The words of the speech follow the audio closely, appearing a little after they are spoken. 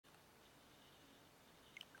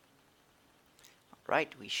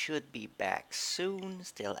Right, we should be back soon.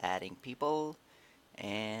 Still adding people.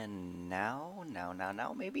 And now,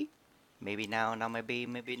 maybe? Maybe now,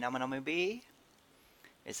 maybe.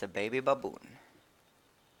 It's a baby baboon.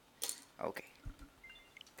 Okay.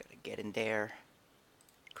 Gotta get in there.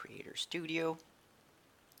 Creator Studio.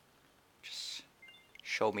 Just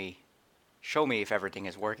show me if everything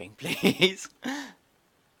is working, please.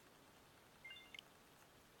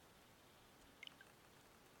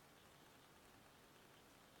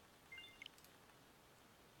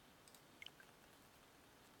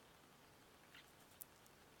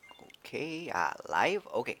 Okay, live?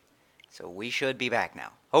 Okay. So we should be back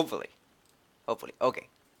now. Hopefully. Okay.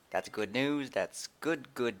 That's good news. That's good.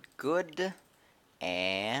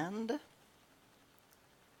 And...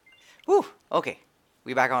 Whew, okay.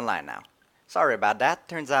 We back online now. Sorry about that.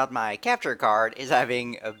 Turns out my capture card is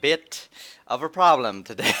having a bit of a problem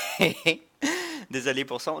today. Désolé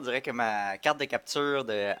pour ça, on dirait que ma carte de capture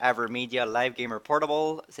de AverMedia Live Gamer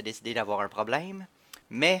Portable s'est décidé d'avoir un problème.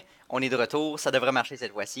 Mais on est de retour, ça devrait marcher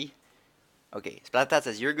cette fois-ci. Okay, Splatoon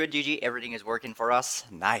says, you're good, GG. Everything is working for us.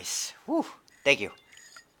 Nice. Whew, thank you.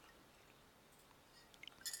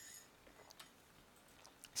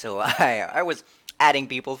 So I was adding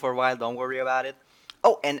people for a while, don't worry about it.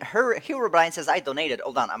 Oh, and Hero Brian says, I donated.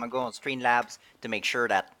 Hold on, I'm gonna go on Streamlabs to make sure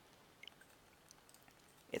that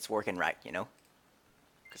it's working right, you know?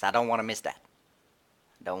 Because I don't want to miss that.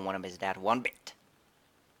 Don't want to miss that one bit.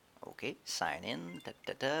 Okay, sign in.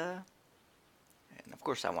 And of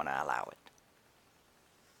course I want to allow it.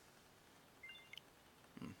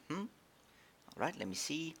 Alright, let me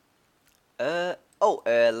see.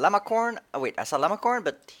 Lamacorn. Oh, wait, I saw Lamacorn,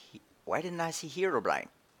 but why didn't I see Hero Brian?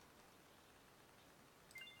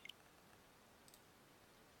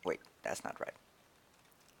 Wait, that's not right.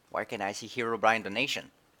 Why can't I see Hero Brian donation?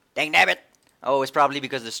 Dang nabbit! Oh, it's probably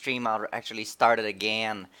because the stream actually started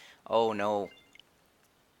again. Oh no.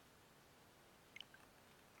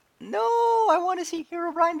 No, I want to see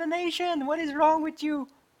Hero Brian donation. What is wrong with you?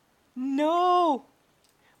 No.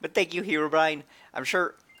 But thank you, Hero Brian. I'm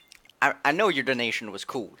sure, I know your donation was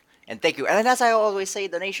cool. And thank you. And as I always say,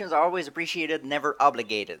 donations are always appreciated, never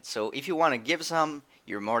obligated. So if you want to give some,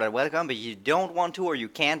 you're more than welcome. But if you don't want to or you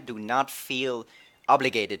can't, do not feel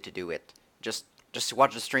obligated to do it. Just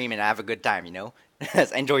watch the stream and have a good time, you know?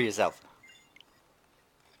 Enjoy yourself.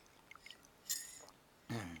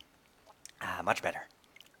 Much better.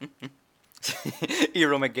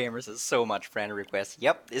 Hero McGamer says so much friend requests.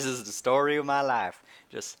 Yep, this is the story of my life.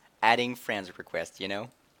 Just adding friends requests, you know?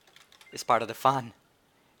 It's part of the fun.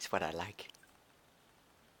 It's what I like.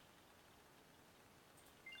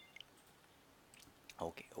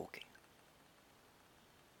 Okay.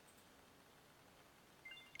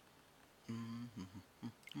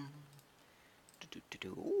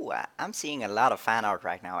 Ooh, I'm seeing a lot of fan art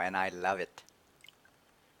right now, and I love it.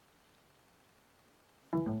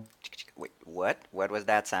 Wait, what? What was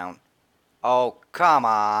that sound? Oh, come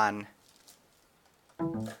on.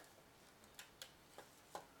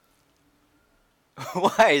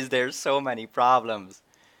 Why is there so many problems?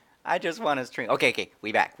 I just want to stream. Okay,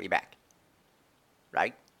 we back.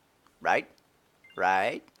 Right.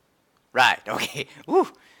 Okay. Woo.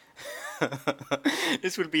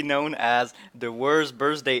 This would be known as the worst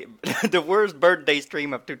birthday, the worst birthday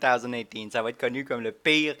stream of 2018. Ça va être connu comme le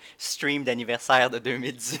pire stream d'anniversaire de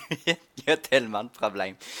 2018. Il y a tellement de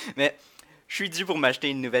problèmes. Mais je suis dû pour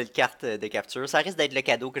m'acheter une nouvelle carte de capture. Ça risque d'être le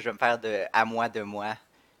cadeau que je vais me faire à moi de moi.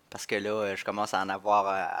 Parce que là, je commence à en avoir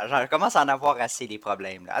assez des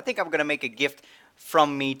problèmes. I think I'm gonna make a gift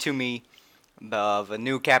from me to me of a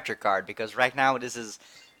new capture card because right now this is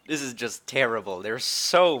just terrible. There's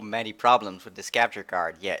so many problems with this capture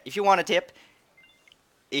card. Yeah, if you want a tip,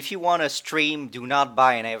 if you want to stream, do not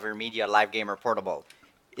buy an AverMedia Live Gamer Portable.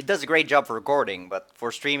 It does a great job for recording, but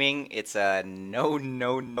for streaming, it's a no.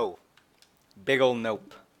 Big ol'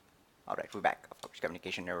 nope. Alright, we're back. Of course,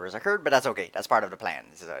 communication errors occurred, but that's okay. That's part of the plan.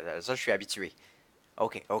 Ça, je suis habitué.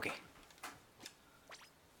 Okay.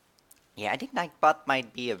 Yeah, I think Nightbot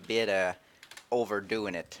might be a bit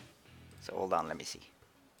overdoing it. So hold on, let me see.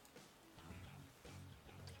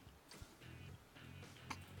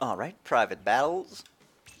 Alright, private battles.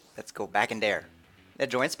 Let's go back in there.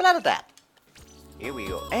 Let's join Splatoon. Here we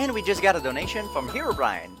go. And we just got a donation from Hero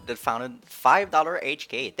Brian that founded $5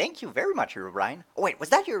 HK. Thank you very much, Hero Brian. Oh wait, was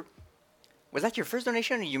that your first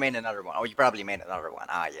donation or you made another one? Oh, you probably made another one.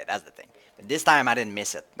 Ah yeah, that's the thing. But this time I didn't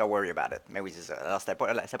miss it. Don't worry about it. Mais oui, c'est ça. Alors c'était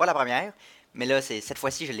pas la première, mais là cette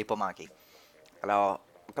fois-ci je l'ai pas manqué. Alors,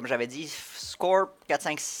 comme j'avais dit, Score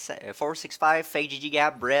 465, Fake GG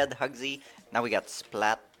Gap, Bread, Hugsy. Now we got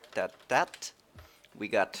Splat. We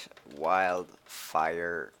got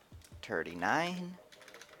Wildfire 39.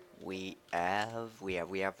 We have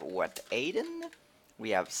what? Aiden?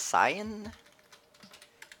 We have Cyan.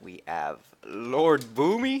 We have Lord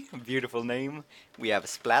Boomy, beautiful name. We have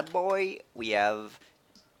Splatboy. We have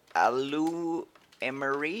Alu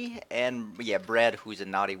Emery, and yeah, Bread, who's a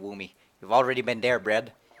naughty Woomy. You've already been there,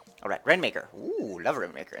 Bread. Alright, Rainmaker. Ooh, love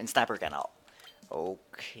Rainmaker. And Sniper Canal.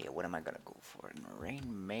 Okay, what am I gonna go for?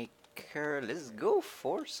 Rainmaker. Let's go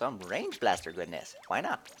for some Range Blaster goodness. Why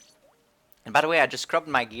not? And by the way, I just scrubbed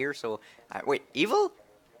my gear, so... wait, Evil?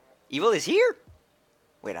 Evil is here?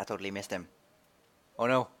 Wait, I totally missed him. Oh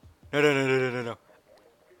no. No.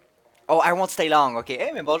 Oh, I won't stay long, ok.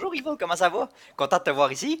 Hey, mais bonjour Evil, comment ça va? Content de te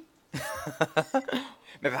voir ici?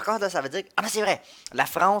 Mais par contre, ça veut dire... Ah, mais c'est vrai! La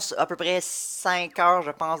France a à peu près 5 heures,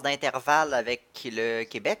 je pense, d'intervalle avec le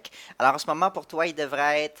Québec. Alors en ce moment, pour toi, il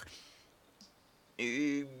devrait être...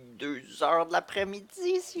 2 heures de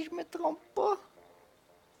l'après-midi, si je me trompe pas.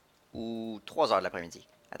 Ou 3 heures de l'après-midi.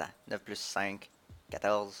 Attends, 9 plus 5,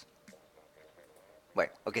 14...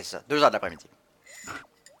 Ouais, ok, c'est ça. 2 heures de l'après-midi.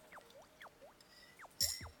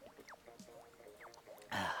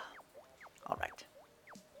 Alright.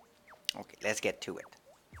 Okay, let's get to it.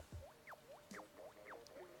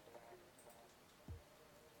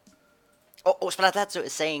 Oh, Splatoon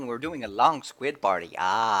is saying we're doing a long squid party.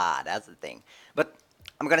 Ah, that's the thing. But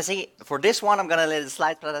I'm gonna say, for this one, I'm gonna let it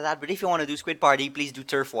slide, but if you want to do squid party, please do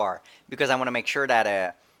turf war. Because I want to make sure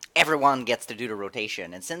that everyone gets to do the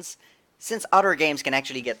rotation. And since other games can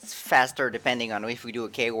actually get faster depending on if we do a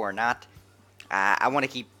KO or not, I want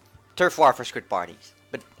to keep turf war for squid parties.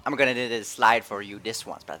 But I'm gonna do the slide for you this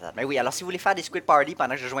one. Mais oui, alors si vous voulez faire des squid party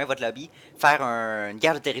pendant que je joins votre lobby, faire une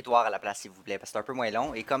guerre de territoire à la place, s'il vous plaît, parce que c'est un peu moins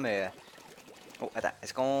long. Et comme... Oh, attends,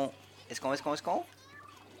 est-ce qu'on...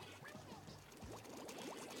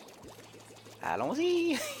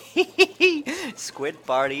 Allons-y! Squid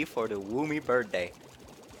party for the Woomy birthday.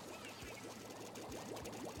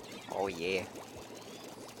 Oh yeah.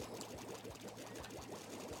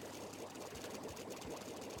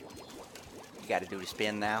 You gotta do the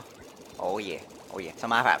spin now. Oh yeah. Oh yeah.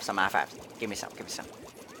 Some high fives. Give me some.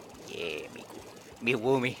 Yeah, me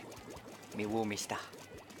Woomy. Me Woomy stuff.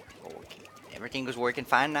 Okay. Everything was working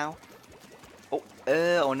fine now. Oh,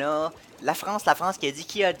 on a la France qui a dit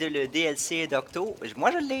qui a le DLC d'Octo.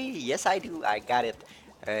 Moi je l'ai. Yes I do. I got it.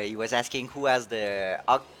 He was asking who has the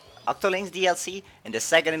Octolinks DLC, and the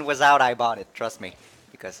second it was out, I bought it. Trust me,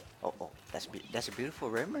 because that's a beautiful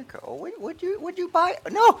remake. Oh, would you buy?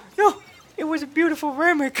 No, it was a beautiful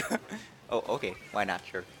remake. Oh, okay, why not?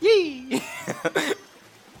 Sure. Yee!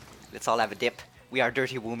 Let's all have a dip. We are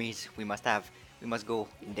dirty woomies. We must go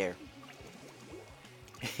in there.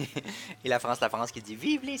 Et la France qui dit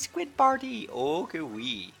vive les squid party. Oh que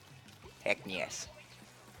oui. Heck yes.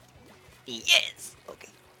 Yes. Okay.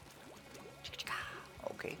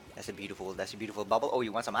 Okay, that's a beautiful bubble. Oh,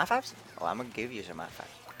 you want some high fives? Oh, I'm gonna give you some high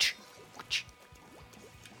fives.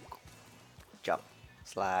 Jump.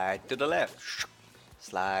 Slide to the left.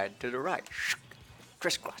 Slide to the right.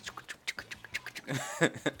 Crisscross.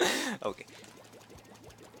 Okay.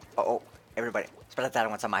 Oh, everybody. Splatoon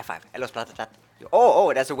wants some high five. Hello, Splatoon.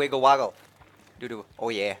 Oh, that's a wiggle woggle. Oh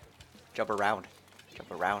yeah. Jump around.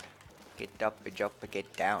 Get up, jump,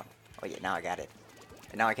 get down. Oh yeah, now I got it.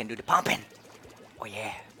 And now I can do the pumping. Oh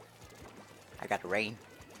yeah. I got the rain.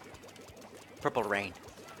 Purple rain.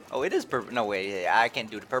 Oh, it is purple. No way, I can't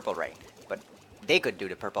do the purple rain. But they could do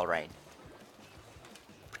the purple rain.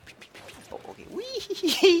 Oh, okay. Wee!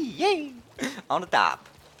 Yay! On the top.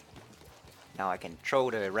 Now I can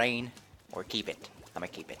throw the rain or keep it. I'm gonna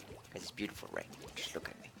keep it. Because it's beautiful rain. Just look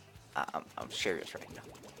at me. I'm serious right now.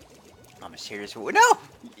 I'm a serious... No!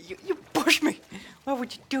 You push me! Why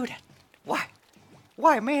would you do that?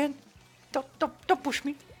 Why, man? Don't push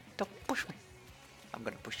me. Don't push me. I'm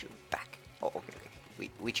gonna push you back. Oh, okay.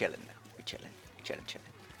 We chilling now. We chilling.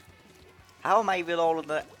 How am I even old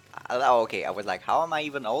enough? Oh, okay. I was like, how am I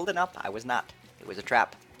even old enough? I was not. It was a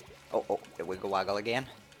trap. Oh, the wiggle woggle again.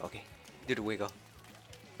 Okay. Do the wiggle.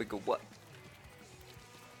 Wiggle what?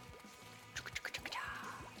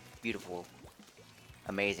 Beautiful.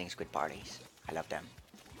 Amazing squid parties. I love them.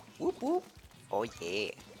 Whoop whoop. Oh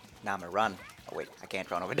yeah. Now I'm gonna run. Oh wait, I can't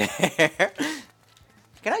run over there.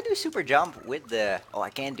 Can I do super jump with the... Oh,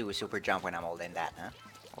 I can't do a super jump when I'm holding that, huh?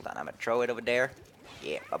 Hold on, I'm gonna throw it over there.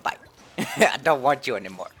 Yeah, bye-bye. I don't want you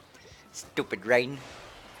anymore. Stupid rain.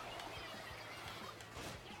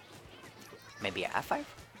 Maybe a F5?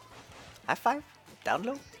 F5? Down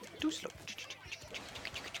low? Too slow.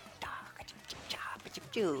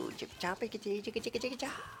 Here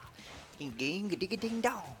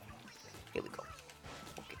we go.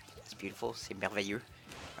 beautiful, c'est merveilleux.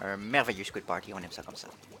 Un merveilleux squid party, on aime ça comme ça.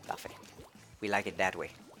 Parfait. We like it that way.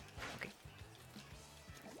 Okay.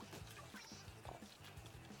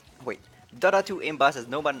 Wait, Dota 2 Imba says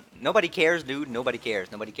nobody cares, dude. Nobody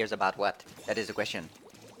cares. Nobody cares about what? That is the question.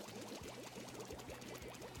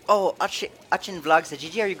 Oh, Achin Vlog said,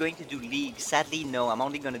 Gigi, are you going to do League? Sadly, no. I'm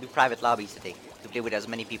only going to do private lobbies today. To play with as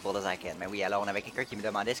many people as I can. Mais oui, alors on avait quelqu'un qui me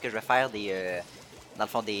demandait est-ce que je vais faire des... dans le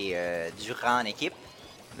fond, du rang en équipe.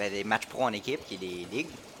 Ben, des matchs pro en équipe, qui est des ligues.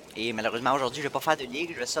 Et malheureusement, aujourd'hui, je vais pas faire de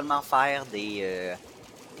ligue. Je vais seulement faire des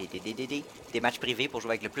matchs privés pour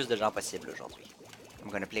jouer avec le plus de gens possible aujourd'hui. I'm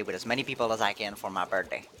going to play with as many people as I can for my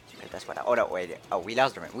birthday. That's what I... Oh, no, wait. Oh, we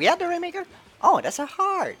lost the... We had the Rainmaker? Oh, that's a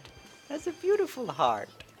heart. That's a beautiful heart.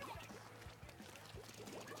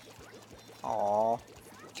 Oh,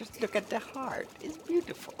 just look at the heart. It's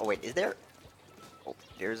beautiful. Oh, wait, is there... Oh,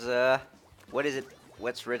 there's a... What is it?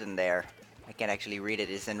 What's written there? I can't actually read it.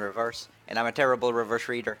 It's in reverse. And I'm a terrible reverse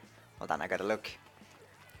reader. Hold on, I gotta look.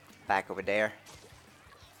 Back over there.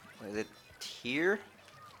 What is it? Here?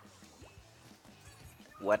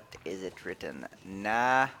 What is it written?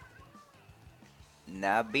 Nabi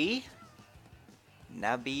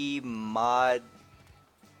mod...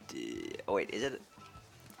 Oh, wait, is it...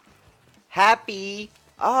 Happy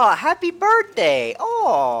birthday!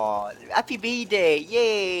 Oh, happy B-day!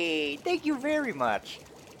 Yay! Thank you very much.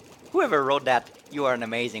 Whoever wrote that, you are an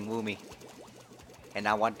amazing Woomy. And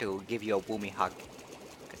I want to give you a Woomy hug.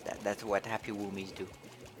 Because that's what happy Woomies do.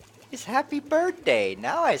 It's happy birthday!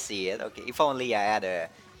 Now I see it. Okay, if only I had a...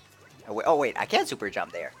 Oh wait, I can't super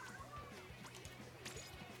jump there.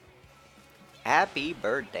 Happy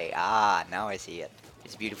birthday. Ah, now I see it.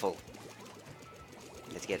 It's beautiful.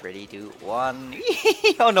 Let's get ready to one.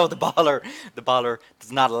 Oh no, the baller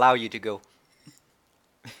does not allow you to go.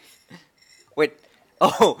 Wait.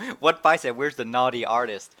 Oh, what Pi said, where's the naughty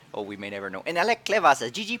artist? Oh, we may never know. And Alec Cleva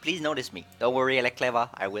says, Gigi, please notice me. Don't worry, Alec Cleva,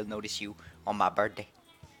 I will notice you on my birthday.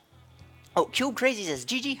 Oh, Cube Crazy says,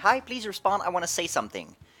 Gigi, hi, please respond. I want to say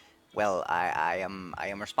something. Well, I am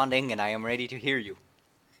responding and I am ready to hear you.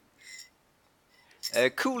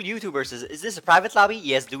 Cool YouTuber says, is this a private lobby?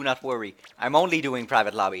 Yes, do not worry. I'm only doing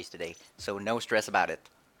private lobbies today, so no stress about it.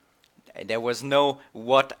 There was no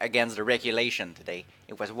what against the regulation today.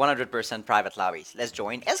 It was 100% private lobbies. Let's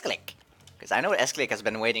join S-Click. Because I know S-Click has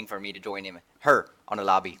been waiting for me to join her on a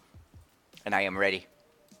lobby. And I am ready.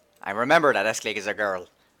 I remember that S-Click is a girl.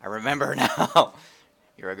 I remember now.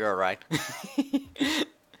 You're a girl, right?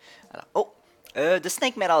 Alors, oh! The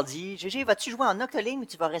Snake Metal dit, GG, vas-tu jouer en Octoling ou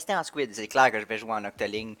tu vas rester en Squid? C'est clair que je vais jouer en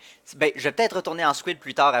Octoling. Ben, je vais peut-être retourner en Squid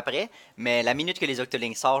plus tard après, mais la minute que les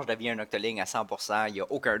Octolings sortent, je deviens un Octoling à 100%. Il n'y a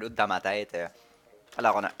aucun doute dans ma tête.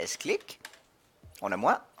 Alors, on a S-Click. On a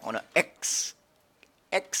moi. On a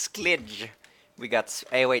X-Clidge. We got...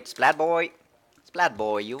 Hey, wait, Splat Boy. Splat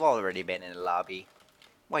Boy, you've already been in the lobby.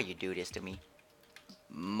 Why you do this to me?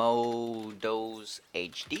 Modos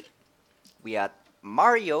HD. We got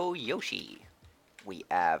Mario Yoshi. We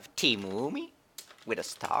have T-Moomy with a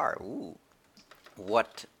star. Ooh.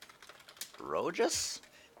 What? Rojas?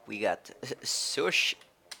 We got Sush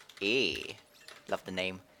A. Love the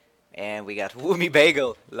name. And we got Woomy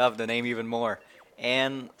Bagel. Love the name even more.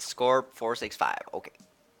 And Scorp465. Okay.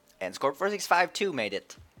 And Scorp465 too made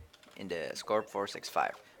it in the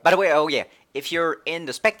Scorp465. By the way, oh yeah, if you're in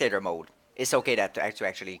the spectator mode, it's okay to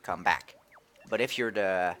actually come back. But if you're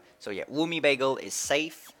the... So yeah, Woomy Bagel is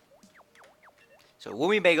safe. So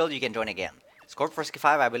Woomy Bagel, you can join again.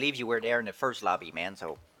 Scorp465, I believe you were there in the first lobby, man,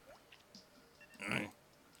 so...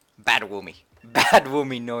 Bad Woomy. Bad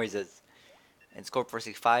Woomy noises. And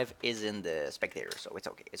Scorp465 is in the spectator, so it's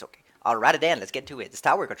okay, it's okay. Alright then, let's get to it. It's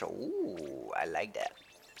tower control. Ooh, I like that.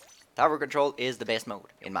 Tower control is the best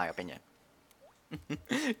mode, in my opinion.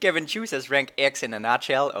 Kevin Chu says rank X in a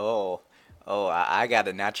nutshell. Oh, I got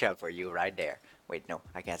a nutshell for you right there. Wait, no,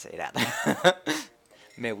 I can't say that.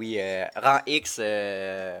 Mais oui, rang X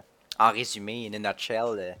en résumé, in a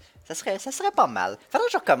nutshell, ça serait pas mal. Faudrait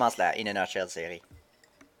que je recommence la in a nutshell série.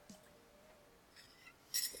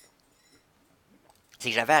 C'est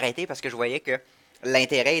que j'avais arrêté parce que je voyais que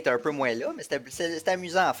l'intérêt était un peu moins là, mais c'était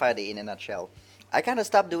amusant à faire des in a nutshell. I kind of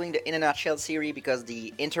stopped doing the in a nutshell series because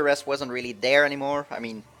the interest wasn't really there anymore. I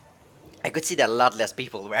mean, I could see that a lot less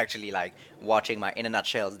people were actually like watching my in a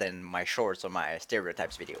nutshells than my shorts or my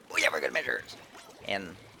stereotypes video. Oh yeah, we're good measures.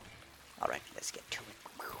 And alright, let's get to it.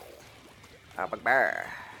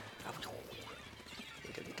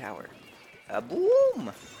 We took the tower.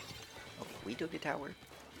 Boom! Okay, we took the tower.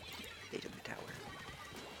 They took the tower.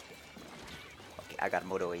 Okay, I got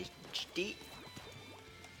Moto HD.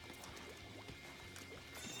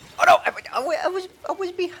 Oh no! I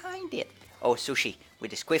was behind it. Oh, Sushi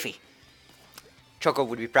with the squiffy. Choco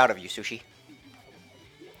would be proud of you, Sushi.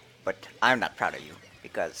 But I'm not proud of you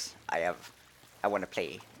because I want to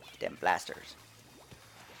play them blasters.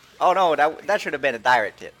 Oh no, that should have been a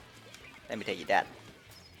direct hit. Let me tell you that.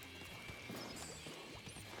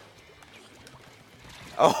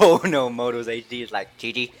 Oh no, Moto's HD is like,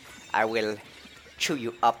 GG, I will chew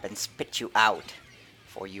you up and spit you out,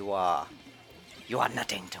 for you are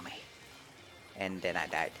nothing to me. And then I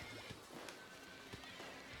died.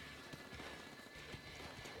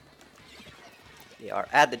 They are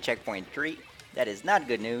at the checkpoint 3. That is not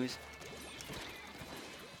good news.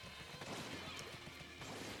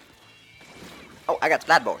 Oh, I got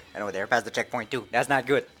Splat Boy. I know they're past the checkpoint 2. That's not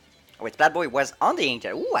good. Oh wait, Splat Boy was on the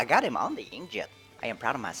inkjet. Ooh, I got him on the inkjet. I am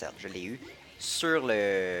proud of myself. Je l'ai eu sur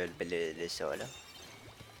le ça là.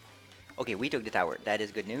 Okay, we took the tower. That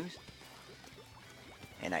is good news.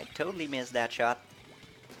 And I totally missed that shot.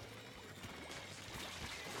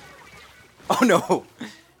 Oh no!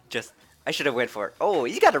 I should have went for it. Oh,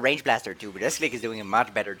 he's got a range blaster too, but S-Click is doing a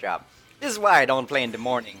much better job. This is why I don't play in the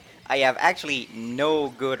morning. I have actually no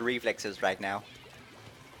good reflexes right now.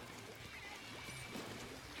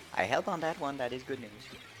 I held on that one, that is good news.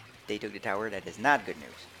 They took the tower, that is not good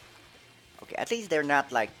news. Okay, at least they're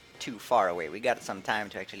not like too far away. We got some time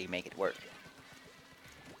to actually make it work.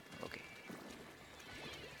 Okay.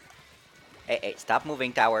 Hey, stop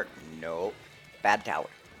moving, tower. No. Bad tower.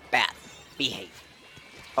 Bad. Behave.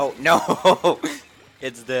 Oh, no!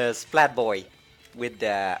 It's the Splat Boy with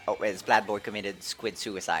the... Oh, Splat Boy committed squid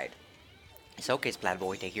suicide. It's okay, Splat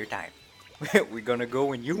Boy, take your time. We're gonna go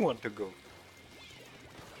when you want to go.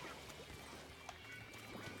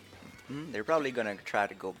 They're probably gonna try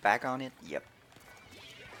to go back on it. Yep.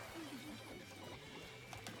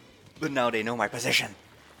 But now they know my position.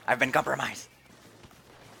 I've been compromised.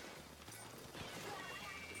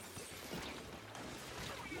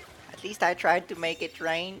 At least I tried to make it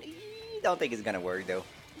rain. Don't think it's gonna work though.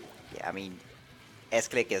 Yeah, I mean,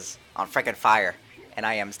 S-Click is on frickin' fire, and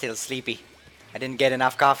I am still sleepy. I didn't get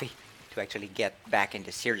enough coffee to actually get back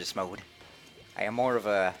into serious mode. I am more of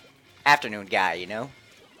a afternoon guy, you know,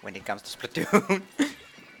 when it comes to Splatoon.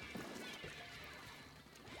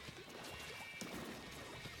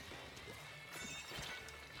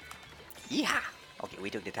 Yeah. Okay, we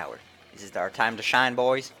took the tower. This is our time to shine,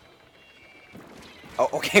 boys. Oh,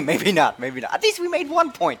 okay, maybe not, maybe not. At least we made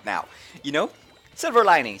 1 point now, you know? Silver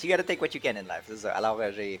linings, you gotta take what you can in life, c'est ça. Alors,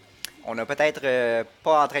 on a peut-être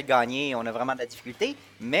pas en train de gagner, on a vraiment de la difficulté,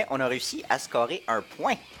 mais on a réussi à scorer 1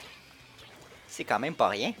 point. C'est quand même pas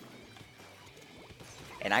rien.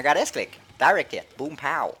 And I got S-Click. Direct hit. Boom,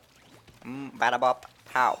 pow. Badabop,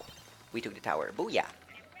 pow. We took the tower. Booyah.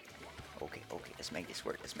 Okay, okay, let's make this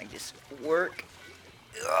work. Let's make this work.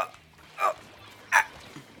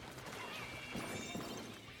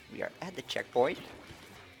 We are at the checkpoint.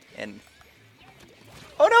 And...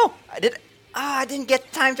 Oh no! I didn't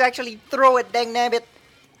get time to actually throw it, dang nabbit.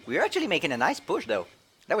 We're actually making a nice push though.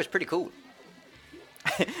 That was pretty cool.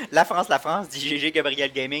 La France, dit GG Gabriel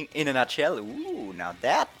Gaming in a nutshell. Ooh, now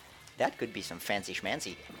that could be some fancy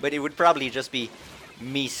schmancy. But it would probably just be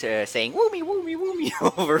me saying woomy, woomy, woomy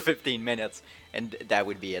over 15 minutes. And that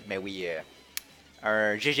would be it. Mais oui,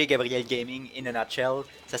 un GG Gabriel Gaming in a nutshell,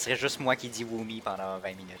 ça serait juste moi qui dis woomy pendant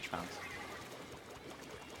 20 minutes, je pense.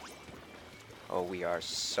 Oh, we are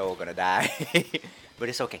so gonna die. But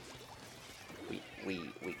it's okay. We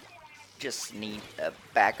just need a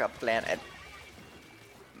backup plan and...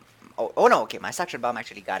 Oh no, okay, my suction bomb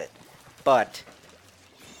actually got it. But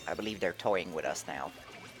I believe they're toying with us now.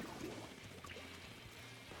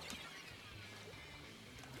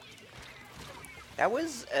 That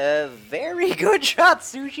was a very good shot,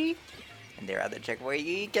 Sushi. And they're at the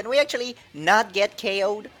checkpoint. Can we actually not get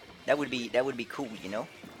KO'd? That would be cool, you know?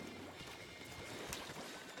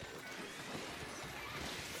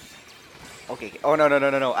 Okay. Oh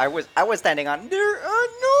no. I was standing on there.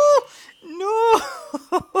 No.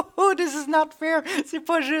 This is not fair. C'est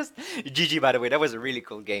pas juste. GG, by the way. That was a really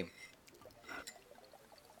cool game.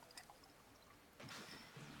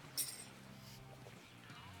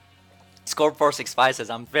 Score465 says,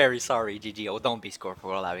 I'm very sorry, GG. Oh, don't be Score4,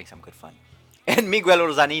 we're all having some good fun. And Miguel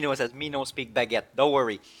Rosanino says, me no speak baguette. Don't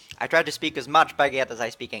worry. I try to speak as much baguette as I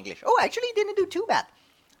speak English. Oh, I actually didn't do too bad.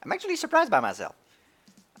 I'm actually surprised by myself.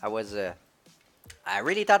 I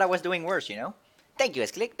really thought I was doing worse, you know? Thank you,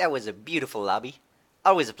 S-Click. That was a beautiful lobby.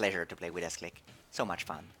 Always a pleasure to play with S-Click. So much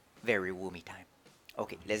fun. Very woomy time.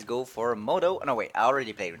 Okay, let's go for Moto. No, wait, I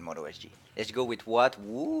already played with Moto SG. Let's go with what?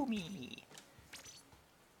 Woomy.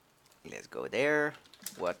 Let's go there.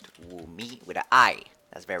 What? Woomy with an I.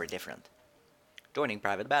 That's very different. Joining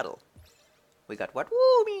private battle. We got what?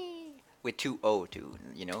 Woomy! With 2 O too,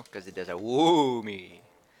 you know, because it does a Woomy.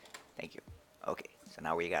 Thank you. Okay, so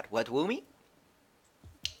now we got what Woomy?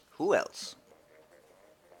 Who else?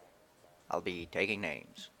 I'll be taking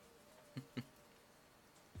names.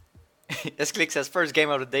 S-Click says, first game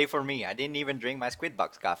of the day for me. I didn't even drink my Squid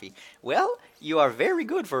Box coffee. Well, you are very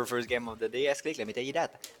good for first game of the day, S-Click, let me tell you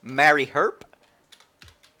that. Mary Herp.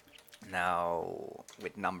 Now,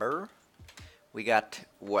 with number, we got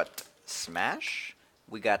what? Smash.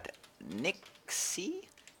 We got Nixie.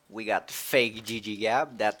 We got Fake GG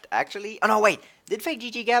Gab that actually... Oh no, wait. Did Fake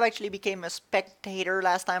GG Gab actually become a spectator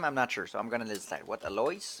last time? I'm not sure, so I'm gonna decide. What?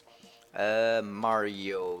 Alois?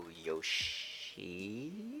 Mario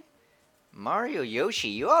Yoshi? Mario Yoshi,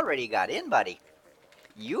 you already got in, buddy.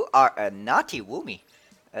 You are a naughty Woomy.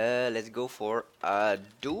 Let's go for a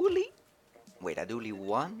Dooley. Wait, a Dooley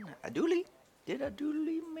won? A Dooley? Did a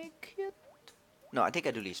Dooley make it? No, I think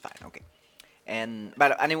a Dooley is fine. Okay.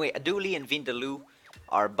 But anyway, a Dooley and Vindaloo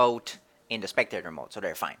are both in the spectator mode, so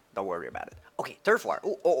they're fine. Don't worry about it. Okay, Turf War.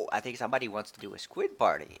 Oh, I think somebody wants to do a squid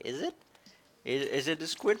party. Is it? Is it the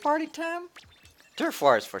squid party time? Turf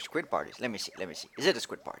War is for squid parties. Let me see. Is it a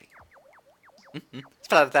squid party?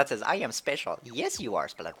 Splatoon says, I am special. Yes, you are,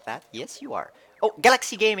 Splatoon. Yes, you are. Oh,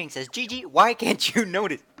 Galaxy Gaming says, GG, why can't you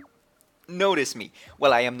notice me?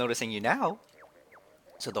 Well, I am noticing you now,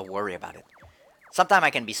 so don't worry about it. Sometimes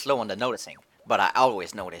I can be slow on the noticing, but I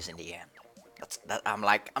always notice in the end. I'm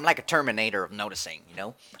like a Terminator of noticing, you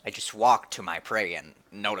know? I just walk to my prey and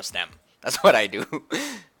notice them. That's what I do.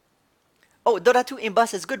 Oh, Dota2 Imba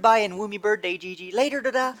says, goodbye and Woomy birthday, GG. Later,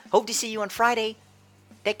 Dota. Hope to see you on Friday.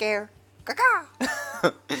 Take care. Kaka!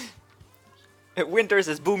 Winter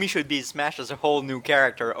says Boomy should be smashed as a whole new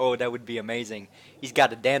character. Oh, that would be amazing. He's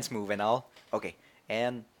got a dance move and all. Okay,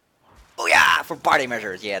 and... Oh yeah! For party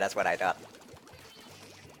measures. Yeah, that's what I thought.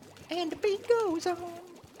 And the beat goes on.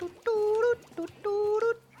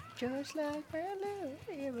 Just like my love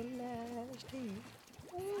everlasting.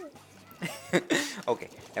 Okay,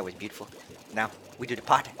 that was beautiful. Now, we do the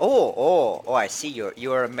party. Oh, I see.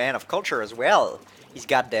 You're a man of culture as well. He's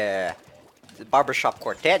got the barbershop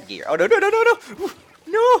quartet gear. Oh, no.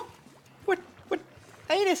 No! What?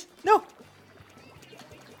 Hyenas, no!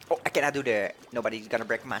 Oh, I cannot do the... Nobody's gonna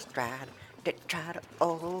break my stride. They try to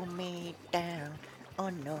hold me down. Oh,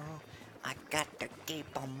 no. I got to keep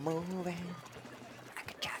on moving.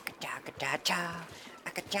 Aka-cha-ka-cha-ka-cha-cha.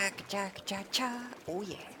 Aka-cha-ka-cha-ka-cha-cha. Oh,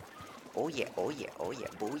 yeah.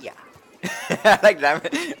 Booyah. I like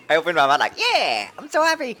that. I opened my mouth like, yeah! I'm so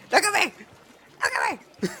happy! Look at me!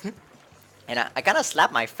 And I kind of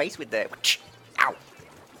slap my face with the... Ow!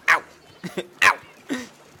 Ow!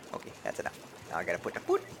 Okay, that's enough. Now I gotta put the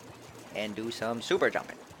foot and do some super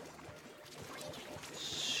jumping.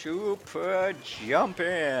 Super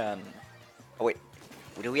jumping! Oh, wait.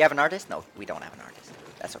 Do we have an artist? No, we don't have an artist.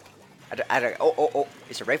 That's okay. Oh,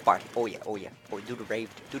 it's a rave party. Oh, yeah. Oh, do the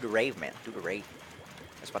rave, man. Do the rave.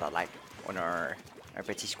 That's what I like on our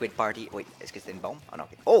Betsy Squid party. Wait, est-ce que c'est une bombe? Oh, no,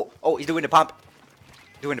 okay. Oh, he's doing the pump.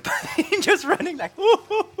 Just running like,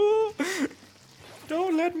 oh.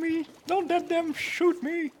 Don't let them shoot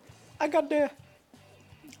me. I got the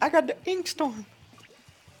ink storm.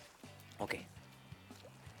 Okay.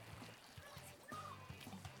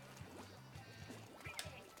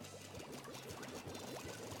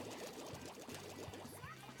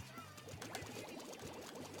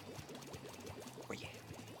 Oh yeah.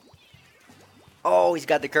 Oh, he's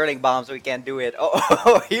got the curling bomb, so he can't do it.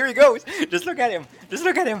 Oh, here he goes. Just look at him.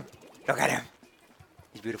 Look at him.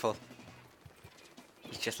 He's beautiful.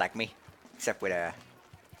 He's just like me, except with a...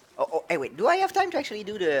 Oh, hey, wait. Do I have time to actually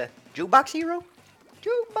do the jukebox hero?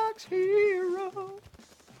 Jukebox hero. Hold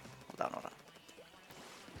on.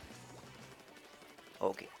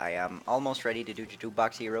 Okay, I am almost ready to do the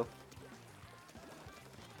jukebox hero.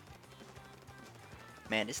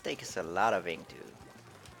 Man, this takes a lot of ink to...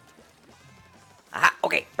 Aha!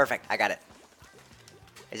 Okay, perfect. I got it.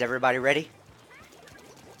 Is everybody ready?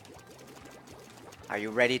 Are you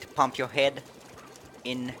ready to pump your head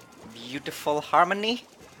in beautiful harmony?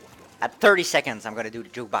 At 30 seconds, I'm gonna do the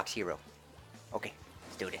jukebox hero. Okay,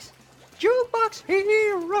 let's do this. Jukebox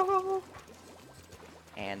hero!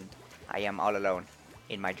 And I am all alone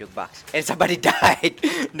in my jukebox. And somebody died!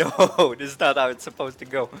 No, this is not how it's supposed to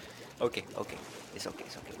go. Okay. It's okay.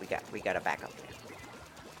 We got a backup.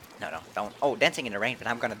 No, don't. Oh, dancing in the rain, but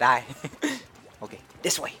I'm gonna die. Okay,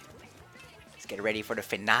 this way. Let's get ready for the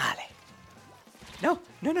finale. No,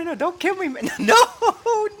 don't kill me, man. No,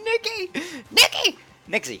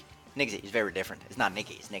 Nixie. Nixie is very different. It's not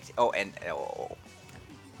Nicky, it's Nixie. Oh,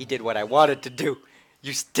 he did what I wanted to do.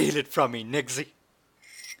 You steal it from me, Nixie.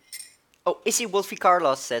 Oh, Issy Wolfie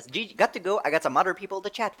Carlos says, Gee, got to go. I got some other people to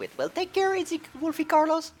chat with. Well, take care, Issy Wolfie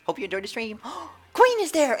Carlos. Hope you enjoyed the stream. Queen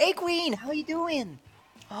is there. Hey, Queen. How you doing?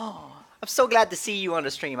 Oh, I'm so glad to see you on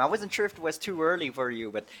the stream. I wasn't sure if it was too early for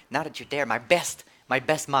you, but now that you're there, my best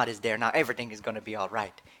mod is there. Now everything is gonna be all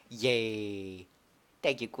right. Yay.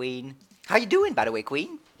 Thank you, Queen. How you doing, by the way,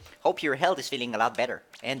 Queen? Hope your health is feeling a lot better.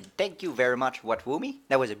 And thank you very much, What Woomy.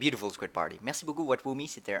 That was a beautiful squid party. Merci beaucoup, What Woomy.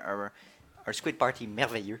 C'était un squid party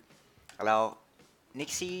merveilleux. Alors,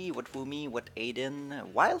 Nixie, What Woomy, What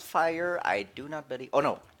Aiden, Wildfire, I do not believe... Oh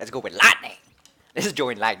no, let's go with Lightning. Let's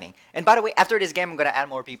join Lightning. And by the way, after this game, I'm gonna add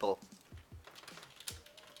more people.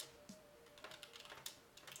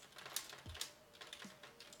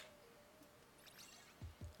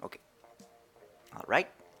 Okay.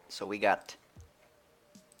 Alright, so we got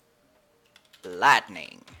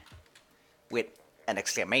Lightning with an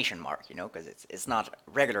exclamation mark, you know, because it's not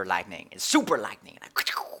regular lightning, it's super lightning. Like,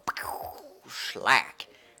 slack.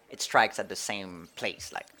 It strikes at the same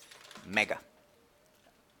place, like mega.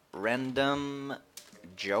 Random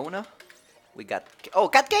Jonah. We got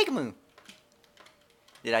Cat Cake Moo.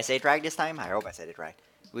 Did I say it right this time? I hope I said it right.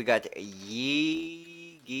 We got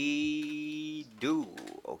Yee Doo.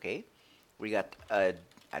 Okay. We got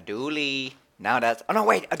Aduli. Now that's... Oh, no,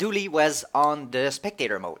 wait. Aduli was on the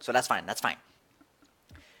spectator mode, so that's fine. That's fine.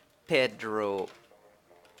 Pedro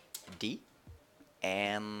D.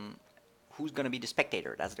 And who's going to be the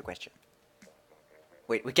spectator? That's the question.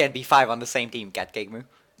 Wait, we can't be 5 on the same team, Cat Cake Moo.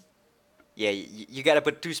 Yeah, you got to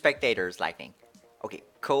put 2 spectators, Lightning. Okay,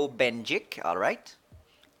 Ko Benjik. All right.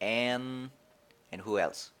 And who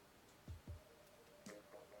else?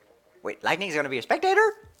 Wait, Lightning's going to be a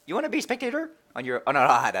spectator? You want to be a spectator? On your... Oh, no,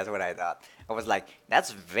 that's what I thought. I was like,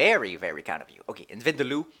 that's very, very kind of you. Okay, and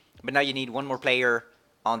Vindaloo. But now you need one more player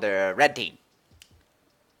on the red team.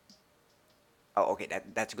 Oh, okay,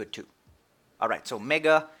 that's good too. Alright, so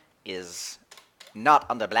Mega is not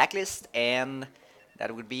on the blacklist, and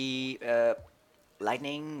that would be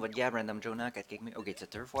Lightning, what, yeah, Random Jonah, Cat Cake Me. Okay, it's a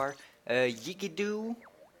turf war. Yigidoo,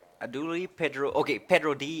 Aduli, Pedro... Okay,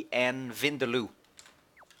 Pedro D and Vindaloo.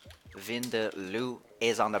 Vindaloo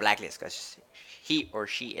is on the blacklist, because he or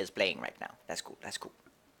she is playing right now. That's cool, that's cool.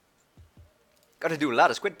 Gotta do a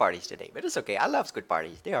lot of squid parties today, but it's okay. I love squid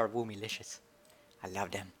parties. They are Woomy-licious. I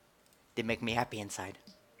love them. They make me happy inside.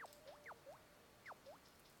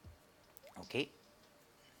 Okay.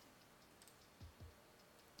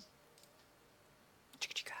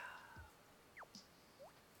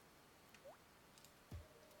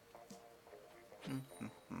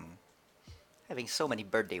 Having so many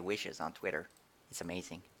birthday wishes on Twitter. It's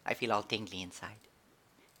amazing. I feel all tingly inside.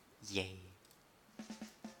 Yay.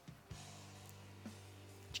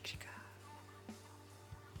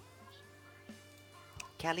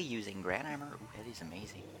 Kelly using Grand Hammer. Ooh, that is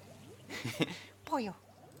amazing. Boyo.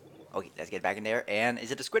 Okay, let's get back in there. And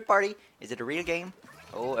is it a squid party? Is it a real game?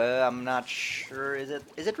 Oh, I'm not sure. Is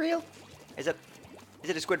it real? Is it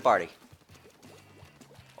a squid party?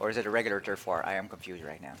 Or is it a regular turf war? I am confused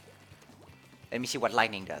right now. Let me see what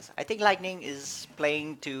Lightning does. I think Lightning is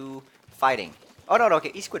playing to fighting. Oh, no,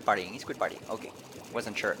 okay. He's squid partying. He's squid partying. Okay.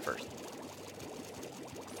 Wasn't sure at first.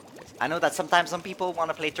 I know that sometimes some people want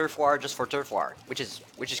to play turf war just for turf war, which is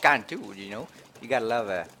kind of too, you know. You gotta love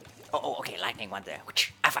okay, Lightning went there.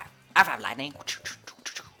 High five, Lightning.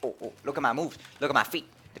 Oh, look at my moves. Look at my feet.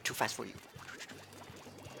 They're too fast for you.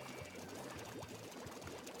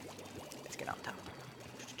 Let's get on top.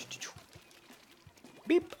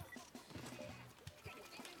 Beep.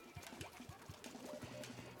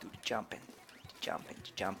 Do the jumping,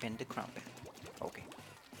 the crumping. Okay.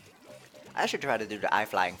 I should try to do the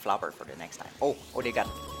flying flopper for the next time. Oh, they got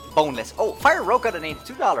boneless. Oh, Fire Roka donated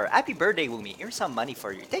 $2. Happy birthday, Woomy. Here's some money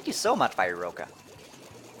for you. Thank you so much, Fire Roka.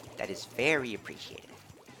 That is very appreciated.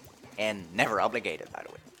 And never obligated, by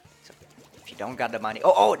the way. So, if you don't got the money...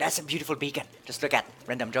 Oh, that's a beautiful beacon. Just look at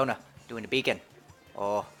Random Jonah doing the beacon.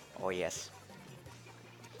 Oh, yes.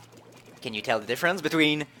 Can you tell the difference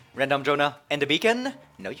between Random Jonah and the beacon?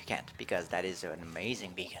 No, you can't, because that is an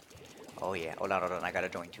amazing beacon. Oh, yeah. Hold on. I gotta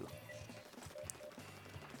join too.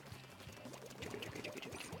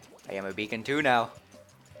 I am a beacon too now.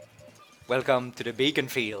 Welcome to the beacon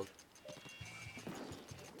field.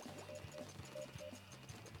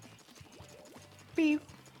 Beep,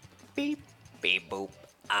 beep, beep, boop.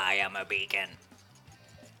 I am a beacon.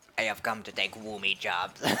 I have come to take Woomy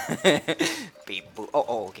jobs. Beep, boop.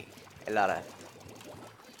 Oh, okay. A lot of...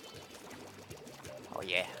 Oh,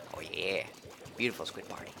 yeah. Beautiful squid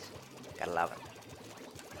parties. Gotta love it.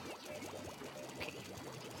 Okay.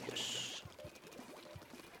 Yes.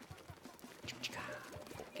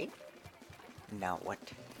 Okay. Now what?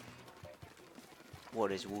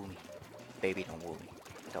 What is Woomy? Baby, don't woo me.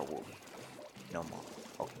 Don't woo me. No more.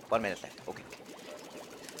 Okay, 1 minute left. Okay.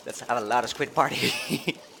 Let's have a lot of Squid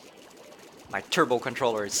Party. My turbo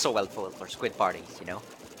controller is so helpful for Squid Parties, you know?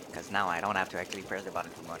 Because now I don't have to actually press the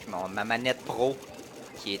button too much. Ma manette Pro,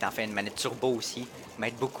 qui est en fait une manette turbo aussi,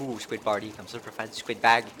 m'aide beaucoup au Squid Party. Comme ça, je peux faire du Squid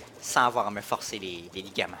Bag sans avoir à me forcer les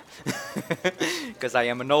ligaments. Because I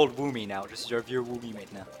am an old Woomy now. Je suis un vieux Woomy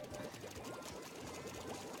maintenant.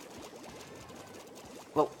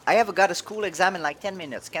 Well, I have got a school exam in like 10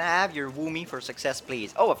 minutes. Can I have your Woomy for success,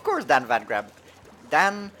 please? Oh, of course, Dan Van Braggett.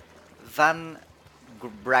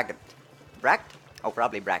 Bragged? Oh,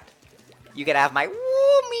 probably bragged. You can have my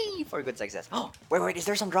Woomy for good success. Oh, wait, is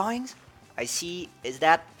there some drawings? I see, is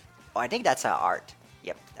that... Oh, I think that's a heart.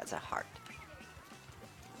 Yep, that's a heart.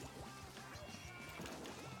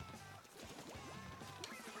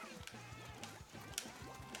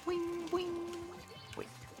 Wing, wing. Wait.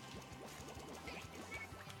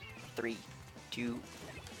 3, 2,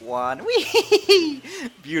 1. Whee!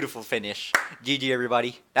 Beautiful finish. GG,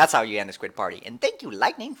 everybody. That's how you end a Squid Party. And thank you,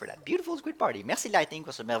 Lightning, for that beautiful Squid Party. Merci, Lightning,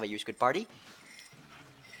 pour ce merveilleux Squid Party.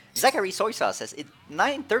 Zachary Soy Sauce says, it's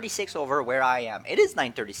 9:36 over where I am. It is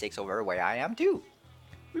 9:36 over where I am, too.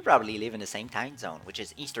 We probably live in the same time zone, which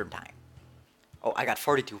is Eastern time. Oh, I got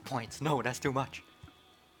 42 points. No, that's too much.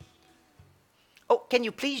 Oh, can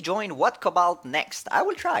you please join What Cobalt next? I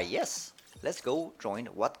will try, yes. Let's go join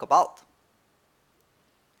What Cobalt.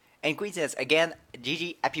 And Queen says, again,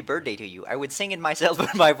 GG, happy birthday to you. I would sing it myself,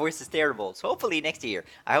 but my voice is terrible. So hopefully next year.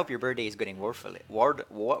 I hope your birthday is going wonderfully.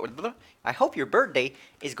 I hope your birthday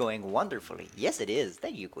is going wonderfully. Yes, it is.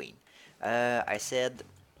 Thank you, Queen. I said,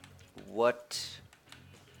 what?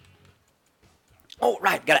 Oh,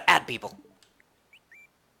 right. Gotta add people.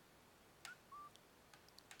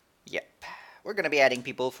 Yep. We're going to be adding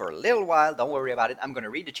people for a little while. Don't worry about it. I'm going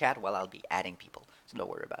to read the chat while I'll be adding people. So don't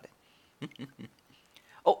worry about it.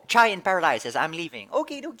 Oh, Chai in Paradise says, I'm leaving.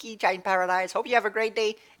 Okay, dokie, Chai in Paradise. Hope you have a great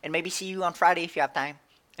day. And maybe see you on Friday if you have time.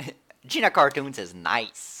 Gina Cartoon says,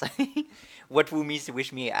 nice. What Woomies to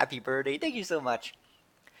wish me a happy birthday. Thank you so much.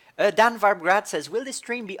 Dan Varbgrad says, will this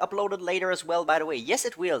stream be uploaded later as well, by the way? Yes,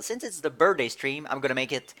 it will. Since it's the birthday stream, I'm going to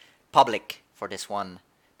make it public for this one.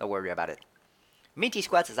 Don't worry about it. Minty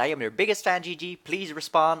Squad says, I am your biggest fan, GG. Please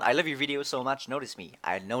respond. I love your videos so much. Notice me.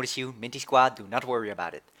 I'll notice you. Minty Squad, do not worry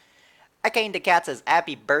about it. Akane the Cat says,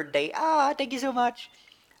 happy birthday. Ah, thank you so much.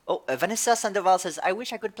 Oh, Vanessa Sandoval says, I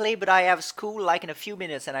wish I could play, but I have school like in a few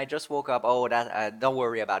minutes and I just woke up. Oh, that don't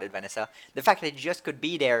worry about it, Vanessa. The fact that you just could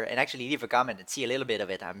be there and actually leave a comment and see a little bit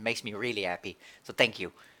of it makes me really happy. So thank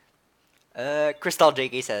you. Crystal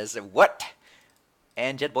JK says, what?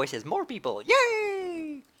 And Jetboy says, more people.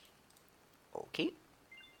 Yay! Okay.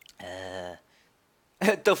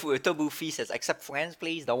 Tobufi says, accept friends,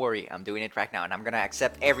 please. Don't worry, I'm doing it right now, and I'm gonna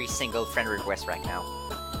accept every single friend request right now.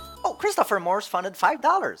 Oh, Christopher Morse funded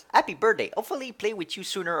 $5. Happy birthday. Hopefully play with you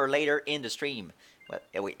sooner or later in the stream. Well,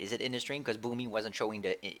 wait, is it in the stream? Because Boomy wasn't showing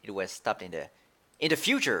it was stopped in the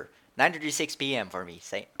future. 9:36 p.m. for me.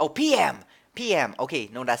 Say, oh, p.m. p.m. Okay,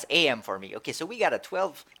 no, that's a.m. for me. Okay, so we got a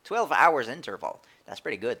 12 hours interval. That's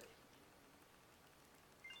pretty good.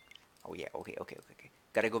 Oh yeah, okay.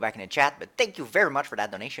 Gotta go back in the chat, but thank you very much for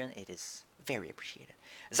that donation. It is very appreciated.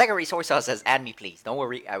 Zachary Soy Sauce says, add me please. Don't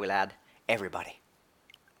worry, I will add everybody.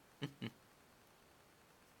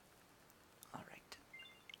 Alright.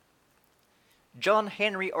 John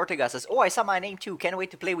Henry Ortega says, oh, I saw my name too. Can't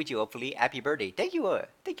wait to play with you, hopefully. Happy birthday. Thank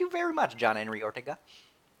you very much, John Henry Ortega.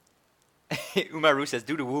 Umaru says,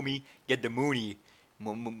 do the Woomy, get the Mooney.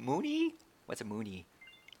 Mooney? What's a Mooney?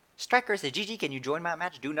 Striker says, GG, can you join my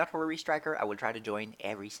match? Do not worry, Striker. I will try to join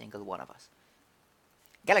every single one of us.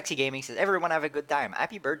 Galaxy Gaming says, everyone have a good time.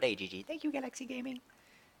 Happy birthday, GG. Thank you, Galaxy Gaming.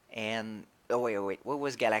 And, oh, wait. What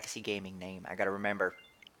was Galaxy Gaming name? I gotta remember.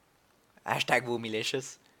 Hashtag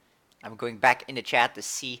Woomylicious. I'm going back in the chat to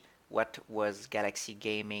see what was Galaxy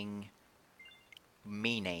Gaming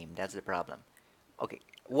me name. That's the problem. Okay.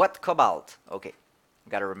 What Cobalt? Okay.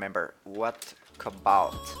 Gotta remember. What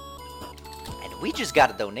Cobalt? And we just got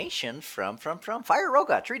a donation from Fire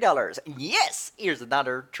Roga, $3. Yes! Here's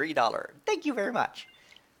another $3. Thank you very much.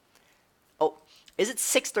 Oh, is it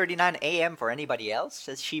 6:39 a.m. for anybody else?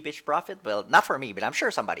 Says Sheepish Prophet. Well, not for me, but I'm sure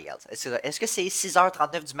somebody else. Est-ce que c'est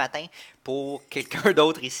 6h39 du matin pour quelqu'un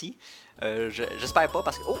d'autre ici? J'espère pas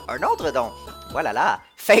parce que... Oh, un autre don! Voilà là!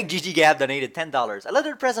 Fake GG Gab donated $10. A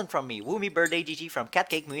little present from me. Woomy birthday GG from Cat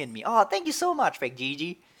Cake Moo and me. Oh, thank you so much, Fake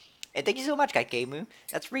GG. And thank you so much, Cat Cake Moo.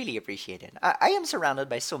 That's really appreciated. I am surrounded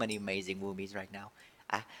by so many amazing Woomies right now.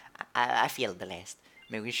 I feel blessed.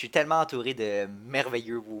 Mais oui, je suis tellement entouré de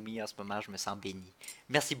merveilleux Woomy en ce moment, je me sens béni.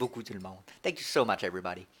 Merci beaucoup tout le monde. Thank you so much,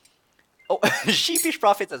 everybody. Oh, Sheepish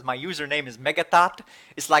Prophet says my username is Megatot.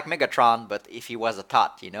 It's like Megatron, but if he was a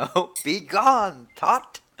tot, you know? Be gone,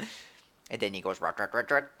 tot! And then he goes, rot, rot,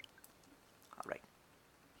 rot, rot. Alright.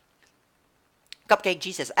 Cupcake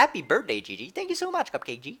G says, happy birthday, Gigi. Thank you so much,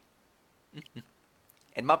 Cupcake G.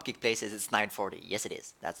 And Mopkick Play says it's 9:40. Yes, it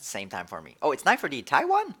is. That's the same time for me. Oh, it's 9:40 in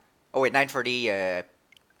Taiwan? Oh, wait, 9:40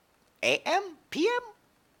 a.m? p.m?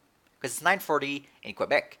 Because it's 9:40 in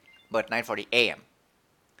Quebec, but 9:40 a.m.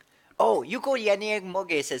 Oh, Yuko Yannick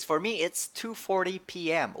Moge says, for me, it's 2:40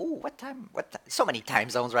 p.m. Oh, what time? So many time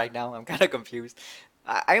zones right now. I'm kind of confused.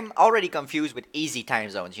 I'm already confused with easy time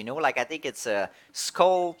zones, you know? Like, I think it's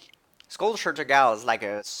Skull Shirtagal is like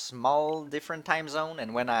a small different time zone,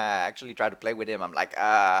 and when I actually try to play with him, I'm like,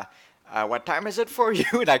 what time is it for you?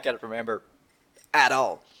 And I can't remember at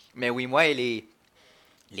all. Mais oui, moi,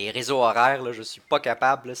 les réseaux horaires, là, je suis pas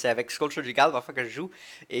capable. C'est avec Skull Shirtagal, parfois que je joue,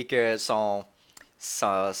 et que son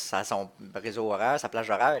réseau horaire, sa plage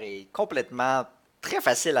horaire est complètement très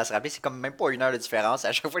facile à se rappeler. C'est comme même pas 1 heure de différence.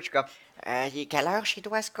 À chaque fois, je suis comme, il est quelle heure chez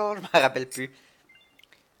toi, Skull? Je me rappelle plus.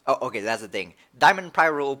 Oh, okay, that's the thing. Diamond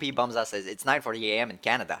Pyro OP Bumza says it's 9:40 a.m. in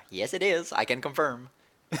Canada. Yes, it is. I can confirm.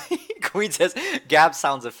 Queen says Gab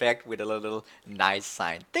sounds effect with a little nice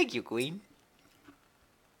sign. Thank you, Queen.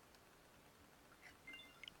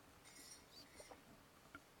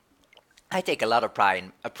 I take a lot of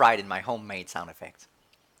pride in my homemade sound effects.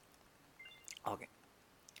 Okay.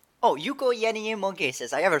 Oh, Yuko Yennie Monkey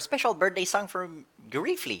says I have a special birthday song for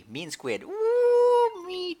Griefly, me and Squid. Woo,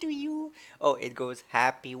 me to you. Oh, it goes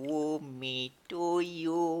Happy Woo me to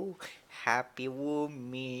you. Happy Woo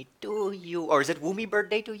me to you. Or is it Woomy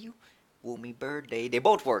birthday to you? Woomy birthday. They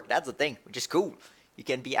both work. That's the thing, which is cool. You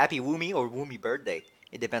can be Happy Woomy or Woomy birthday.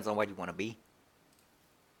 It depends on what you want to be.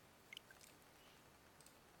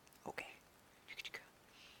 Okay.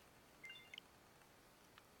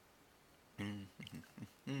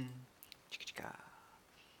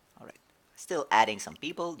 Alright. Still adding some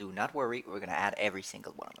people. Do not worry. We're going to add every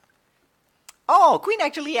single one of them. Oh, Queen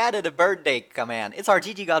actually added a birthday command. It's our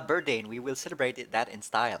GG God birthday, and we will celebrate that in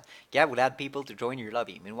style. Gab will add people to join your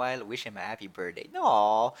lobby. Meanwhile, wish him a happy birthday.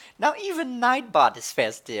 No, now even Nightbot is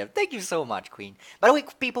festive. Thank you so much, Queen. By the way,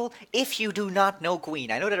 people, if you do not know Queen,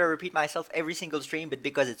 I know that I repeat myself every single stream, but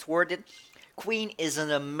because it's worth it, Queen is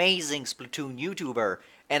an amazing Splatoon YouTuber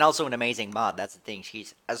and also an amazing mod. That's the thing.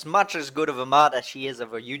 She's as much as good of a mod as she is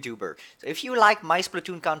of a YouTuber. So if you like my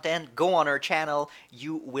Splatoon content, go on her channel.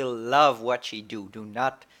 You will love what she do. Do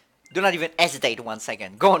not even hesitate 1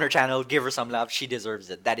 second. Go on her channel, give her some love. She deserves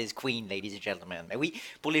it. That is Queen, ladies and gentlemen. Mais oui,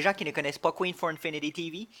 pour les gens qui ne connaissent pas Queen for Infinity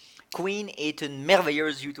TV, Queen est une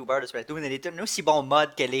merveilleuse YouTuber de Splatoon. Elle est un aussi bon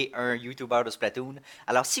mod qu'elle est un YouTuber de Splatoon.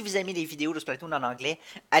 Alors, si vous aimez les vidéos de Splatoon en anglais,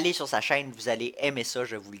 allez sur sa chaîne, vous allez aimer ça,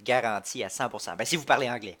 je vous le garantis à 100%. Ben, si vous parlez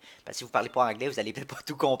anglais. Parce que si vous parlez pas anglais, vous allez peut-être pas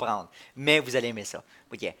tout comprendre. Mais vous allez aimer ça.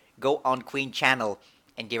 But yeah, go on Queen channel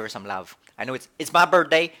and give her some love. I know it's my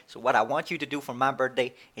birthday, so what I want you to do for my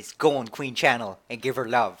birthday is go on Queen channel and give her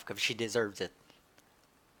love, because she deserves it.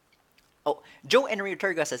 Oh, Joe Henry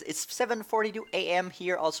Turga says, it's 7:42 a.m.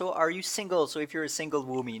 here also. Are you single? So if you're a single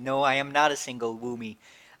Woomy. No, I am not a single Woomy.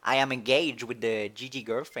 I am engaged with the Gigi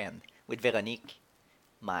girlfriend, with Veronique.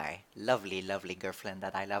 My lovely, lovely girlfriend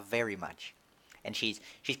that I love very much. And she's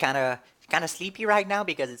kind of sleepy right now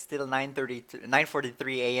because it's still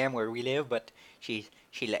 9:43 a.m. where we live, but she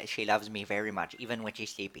loves me very much, even when she's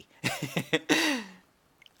sleepy.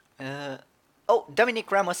 Oh,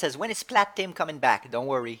 Dominic Ramos says, when is Splat Tim coming back? Don't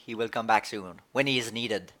worry, he will come back soon, when he is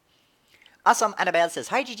needed. Awesome Annabelle says,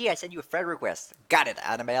 hi Gigi, I sent you a friend request. Got it,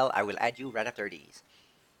 Annabelle, I will add you right after these.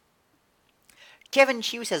 Kevin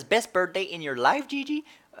Chiu says, best birthday in your life, Gigi?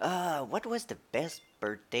 What was the best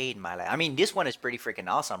birthday in my life? I mean, this one is pretty freaking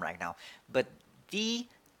awesome right now. But the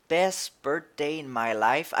best birthday in my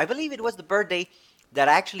life, I believe it was the birthday that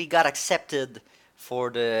I actually got accepted for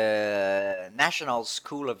the National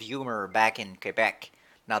School of Humor back in Quebec.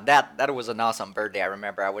 Now that was an awesome birthday. I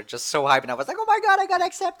remember I was just so hyped, and I was like, oh my god, I got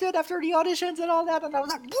accepted after the auditions and all that, and I was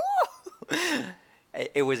like, woo!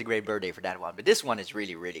 It was a great birthday for that one. But this one is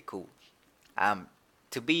really, really cool.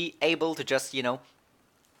 To be able to just, you know,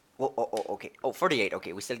 okay. Oh, 48.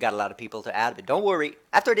 Okay, we still got a lot of people to add, but don't worry.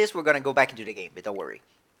 After this, we're gonna go back into the game, but don't worry.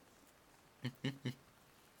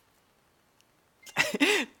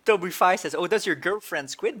 Toby5 says, oh, does your girlfriend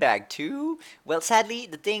squid bag too? Well, sadly,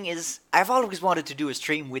 the thing is, I've always wanted to do a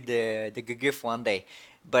stream with the GIF one day,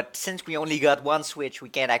 but since we only got one Switch, we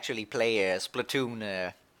can't actually play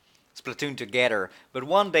Splatoon Splatoon together. But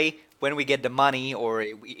one day, when we get the money or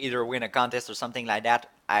we either win a contest or something like that,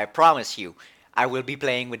 I promise you, I will be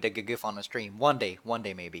playing with the GGIF on the stream. One day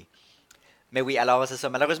maybe. Mais oui, alors c'est ça.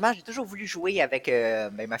 Malheureusement, j'ai toujours voulu jouer avec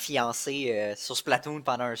ma fiancée sur Splatoon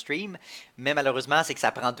pendant un stream, mais malheureusement, c'est que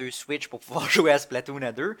ça prend 2 Switch pour pouvoir jouer à Splatoon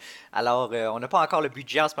à 2. Alors, on n'a pas encore le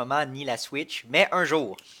budget en ce moment, ni la Switch, mais un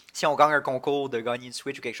jour, si on gagne un concours de gagner une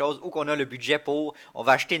Switch ou quelque chose, ou qu'on a le budget pour, on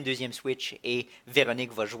va acheter une deuxième Switch et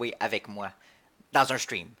Véronique va jouer avec moi dans un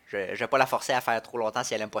stream. Je ne vais pas la forcer à faire trop longtemps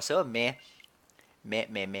si elle aime pas ça, mais.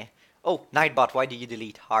 Oh, Nightbot, why do you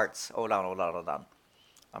delete hearts? Hold on.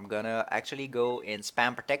 I'm gonna actually go in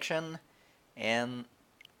spam protection and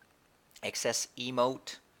excess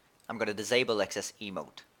emote. I'm gonna disable excess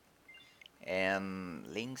emote. And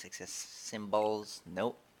links, excess symbols,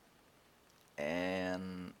 no.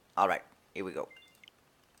 And alright, here we go.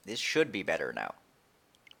 This should be better now.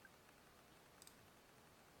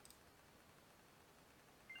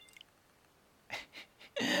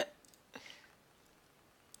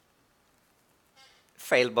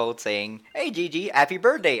 Failboat saying, "Hey Gigi, happy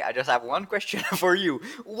birthday. I just have one question for you.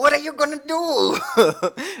 What are you gonna do?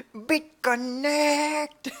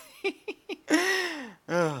 BitConnect."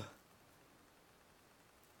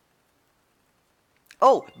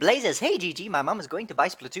 Oh, Blaze says, "Hey Gigi, my mom is going to buy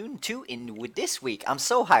Splatoon 2 with this week. I'm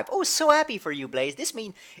so hyped." Oh, so happy for you, Blaze. This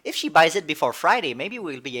means if she buys it before Friday, maybe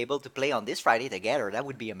we'll be able to play on this Friday together. That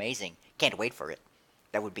would be amazing. Can't wait for it.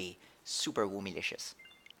 That would be super Woomylicious.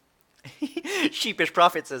 Sheepish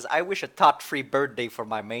Prophet says, "I wish a thought-free birthday for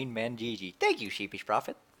my main man, Gigi." Thank you, Sheepish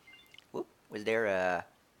Prophet. Whoop, was there a...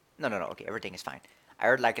 No, okay, everything is fine. I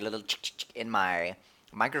heard like a little chick in my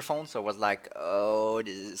microphone, so it was like, oh,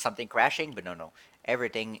 is something crashing? But no.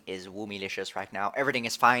 Everything is Woomylicious right now. Everything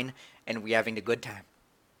is fine, and we're having the good time.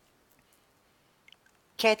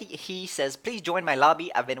 Cathy, he says, "Please join my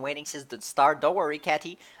lobby. I've been waiting since the start. Don't worry,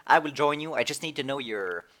 Cathy. I will join you. I just need to know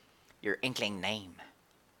your inkling name."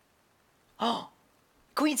 Oh,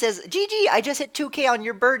 Queen says, "GG, I just hit 2K on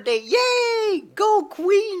your birthday. Yay! Go,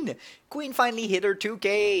 Queen! Queen finally hit her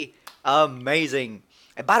 2K. Amazing.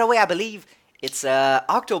 And by the way, I believe it's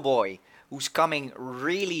Octoboy who's coming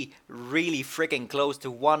really, really freaking close to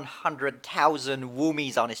 100,000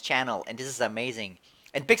 Woomies on his channel. And this is amazing."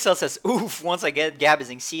 And Pixel says, "Oof, once again, Gab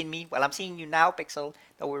isn't seeing me." Well, I'm seeing you now, Pixel.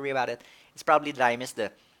 Don't worry about it. It's probably that I missed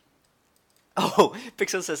the... Oh,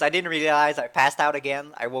 Pixel says, "I didn't realize I passed out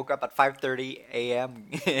again. I woke up at 5:30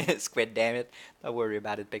 a.m. Squid, damn it. Don't worry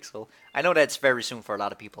about it, Pixel. I know that's very soon for a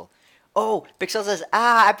lot of people." Oh, Pixel says,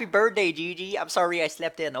 "Happy birthday, Gigi. I'm sorry I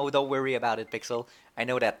slept in." Oh, don't worry about it, Pixel. I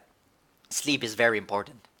know that sleep is very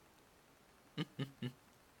important.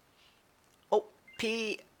 Oh,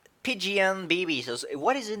 PGN Baby says,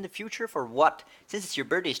 "What is in the future for what? Since it's your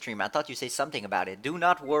birthday stream, I thought you say something about it. Do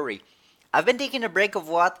not worry. I've been taking a break of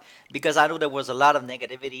what because I know there was a lot of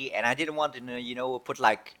negativity and I didn't want to, put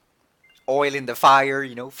like oil in the fire,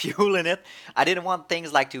 fuel in it. I didn't want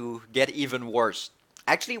things like to get even worse.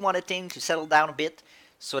 I actually wanted things to settle down a bit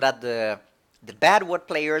so that the bad WOT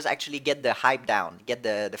players actually get the hype down, get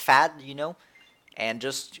the fad, and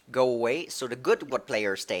just go away so the good WOT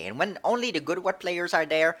players stay. And when only the good WOT players are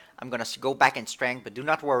there, I'm going to go back in strength, but do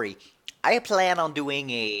not worry. I plan on doing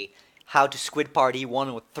a How to Squid Party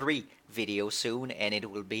 103 video soon, and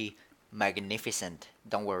it will be magnificent.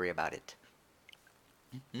 Don't worry about it.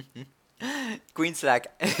 Queen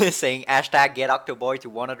Slack saying hashtag get Octoboy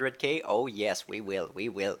to 100k. Oh yes, we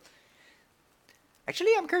will.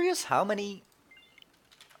 Actually, I'm curious how many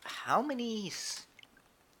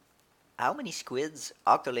squids,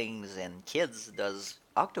 octolings, and kids does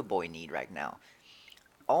Octoboy need right now?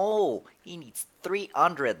 Oh, he needs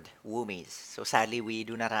 300 Woomies. So sadly, we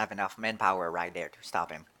do not have enough manpower right there to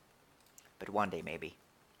stop him. But one day, maybe.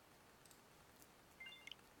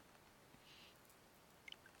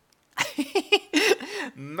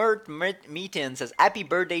 Mert Meetin says, "Happy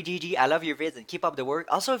birthday, Gigi. I love your vids and keep up the work.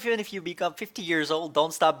 Also, even if you become 50 years old,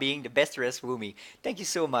 don't stop being the best dressed Woomy." Thank you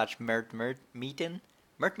so much, Mert Meetin.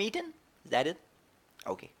 Mert Meetin? Is that it?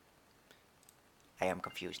 Okay. I am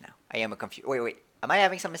confused now. Wait. Am I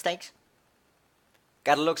having some mistakes?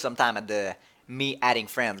 Gotta look sometime at me adding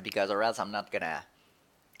friends because or else I'm not gonna...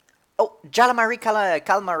 Oh, Jalamari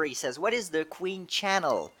Calmari says, "What is the Queen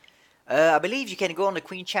channel?" I believe you can go on the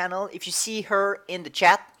Queen channel. If you see her in the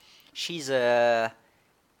chat, she's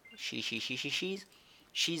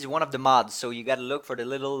she's one of the mods. So you gotta look for the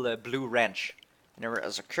little blue wrench. And there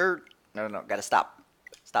is a curve. No, gotta stop.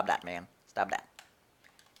 Stop that, man. Stop that.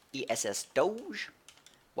 ESS Doge.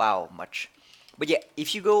 Wow, much. But yeah,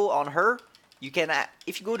 if you go on her, you can,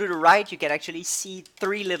 if you go to the right, you can actually see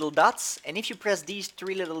 3 little dots, and if you press these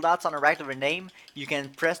 3 little dots on the right of her name, you can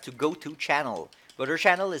press to go to channel. But her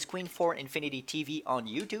channel is Queen4 Infinity TV on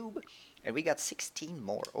YouTube, and we got 16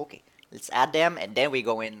 more. Okay, let's add them, and then we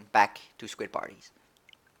go in back to Squid Parties.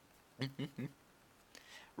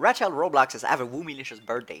 Rachel Roblox says, have a Woomylicious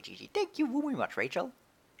birthday, GG. Thank you Woomy much, Rachel.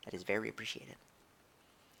 That is very appreciated.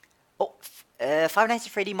 Oh, Five Nights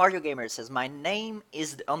at Freddy Mario Gamer says, my name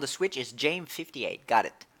is on the Switch is James58. Got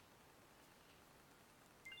it.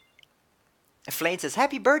 Flane says,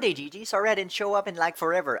 happy birthday, GG. Sorry I didn't show up in like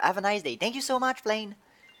forever. Have a nice day. Thank you so much, Flane.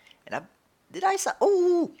 And did I say,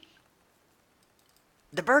 oh,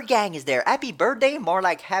 the Bird Gang is there. Happy birthday? More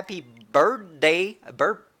like happy birthday.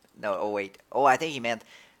 No, oh wait. Oh, I think he meant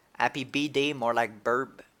happy B-day, more like burb.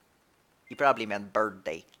 He probably meant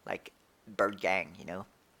birthday, like Bird Gang, you know.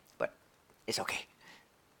 But it's okay.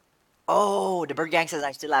 Oh, the Bird Gang says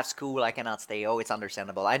I still have school, I cannot stay. Oh, it's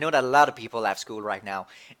understandable. I know that a lot of people have school right now.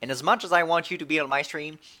 And as much as I want you to be on my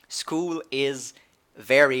stream, school is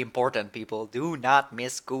very important, people. Do not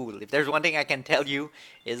miss school. If there's one thing I can tell you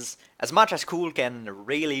is, as much as school can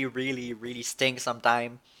really stink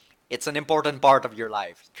sometime, it's an important part of your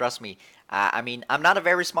life. Trust me. I mean, I'm not a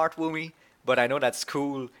very smart Woomy, but I know that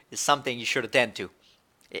school is something you should attend to.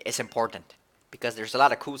 It's important. Because there's a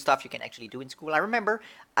lot of cool stuff you can actually do in school. I remember,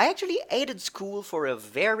 I actually hated school for a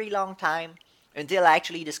very long time. Until I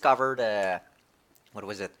actually discovered, what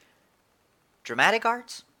was it? Dramatic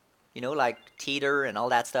arts? You know, like theater and all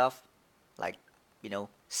that stuff. Like, you know,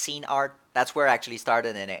 scene art. That's where I actually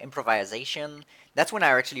started in improvisation. That's when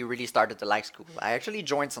I actually really started to like school. I actually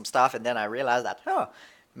joined some stuff and then I realized that,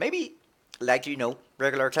 maybe, like, you know,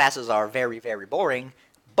 regular classes are very boring.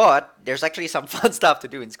 But there's actually some fun stuff to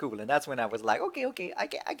do in school. And that's when I was like, okay, I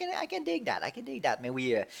can dig that. I can dig that. Mais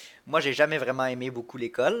oui, moi, j'ai jamais vraiment aimé beaucoup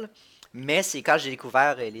l'école. Mais c'est quand j'ai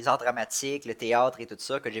découvert les arts dramatiques, le théâtre et tout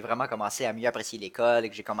ça, que j'ai vraiment commencé à mieux apprécier l'école et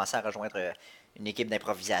que j'ai commencé à rejoindre une équipe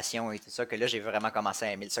d'improvisation et tout ça, que là, j'ai vraiment commencé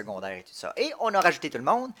à aimer le secondaire et tout ça. Et on a rajouté tout le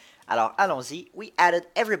monde. Alors, allons-y. We added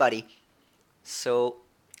everybody. So,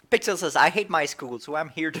 Pixel says, I hate my school, so I'm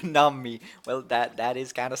here to numb me. Well, that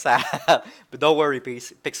is kind of sad. But don't worry,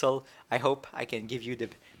 Pixel. I hope I can give you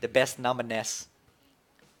the best numbness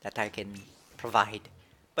that I can provide.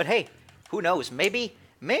 But hey, who knows? Maybe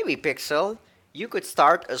Pixel, you could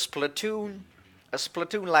start a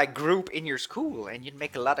Splatoon-like group in your school, and you'd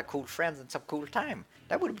make a lot of cool friends and some cool time.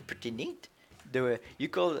 That would be pretty neat. You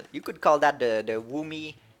could call that the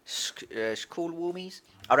Woomy school Woomies.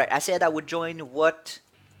 All right, I said I would join what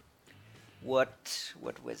was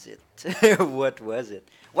it? What was it?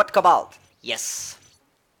 What Cobalt? Yes.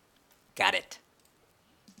 Got it.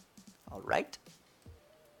 All right.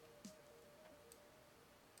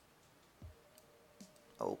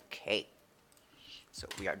 Okay. So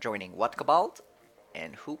we are joining What Cobalt,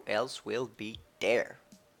 and who else will be there?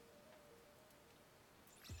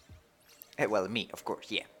 Well, me, of course,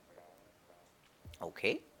 yeah.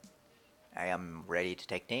 Okay. I am ready to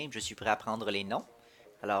take names. Je suis prêt à prendre les noms.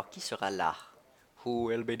 Alors, qui sera là? Who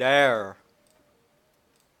will be there?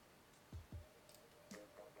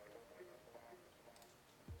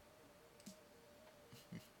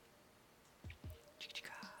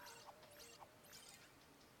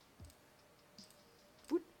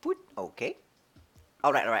 Put. Okay.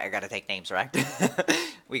 Alright, I gotta take names, right?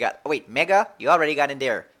 We got, wait, Mega, you already got in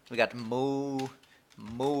there. We got Moeed.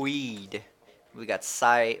 We got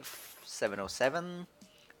Sci-707.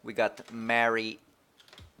 We got Mary.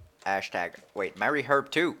 Hashtag. Wait, Mary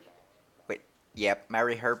Herb 2. Wait, yep,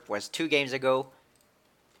 Mary Herb was 2 games ago.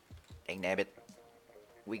 Dang nabbit.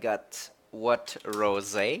 We got What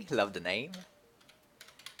Rose. Love the name.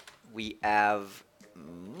 We have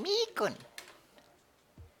Mikun.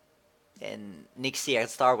 And Nixie and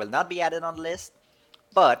Star will not be added on the list.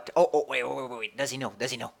 But, wait. Does he know?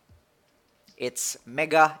 It's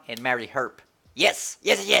Mega and Mary Herb. Yes.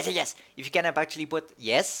 If you can actually put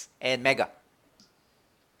yes and Mega.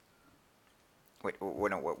 Wait,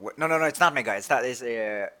 no, it's not Mega. It's not.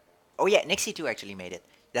 Oh yeah, Nixie 2 actually made it.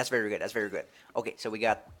 That's very good. Okay, so we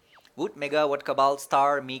got Woot, Mega, What Cabal,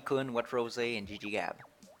 Star, Mikun, What Rose, and GG Gab.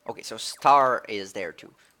 Okay, so Star is there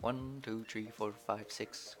too. 1, 2, 3, 4, 5,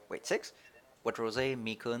 6. Wait, 6? What Rose,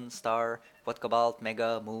 Mikun, Star, What Cabal,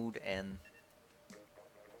 Mega, Mood, and...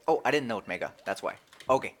 Oh, I didn't note Mega. That's why.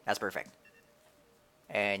 Okay, that's perfect.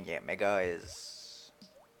 And yeah, Mega is...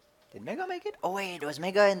 Did Mega make it? Oh wait, it was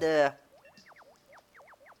Mega in the...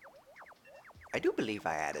 I do believe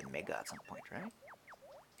I added Mega at some point, right?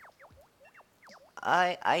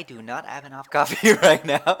 I do not have enough coffee right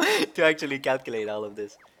now to actually calculate all of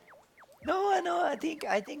this. No, no, I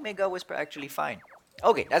think Mega was actually fine.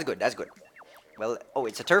 Okay, that's good. That's good. Well, oh,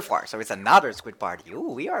 it's a turf war, so it's another squid party.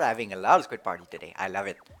 Ooh, we are having a lot of squid party today. I love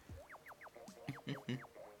it.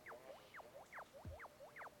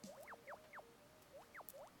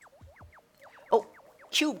 Oh,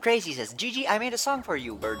 Cube Crazy says, GG, I made a song for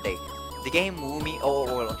you, birthday. The game Woomy.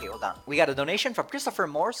 Okay, hold on. We got a donation from Christopher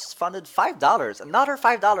Morse, funded $5. Another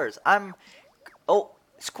 $5. Oh,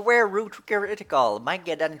 Square Root Critical. Might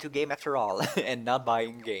get that into game after all, and not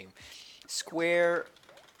buying game. Square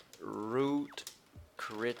Root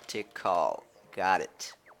Critical. Got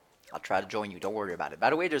it. I'll try to join you. Don't worry about it.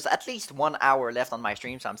 By the way, there's at least 1 hour left on my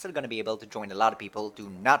stream, so I'm still going to be able to join a lot of people. Do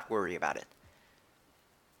not worry about it.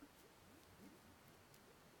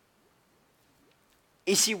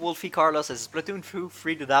 Issy Wolfie Carlos says Splatoon 2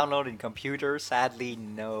 free to download in computer. Sadly,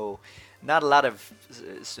 no. Not a lot of.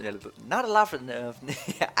 Not a lot of.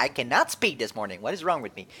 I cannot speak this morning. What is wrong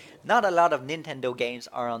with me? Not a lot of Nintendo games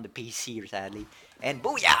are on the PC, sadly. And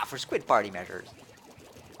booyah for Squid Party measures.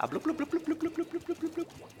 Bloop, bloop, bloop, bloop, bloop, bloop, bloop, bloop, bloop, bloop.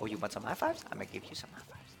 Oh, you want some high fives? I'm gonna give you some high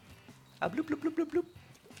fives. Bloop, bloop, bloop, bloop, bloop.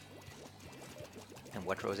 And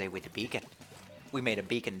what, Rose, with the beacon? We made a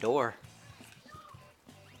beacon door.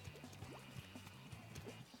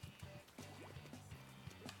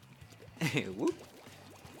 Whoop.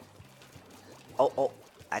 Oh,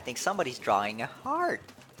 I think somebody's drawing a heart.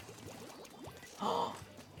 Oh.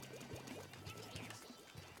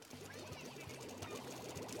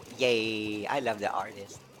 Yay, I love the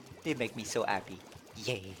artists. They make me so happy.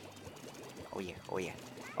 Yay. Oh yeah, oh yeah.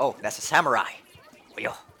 Oh, that's a samurai. Oh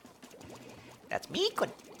yeah. That's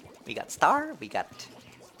Mikun. We got Star, we got...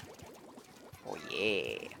 Oh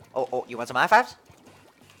yeah. Oh, you want some high fives?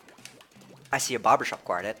 I see a barbershop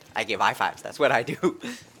quartet. I give high fives, that's what I do.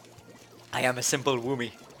 I am a simple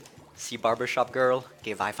Woomy. See barbershop girl,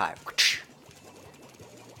 give high five.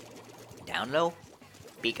 Down low,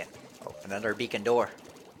 beacon. Oh, another beacon door.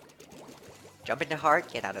 Jump in the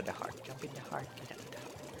heart, get out of the heart. Jump in the heart, get out of the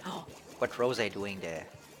heart. Oh, what Rose doing there?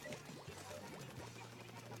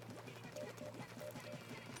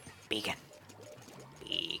 Beacon.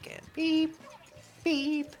 Beacon. Beep.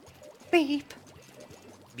 Beep. Beep.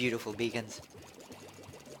 Beautiful beacons.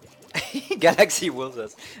 Galaxy Wolf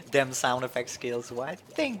says, them sound effect skills. Why?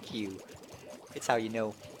 Thank you. It's how you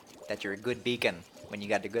know that you're a good beacon when you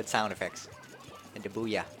got the good sound effects. And the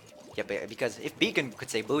booyah. Yeah, because if beacon could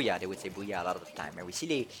say booyah, they would say booyah a lot of the time. Mais oui, si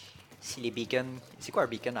les beacons... C'est quoi un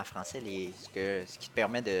beacon en français? Ce qui te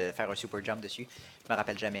permet de faire un super jump dessus. Je me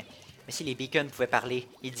rappelle jamais. Mais si les beacons pouvaient parler,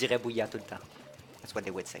 ils diraient booyah tout le temps. That's what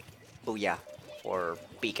they would say. Booyah or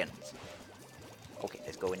beacons. Okay,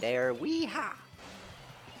 let's go in there. Wee-ha!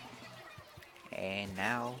 And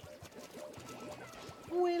now...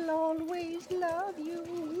 We'll always love you.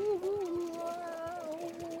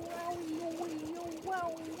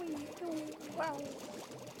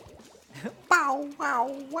 Wow,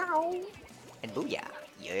 wow, wow. And booyah.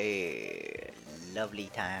 Yeah.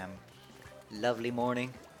 Lovely time. Lovely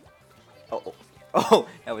morning. Oh,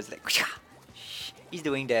 that was like... He's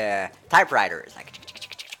doing the typewriter. It's like...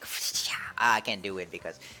 I can't do it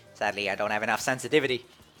because sadly I don't have enough sensitivity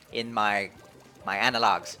in my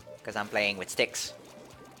analogs because I'm playing with sticks.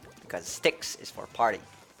 Because sticks is for party.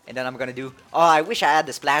 And then I'm gonna do... Oh, I wish I had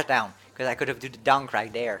the splashdown because I could have do the dunk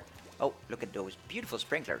right there. Oh, look at those beautiful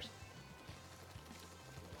sprinklers.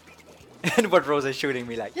 And what Rose is shooting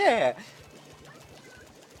me like, yeah.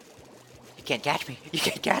 You can't catch me. You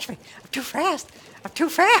can't catch me. I'm too fast. I'm too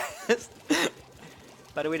fast.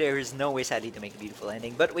 By the way, there is no way sadly to make a beautiful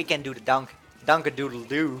ending, but we can do the dunk.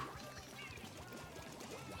 Dunk-a-doodle-doo.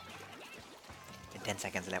 And 10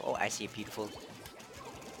 seconds left. Oh, I see a beautiful...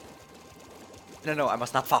 No, I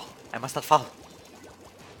must not fall. I must not fall.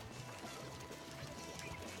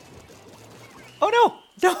 Oh no!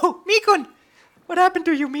 No! Mikun! What happened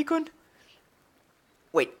to you, Mikun?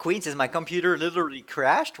 Wait, Queen says my computer literally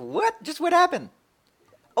crashed? What? Just what happened?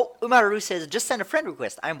 Oh, Umaru says, just send a friend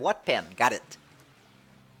request. I'm Wattpen. Got it.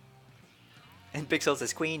 And Pixel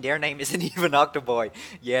says, Queen, their name isn't even Octoboy.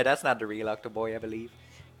 Yeah, that's not the real Octoboy, I believe.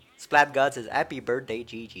 Splat God says, happy birthday,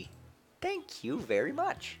 Gigi. Thank you very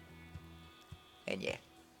much. And yeah,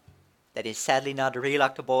 that is sadly not the real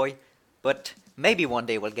Octoboy, but maybe one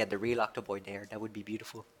day we'll get the real Octoboy there. That would be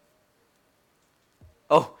beautiful.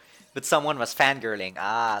 Oh, but someone was fangirling.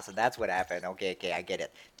 Ah, so that's what happened. Okay, I get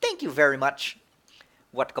it. Thank you very much.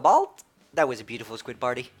 What, Cobalt? That was a beautiful squid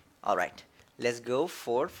party. Alright, let's go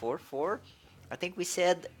for... I think we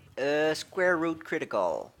said square root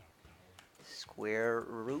critical. Square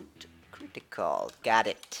root critical. Got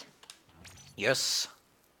it. Yes.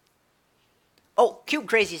 Oh, Cube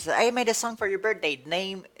Crazy says, I made a song for your birthday.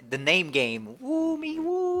 Name the name game. Woomy,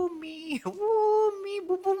 woomy, woomy,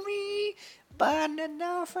 woomy.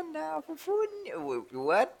 Banana, fana, fufuni.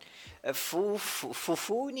 What?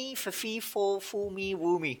 Fufuni, fafi, fo, fumi,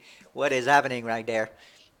 woomy. What is happening right there?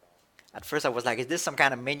 At first I was like, is this some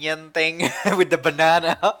kind of minion thing with the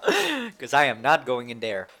banana? Because I am not going in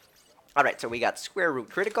there. Alright, so we got Square Root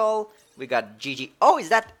Critical. We got GG. Oh, is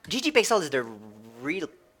that... GG Pixel is the real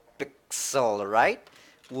Pixel, right?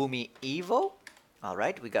 Woomy Evo.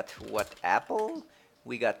 Alright, we got What Apple.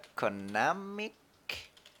 We got Konamic.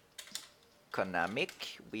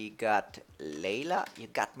 We got Layla. You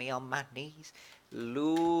got me on my knees.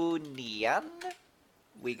 Lunian.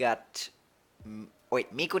 We got...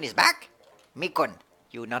 Wait, Mikun is back? Mikun,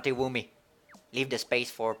 you naughty Woomy. Leave the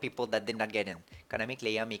space for people that did not get in. Konamic,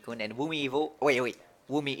 Leia, Mikun, and Woomy Evo. Wait.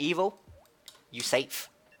 Woomy Evo, you safe.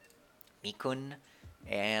 Mikun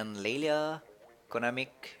and Leila, Konamic,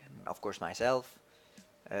 of course myself.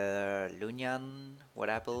 Lunyan, What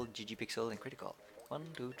Apple, GG Pixel, and Critical. 1,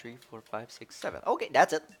 2, 3, 4, 5, 6, 7. Okay,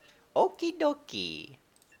 that's it. Okie dokie.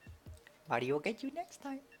 Mario get you next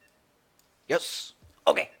time. Yes.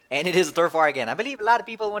 Okay, and it is a turf war again. I believe a lot of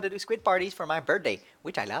people want to do squid parties for my birthday,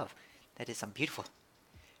 which I love. That is some beautiful.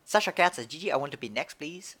 Sasha Cat says, Gigi, I want to be next,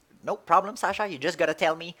 please. No problem, Sasha. You just gotta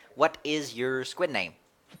tell me what is your squid name.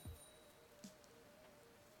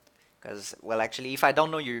 Because, well, actually, if I don't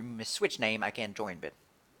know your Switch name, I can't join, but...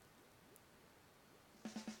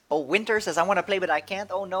 Oh, Winter says, I want to play, but I can't.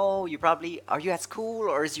 Oh, no, you probably... Are you at school,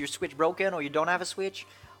 or is your Switch broken, or you don't have a Switch?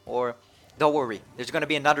 Or... Don't worry, there's gonna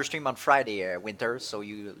be another stream on Friday, Winter, so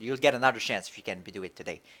you'll get another chance if you can do it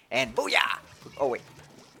today. And booyah! Oh wait,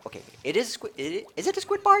 okay, it is squid. Is it a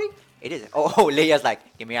squid party? It is. Oh, Leia's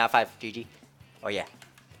like, give me a high five, GG. Oh yeah.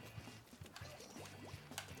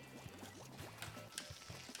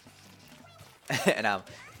 And I'm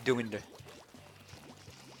doing the.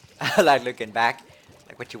 I like looking back,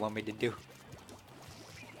 like what you want me to do.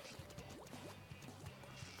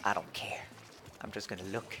 I don't care. I'm just gonna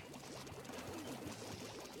look.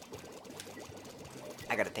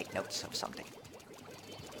 I gotta take notes of something.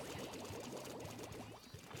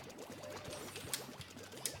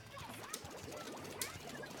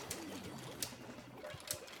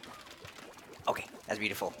 Okay, that's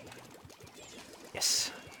beautiful.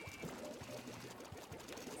 Yes.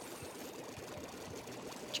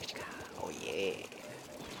 Oh yeah.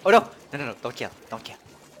 Oh no! No, don't kill. Don't kill.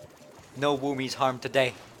 No Woomies harmed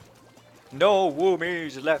today. No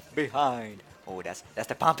Woomies left behind. Oh, that's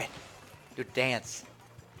the pumping. Do the dance.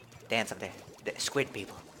 Dance of the squid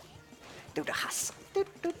people. Do the hustle.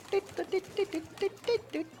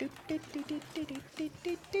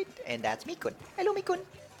 And that's Mikun. Hello, Mikun.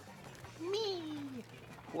 Me.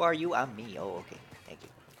 Who are you? I'm me. Oh, okay. Thank you.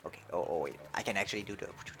 Okay. Oh, wait. I can actually do the...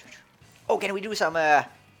 Oh, can we do some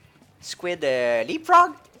squid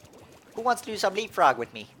leapfrog? Who wants to do some leapfrog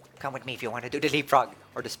with me? Come with me if you want to do the leapfrog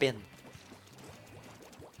or the spin.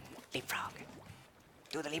 Leapfrog.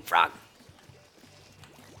 Do the leapfrog.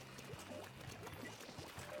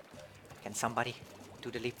 Can somebody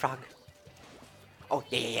do the leapfrog? Oh,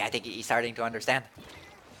 yeah, I think he's starting to understand.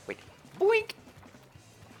 Wait. Boink!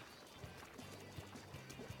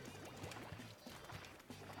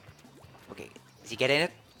 Okay, is he getting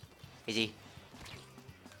it? Is he?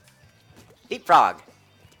 Leapfrog!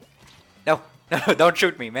 No, don't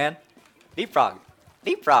shoot me, man. Leapfrog!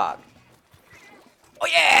 Leapfrog! Oh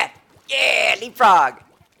yeah! Yeah, leapfrog!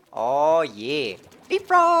 Oh yeah!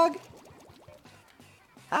 Leapfrog!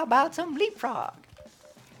 How about some leapfrog?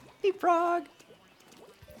 Leapfrog!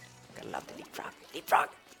 I love the leapfrog. Leapfrog!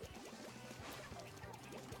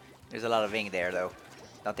 There's a lot of ink there, though.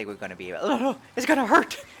 Don't think we're gonna be able... Oh, no! It's gonna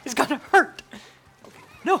hurt! It's gonna hurt! Okay.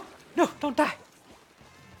 No! Don't die!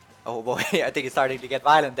 Oh boy, I think it's starting to get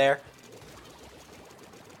violent there.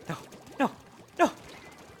 No!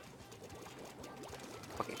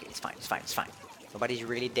 Okay, it's fine. Nobody's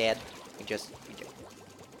really dead. We just...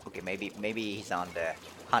 Okay, maybe he's on the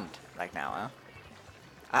hunt right now,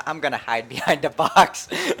 huh? I'm gonna hide behind the box.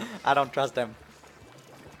 I don't trust them.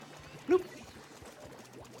 Bloop.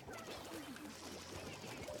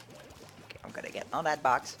 Okay, I'm gonna get on that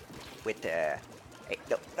box with the... Hey,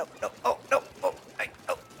 no. Oh, no. Hey,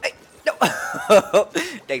 no.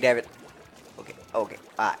 Take David. Okay.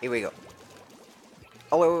 Here we go.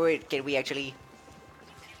 Oh, wait. Can we actually...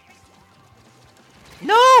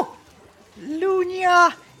 No!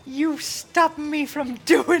 Lunia! You stopped me from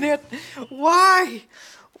doing it! Why?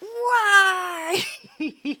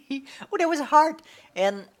 Oh, there was a heart!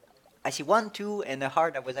 And I see 1, 2, and a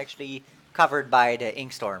heart that was actually covered by the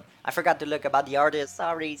ink storm. I forgot to look about the artist.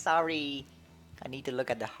 Sorry. I need to look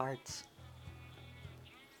at the hearts.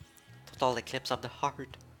 Total eclipse of the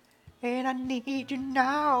heart. And I need you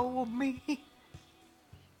now, me.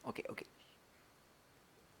 Okay, okay.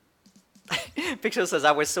 Pixel says,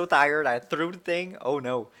 I was so tired, I threw the thing. Oh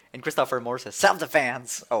no. And Christopher Moore says,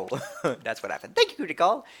 self-defense. Oh, that's what happened. Thank you,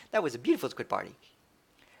 Critical. That was a beautiful squid party.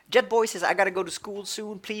 Jet Boy says, I gotta go to school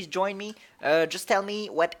soon. Please join me. Just tell me,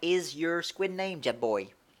 what is your squid name, Jet Boy?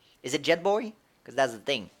 Is it Jet Boy? Because that's the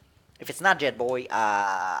thing. If it's not Jet Boy,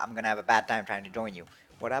 I'm gonna have a bad time trying to join you.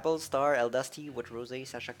 What Apple, Star, El Dusty, what Rose,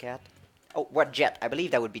 Sasha Cat? Oh, what Jet? I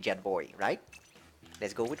believe that would be Jet Boy, right?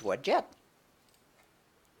 Let's go with what Jet?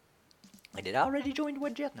 Did I already join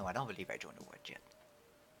what Jet? No, I don't believe I joined what Jet.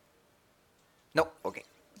 No, okay.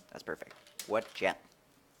 That's perfect. What Jet?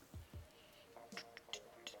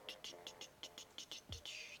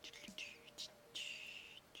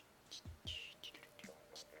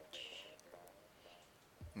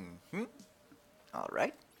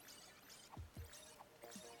 Alright.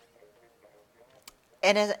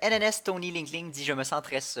 NNS Tony Linkling dit je me sens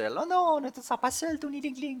très seul. Oh non, ne te sens pas seul, Tony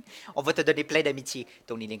Linkling. On va te donner plein d'amitié,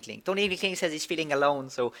 Tony Linkling. Tony Linkling says he's feeling alone,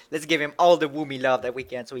 so let's give him all the Woomy love that we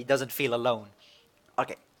can so he doesn't feel alone.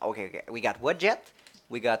 Okay. We got what Jet?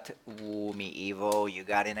 We got Woomy Evo. You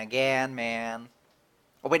got in again, man.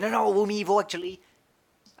 Oh wait, no, Woomy Evo actually.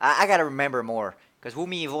 I gotta remember more because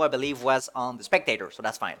Woomy Evo I believe was on the Spectator, so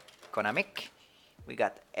that's fine. Konamic. We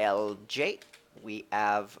got LJ. We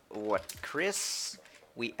have what Chris.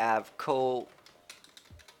 We have Cole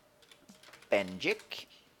Benjic.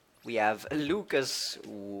 We have Lucas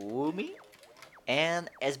Woomy. And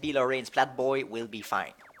SB Lorraine Splatboy will be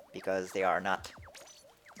fine. Because they are not.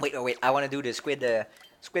 Wait. I want to do the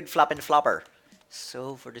squid flop and flopper.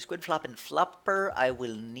 So for the squid flop and flopper, I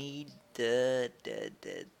will need the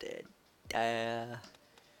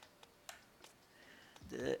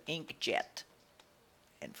inkjet.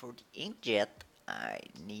 And for the inkjet, I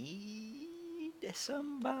need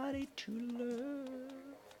somebody to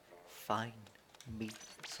love. Find me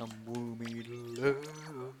some Woomy love.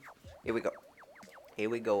 Here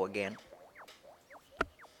we go again.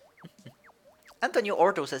 Antonio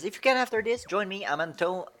Orto says, if you can after this, join me. I'm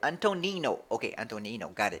Antonino. Okay, Antonino,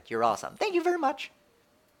 got it. You're awesome. Thank you very much.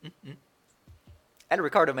 And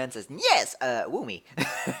Ricardo Man says, yes, Woomy.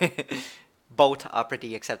 Both are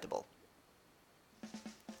pretty acceptable.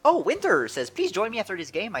 Oh, Winter says, please join me after this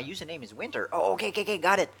game. My username is Winter. Oh, okay,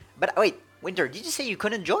 got it. But wait, Winter, did you say you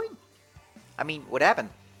couldn't join? I mean, what happened?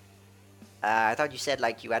 I thought you said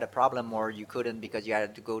like you had a problem or you couldn't because you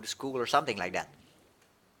had to go to school or something like that.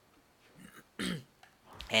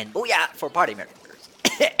 And booyah for party members.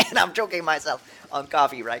 And I'm choking myself on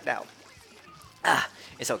coffee right now.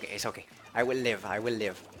 It's okay. I will live.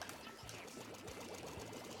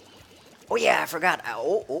 Oh yeah, I forgot.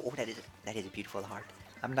 Oh, that is a beautiful heart.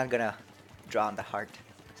 I'm not gonna draw on the heart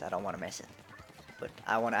because I don't want to mess it. But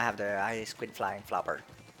I want to have the squid flying flopper.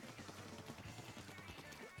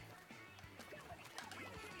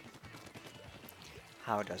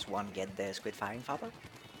 How does one get the squid flying flopper?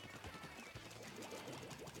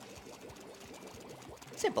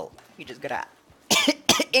 Simple. You just gotta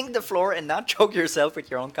ink the floor and not choke yourself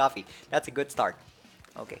with your own coffee. That's a good start.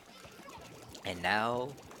 Okay. And now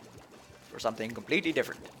for something completely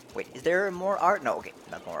different. Wait, is there more art? No, okay,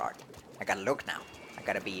 not more art. I gotta look now. I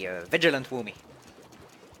gotta be a vigilant Woomy.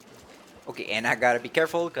 Okay, and I gotta be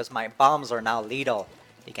careful because my bombs are now lethal.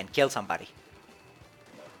 They can kill somebody.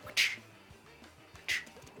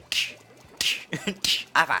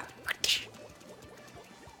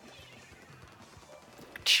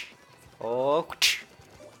 Oh.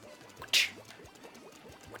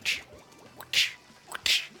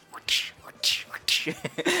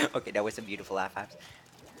 Okay, that was some beautiful laugh-ups.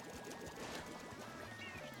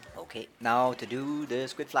 Okay, now to do the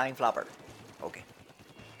squid flying flopper. Okay.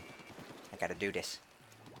 I gotta do this.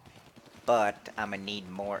 But I'm gonna need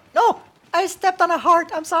more. No! I stepped on a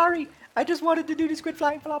heart! I'm sorry! I just wanted to do the squid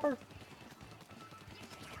flying flopper.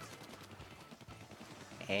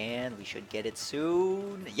 And we should get it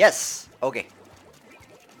soon. Yes! Okay.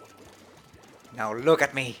 Now look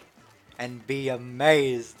at me and be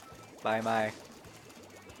amazed by my...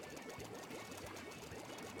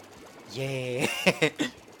 Yeah!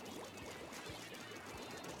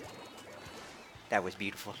 That was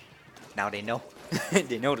beautiful. Now they know.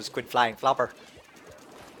 They know the squid flying flopper.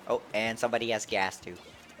 Oh, and somebody has gas too.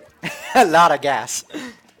 A lot of gas.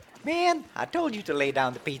 Man, I told you to lay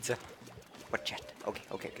down the pizza. What jet? Okay.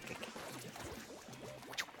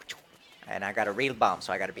 And I got a real bomb,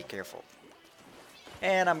 so I gotta be careful.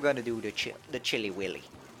 And I'm gonna do the chili willy.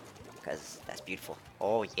 Because that's beautiful.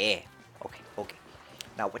 Oh yeah. Okay.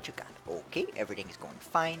 Now what you got? Okay, everything is going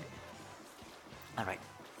fine. Alright.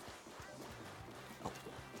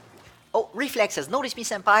 Oh, Reflex says, notice me,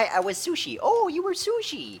 senpai, I was sushi. Oh, you were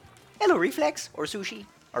sushi. Hello, Reflex, or sushi,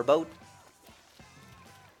 or both.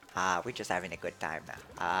 Ah, we're just having a good time now.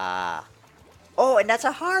 Ah. Oh, and that's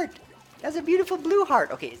a heart. That's a beautiful blue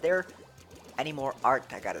heart. Okay, is there any more art?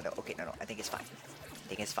 I gotta know. Okay, no, I think it's fine. I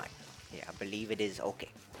think it's fine. Yeah, I believe it is okay.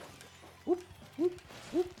 Whoop, whoop,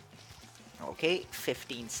 whoop. Okay,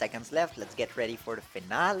 15 seconds left. Let's get ready for the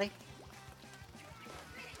finale.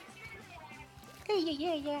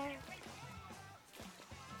 Yeah.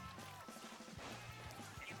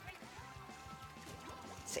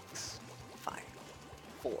 6, 5,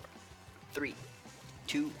 4, 3,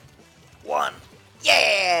 2, 1.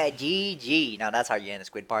 Yeah! GG! Now that's how you end a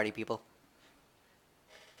squid party, people.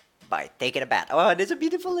 By taking a bath. Oh, there's a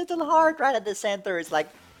beautiful little heart right at the center. It's like,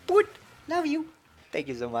 poot! Love you! Thank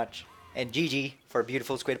you so much. And GG for a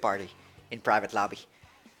beautiful squid party in private lobby.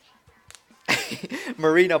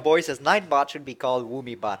 Marina Boy says, Nightbot should be called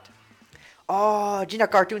Woomy Bot. Oh, Gina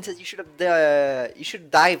Cartoon says you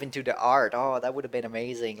should dive into the art. Oh, that would have been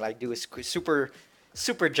amazing. Like do a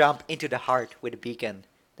super jump into the heart with a beacon.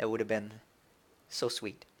 That would have been so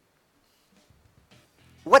sweet.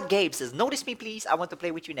 What Gabe says, notice me please. I want to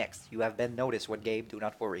play with you next. You have been noticed. What Gabe? Do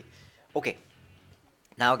not worry. Okay.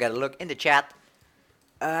 Now I gotta look in the chat.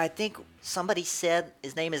 I think somebody said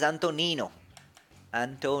his name is Antonino.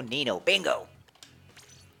 Antonino. Bingo.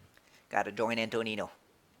 Gotta join Antonino.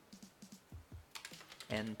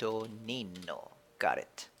 Antonino. Got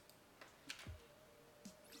it.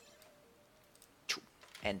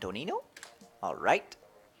 Antonino. Alright.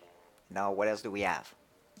 Now what else do we have?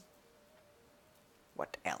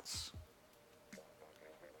 What else?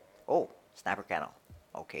 Oh, Snapper Canal.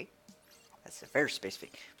 Okay. That's very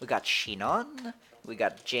specific. We got Shinon. We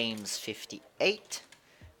got James58.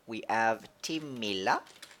 We have Timila.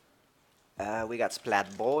 We got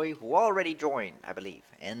Splat Boy, who already joined, I believe.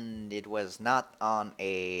 And it was not on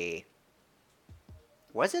a...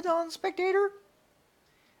 Was it on Spectator?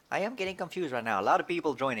 I am getting confused right now. A lot of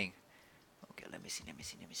people joining. Okay, let me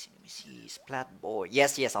see. Splat Boy.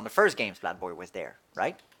 Yes, on the first game, Splat Boy was there,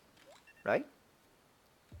 right? Right?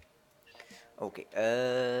 Okay,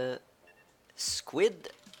 Squid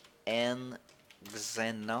and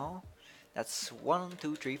Xeno. That's 1,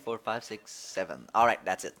 2, 3, 4, 5, 6, 7. Alright,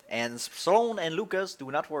 that's it. And Sloan and Lucas,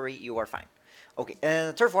 do not worry, you are fine. Okay,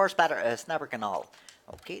 Turf War Snapper Canal.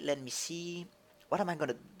 Okay, let me see. What am I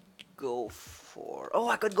gonna go for? Oh,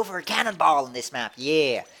 I could go for a cannonball in this map.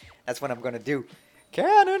 Yeah, that's what I'm gonna do.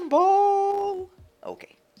 Cannonball!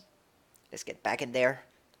 Okay, let's get back in there.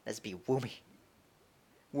 Let's be Woomy.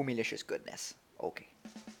 Woomylicious goodness. Okay.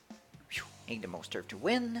 Whew. Ain't the most turf to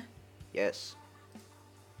win. Yes.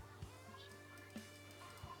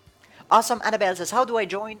 Awesome, Annabelle says, how do I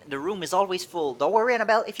join? The room is always full. Don't worry,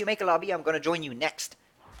 Annabelle. If you make a lobby, I'm gonna join you next.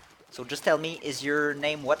 So just tell me, is your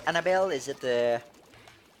name what, Annabelle? Is it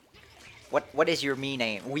what is your me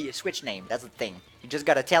name? Switch name. That's the thing. You just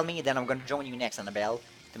gotta tell me, then I'm gonna join you next, Annabelle,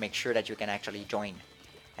 to make sure that you can actually join,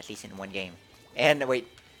 at least in one game. And wait,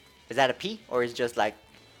 is that a P or is it just like,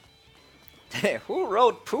 who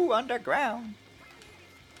wrote poo underground?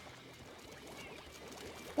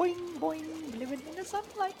 Boing, boing, living in the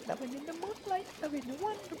sunlight, living in the moonlight, having a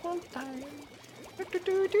wonderful time.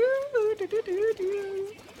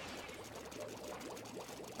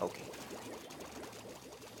 Okay.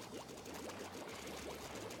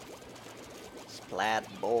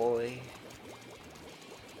 Splat Boy.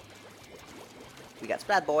 We got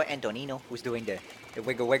Splat Boy and Donino, who's doing the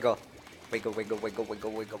wiggle wiggle. Wiggle, wiggle, wiggle,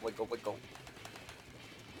 wiggle, wiggle, wiggle, wiggle.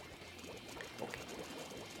 Okay.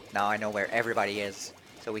 Now I know where everybody is,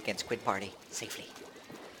 so we can squid party safely.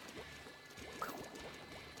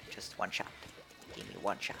 Just one shot. Give me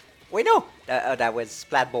one shot. Wait, no! That was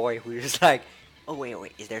Splat Boy, who was like, oh,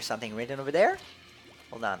 wait, is there something written over there?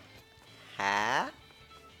 Hold on.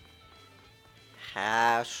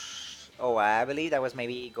 Oh, I believe that was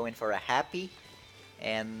maybe going for a happy.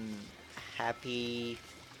 And happy.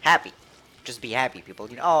 Just be happy, people.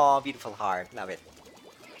 You know, oh, beautiful heart. Love it.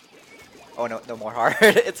 Oh, no more heart.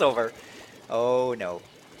 It's over. Oh, no.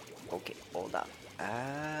 Okay, hold up.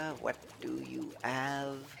 What do you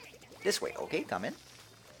have? This way. Okay, come in.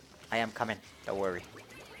 I am coming. Don't worry.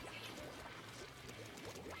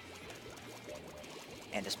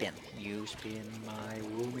 And the spin. You spin my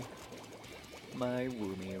Woomy. My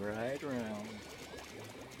Woomy right around.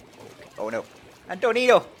 Okay. Oh, no.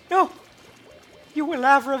 Antonino! No! You will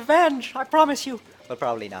have revenge, I promise you. Well,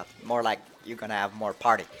 probably not. More like you're gonna have more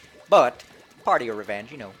party. But, party or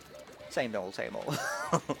revenge, you know. Same old, same old.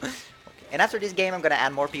 Okay. And after this game, I'm gonna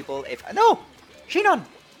add more people if... No! Shinon!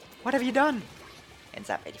 What have you done? And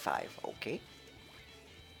Zap 85. Okay.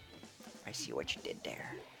 I see what you did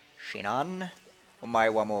there. Shinon.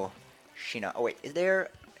 Omae wa mo Shinon. Oh wait, is there...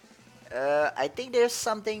 I think there's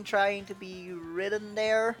something trying to be written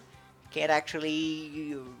there. Can't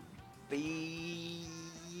actually... Be...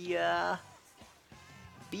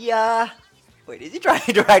 Wait, is he trying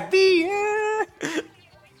to write B?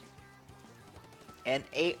 And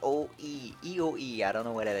AOE. EOE. I don't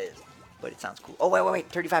know what it is. But it sounds cool. Oh, wait.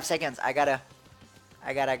 35 seconds. I gotta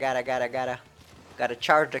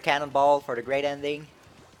charge the cannonball for the great ending.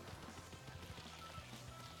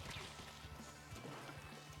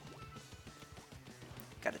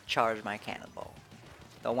 Gotta charge my cannonball.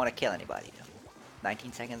 Don't want to kill anybody though.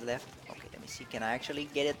 19 seconds left. Okay, let me see. Can I actually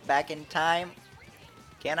get it back in time?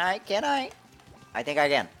 Can I? I think I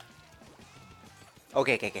can.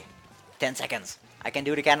 Okay. 10 seconds. I can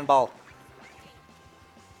do the cannonball.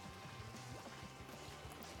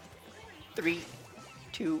 3,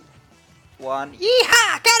 2, 1.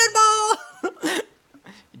 Yeehaw! Cannonball!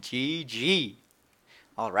 GG.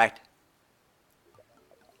 All right.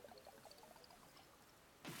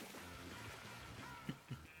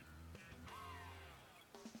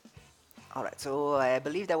 Alright, so I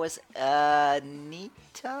believe that was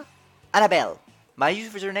Anita? Annabelle. My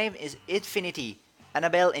username is Infinity.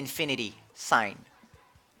 Annabelle Infinity sign.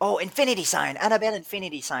 Oh, Infinity sign. Annabelle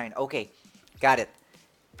Infinity sign. Okay, got it.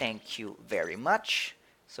 Thank you very much.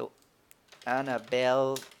 So,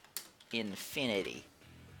 Annabelle Infinity.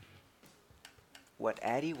 What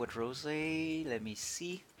Addy? What Rose? Let me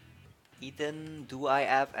see. Ethan, do I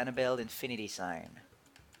have Annabelle Infinity sign?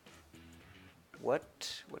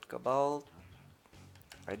 What Cabal?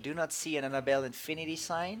 I do not see an Annabelle Infinity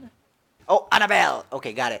sign. Oh, Annabelle!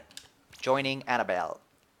 Okay, got it. Joining Annabelle.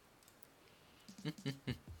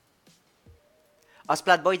 Ah,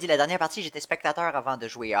 Splatboy dit la dernière partie, j'étais spectateur avant de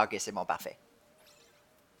jouer. Ah, ok, c'est bon, parfait.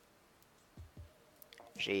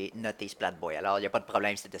 J'ai noté Splatboy, alors il n'y a pas de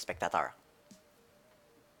problème si c'était spectateur.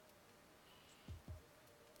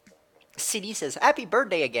 Cindy says, happy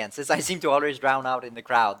birthday again, since I seem to always drown out in the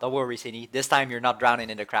crowd. Don't worry, Cindy. This time you're not drowning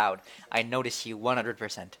in the crowd. I notice you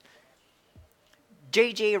 100%.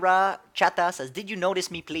 JJ Ra Chata says, did you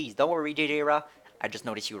notice me, please? Don't worry, JJ Ra. I just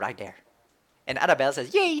noticed you right there. And Annabelle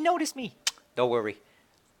says, yay, you noticed me. Don't worry.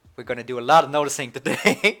 We're going to do a lot of noticing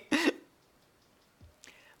today.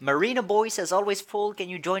 Marina Boy says, always full. Can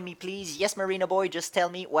you join me, please? Yes, Marina Boy. Just tell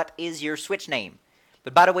me what is your Switch name.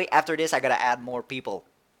 But by the way, after this, I got to add more people.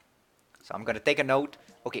 So I'm going to take a note.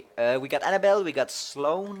 Okay, we got Annabelle. We got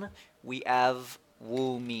Sloan. We have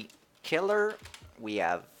Woomy Killer. We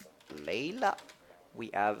have Layla.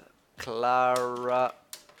 We have Clara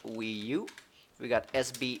Wii U. We got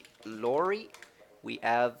SB Lori. We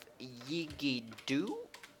have Yiggy Doo.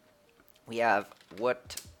 We have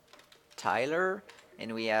What Tyler.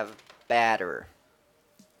 And we have Batter.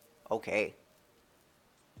 Okay.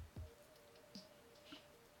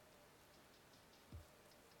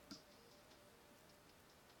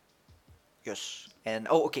 Yes. And,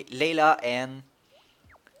 oh, okay. Layla and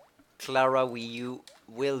Clara Wii U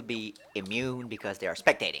will be immune because they are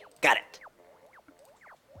spectating. Got it.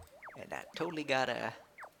 And I totally got a...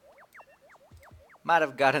 Might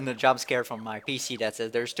have gotten a jump scare from my PC that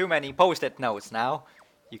says there's too many post-it notes now.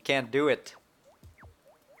 You can't do it.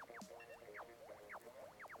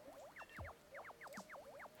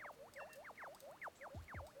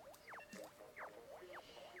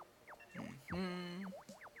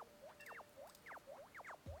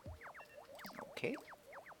 Okay.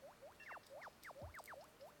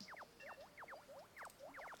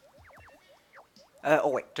 Oh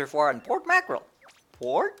wait, turf war and pork mackerel.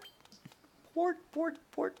 Port.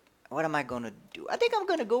 What am I gonna do? I think I'm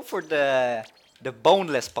gonna go for the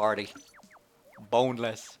boneless party.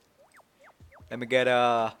 Boneless. Let me get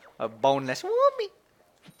a boneless whoopee.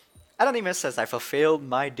 Anonymous says I fulfilled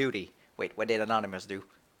my duty. Wait, what did Anonymous do?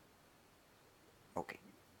 Okay.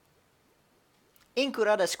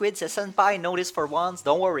 Inkura the squid says, Senpai, notice for once.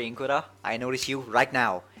 Don't worry, Inkura. I notice you right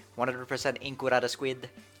now. 100% Inkura the squid.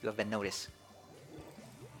 You have been noticed.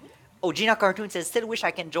 Oh, Gina Cartoon says, still wish I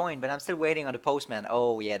can join, but I'm still waiting on the postman.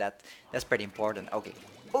 Oh, yeah, that's pretty important. Okay.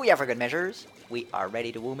 Oh, yeah, for good measures. We are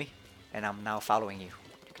ready to woo me. And I'm now following you.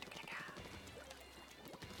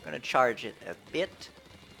 Gonna charge it a bit.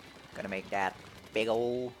 Gonna make that big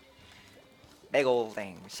old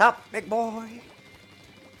thing. Sup, big boy?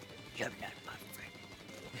 You're not my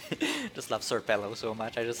friend. Just love Serpello so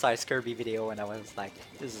much. I just saw his Kirby video and I was like,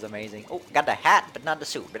 this is amazing. Oh, got the hat, but not the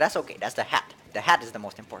suit. But that's okay. That's the hat. The hat is the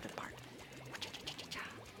most important part.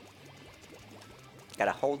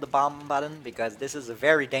 gotta hold the bomb button because this is a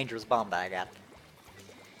very dangerous bomb that I got.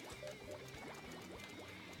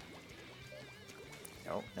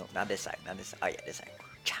 No, no, not this side, not this side. Oh yeah, this side.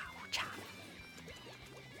 Chow, chow.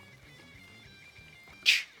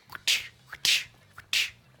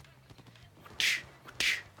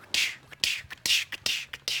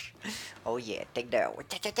 Oh yeah, take the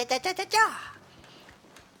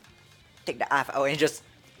alpha. Oh, and just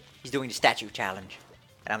he's doing the statue challenge,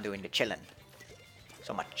 and I'm doing the chillin'.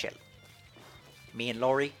 So much chill. Me and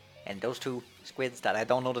Laurie and those two squids that I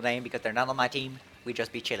don't know the name because they're not on my team, we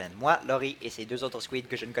just be chillin'. Moi, Laurie et ces deux autres squids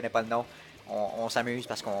que je ne connais pas le nom, on s'amuse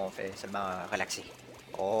parce qu'on fait seulement relaxer.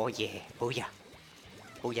 Oh yeah, booyah.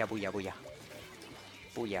 Booyah, booyah, booyah.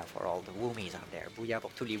 Booyah for all the woomies out there. Booyah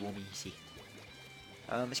pour tous les woomies ici.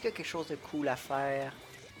 Est-ce qu'il y a quelque chose de cool à faire?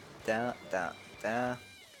 Dans.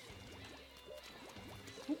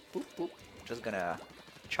 Boop, boop, boop. Just gonna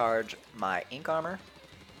charge my ink armor.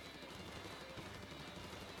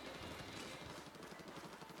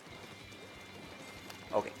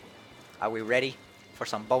 Okay. Are we ready for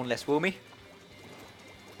some boneless woomy?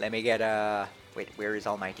 Let me get wait, where is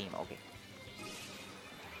all my team? Okay.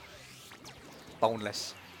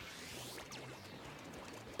 Boneless.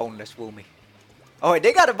 Boneless woomy. Oh,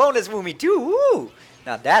 they got a boneless woomy too. Woo!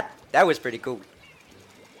 Now that was pretty cool.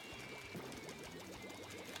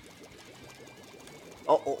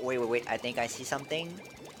 Oh, wait. I think I see something.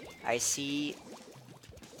 I see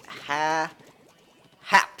hap.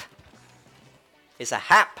 It's a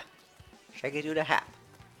hap. Check it to the hap.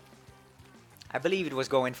 I believe it was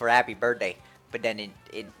going for happy birthday, but then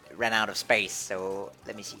it ran out of space. So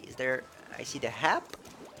let me see. Is there? I see the hap,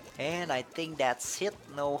 and I think that's it.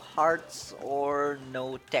 No hearts or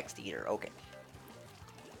no text either. Okay.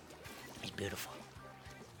 It's beautiful.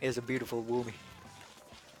 It's a beautiful woomy.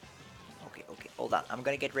 Okay. Hold on. I'm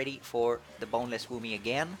gonna get ready for the boneless woomy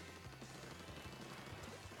again.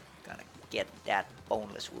 Gonna get that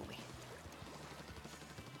boneless woomy.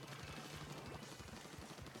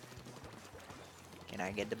 Can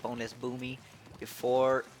I get the boneless boomy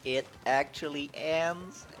before it actually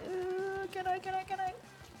ends? Can I?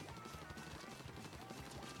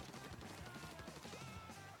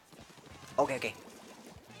 Okay.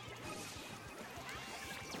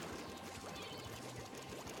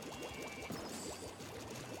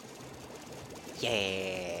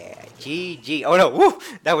 Yeah, GG. Oh no, woo,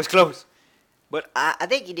 that was close. But I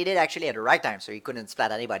think he did it actually at the right time, so he couldn't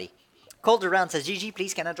splat anybody. Cold Duran says, GG,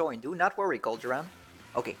 please cannot join. Do not worry, Cold Duran.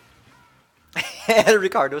 Okay.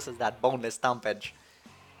 Ricardo says that boneless stompage.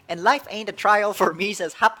 And life ain't a trial for me,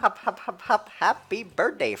 says hop, happy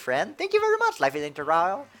birthday, friend. Thank you very much. Life ain't a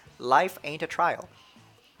trial. Life ain't a trial.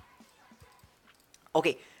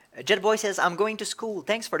 Okay, Jetboy says, I'm going to school.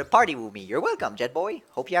 Thanks for the party, Woomy. You're welcome, Jetboy.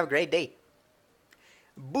 Hope you have a great day.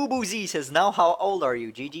 Boo Boo Z says, now how old are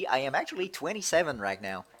you, GG? I am actually 27 right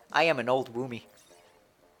now. I am an old Woomy.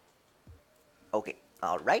 Okay,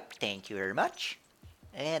 alright, thank you very much.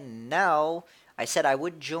 And now, I said I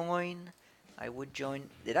would join.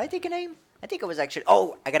 Did I take a name? I think it was actually,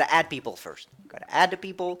 oh, I gotta add people first. Gotta add the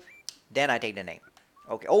people, then I take the name.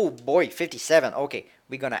 Okay, oh boy, 57. Okay,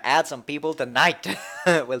 we're gonna add some people tonight.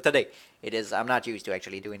 Well, today. It is, I'm not used to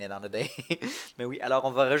actually doing it on the day. Mais oui, alors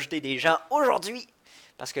on va rajouter des gens aujourd'hui.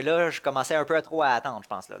 Parce que là, je commençais un peu trop à attendre, je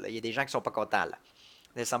pense. Là. Il y a des gens qui sont pas contents. Là.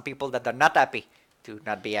 There's some people that are not happy to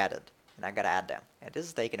not be added. And I gotta add them. And this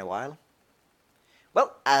is taking a while.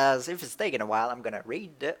 Well, as if it's taking a while, I'm gonna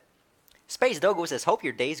read the... Space Doggo says, hope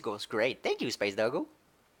your days goes great. Thank you, Space Doggo.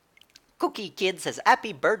 Cookie Kid says,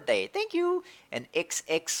 happy birthday. Thank you. And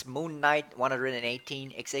XX Moon Knight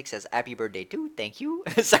 118 XX says, happy birthday too. Thank you.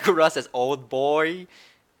 Sakura says, old boy.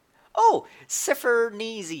 Oh,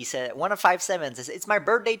 Sefernese said 1057 says, it's my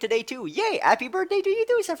birthday today too. Yay, happy birthday to you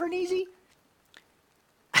too, Sefernese.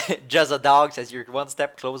 Just a dog says, you're one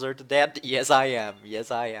step closer to death. Yes, I am.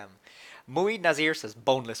 Muid Nazir says,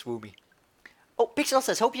 boneless Woomy. Oh, Pixel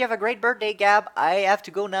says, hope you have a great birthday, Gab. I have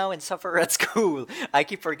to go now and suffer at school. I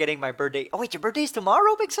keep forgetting my birthday. Oh, wait, your birthday is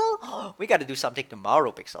tomorrow, Pixel? Oh, we gotta do something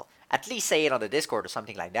tomorrow, Pixel. At least say it on the Discord or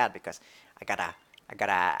something like that, because I gotta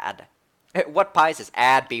add. What Pie says,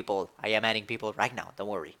 add people. I am adding people right now, don't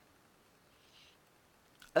worry.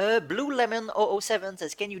 Blue Lemon 007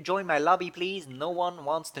 says, can you join my lobby, please? No one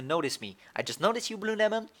wants to notice me. I just noticed you, Blue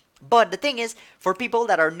Lemon. But the thing is, for people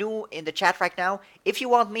that are new in the chat right now, if you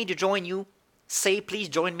want me to join you, say please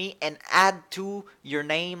join me and add to your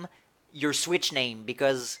name your Switch name,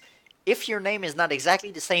 because if your name is not exactly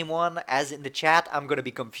the same one as in the chat, I'm gonna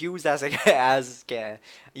be confused I'm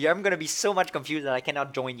gonna be so much confused that I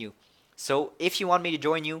cannot join you. So if you want me to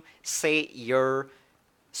join you, say your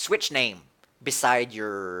Switch name. beside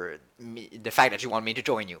the fact that you want me to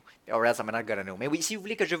join you, or else I'm not gonna know. Mais oui, si vous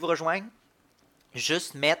voulez que je vous rejoigne,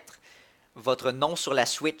 juste mettre votre nom sur la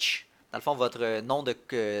Switch, dans le fond, votre nom de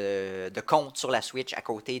compte sur la Switch à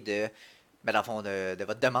côté dans le fond, de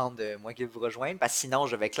votre demande de moi qui vous rejoindre, parce que sinon,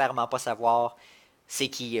 je vais clairement pas savoir c'est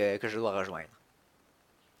qui que je dois rejoindre.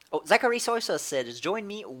 Oh, Zachary Soysa says, join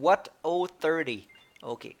me, what 030.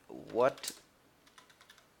 Okay, what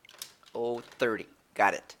 030.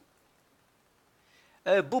 Got it.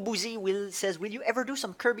 Booboozy says, will you ever do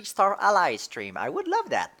some Kirby Star Allies stream? I would love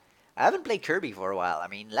that. I haven't played Kirby for a while. I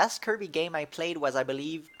mean, last Kirby game I played was, I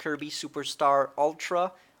believe, Kirby Superstar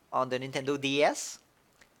Ultra on the Nintendo DS.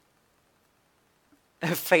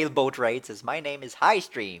 Fail boat raid says, my name is High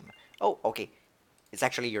Stream. Oh, okay. It's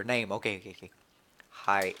actually your name. Okay.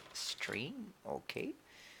 High Stream. Okay.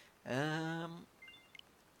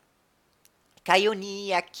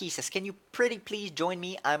 Kayoniaki says, can you pretty please join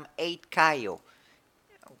me? I'm 8 Kayo.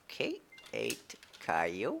 Okay, 8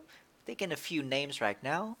 Kayo. Taking a few names right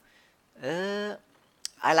now.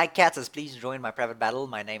 I like cats says, please join my private battle.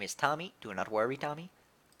 My name is Tommy. Do not worry, Tommy.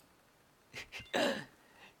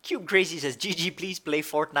 Cube Crazy says, GG, please play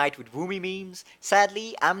Fortnite with Woomy memes.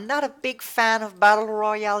 Sadly, I'm not a big fan of Battle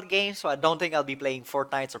Royale games, so I don't think I'll be playing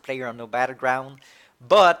Fortnite or PlayerUnknown Battleground.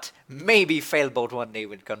 But maybe Failboat one day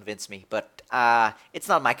would convince me. But it's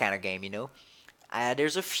not my kind of game, you know.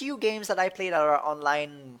 There's a few games that I play that are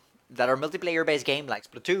online, that are multiplayer-based games like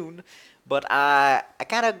Splatoon, but I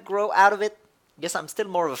kind of grow out of it. Guess I'm still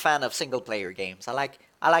more of a fan of single-player games. I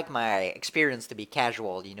like my experience to be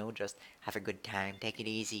casual, you know, just have a good time, take it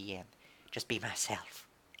easy, and just be myself.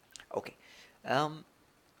 Okay.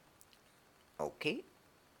 Okay.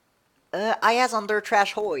 Ayaz Under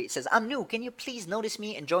Trash Hoy says, I'm new. Can you please notice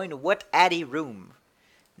me and join What Addy room?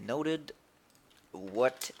 Noted.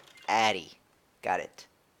 What Addy. Got it.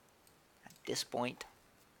 At this point.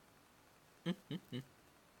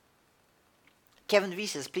 Kevin V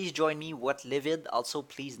says, please join me. What Livid. Also,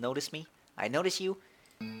 please notice me. I notice you.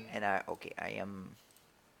 And okay, I am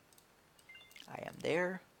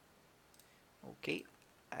there. Okay.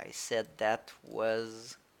 I said that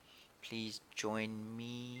was, please join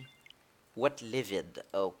me. What Livid.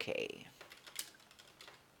 Okay.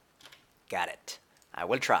 Got it. I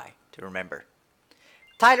will try to remember.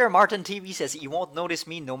 Tyler Martin TV says he won't notice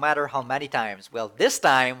me no matter how many times. Well, this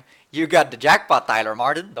time you got the jackpot, Tyler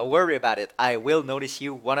Martin. Don't worry about it. I will notice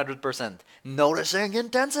you 100%. Noticing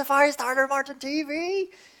intensifies, Tyler Martin TV.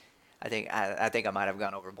 I think I might have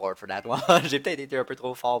gone overboard for that one. J'ai peut-être été un peu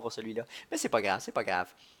trop fort pour celui-là. Mais c'est pas grave, c'est pas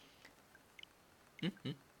grave.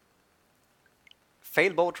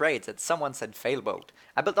 Failboat raid said, someone said failboat.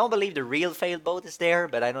 I don't believe the real failboat is there,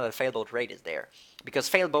 but I know that failboat raid is there. Because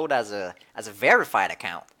failboat has a verified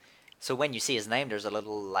account. So when you see his name, there's a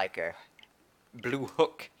little, like, a blue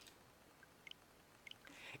hook.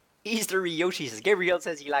 Easter Yoshi says, Gabriel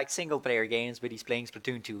says he likes single-player games, but he's playing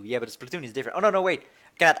Splatoon 2. Yeah, but Splatoon is different. Oh, no, wait.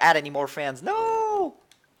 I cannot add any more friends. No!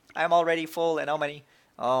 I'm already full, and how many?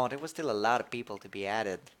 Oh, there was still a lot of people to be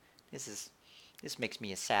added. This makes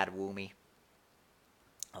me a sad Woomy.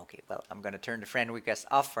 Okay, well, I'm gonna turn the friend request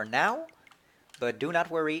off for now, but do not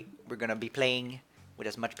worry, we're gonna be playing with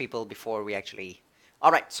as much people before we actually...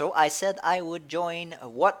 Alright, so I said I would join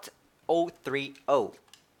What 030.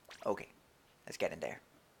 Okay, let's get in there.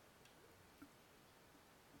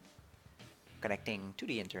 Connecting to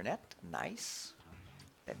the internet, nice.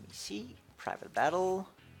 Let me see, private battle,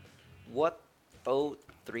 What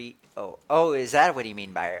 030. Oh, is that what you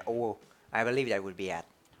mean by it? Oh, I believe that would be at.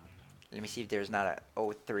 Let me see if there's not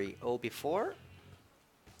a 030 before.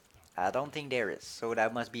 I don't think there is. So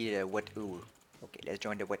that must be the what ooh. Okay, let's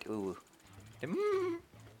join the what ooh.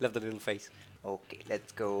 Love the little face. Okay,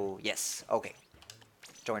 let's go. Yes. Okay.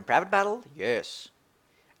 Join private battle. Yes.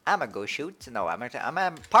 I'ma go shoot. No, I'm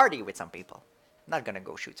gonna party with some people. I'm not gonna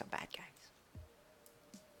go shoot some bad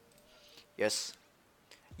guys. Yes.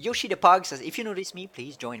 Yoshi the Pug says, if you notice me,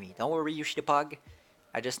 please join me. Don't worry, Yoshi the Pug.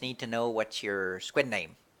 I just need to know what's your squid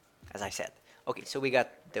name. As I said. Okay, so we got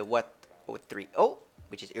the what 030,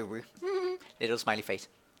 which is little smiley face.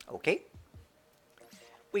 Okay.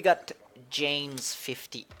 We got James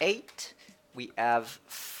 58. We have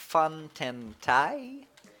Fun Tentai.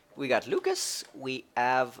 We got Lucas. We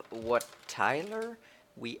have what Tyler.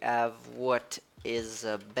 We have what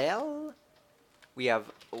Isabel. We have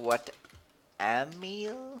what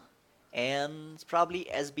Emil. And probably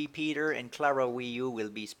SB Peter and Clara Wii U will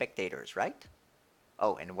be spectators, right?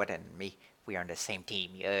 Oh, and what and me, we are on the same team,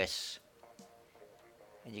 yes.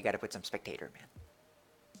 And you gotta put some spectator, man.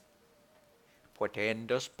 Put in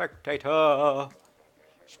the spectator.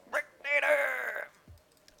 Spectator!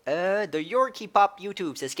 The Yorkie Pop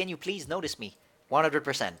YouTube says, can you please notice me?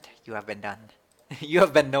 100%. You have been done. You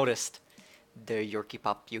have been noticed. The Yorkie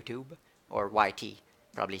Pop YouTube, or YT,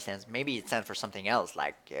 probably stands. Maybe it stands for something else,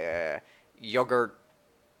 like yogurt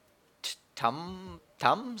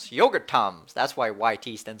tums, yogurt tums. That's why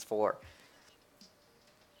YT stands for.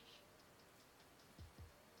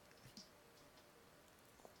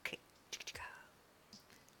 Okay.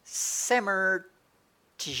 Semerje.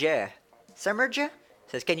 Semerje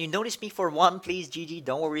says, can you notice me for one, please, GG?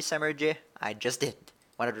 Don't worry, Semerje. I just did.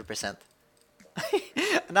 100%.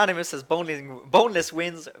 Anonymous says boneless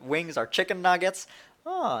wings are chicken nuggets.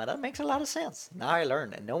 Oh, that makes a lot of sense. Now I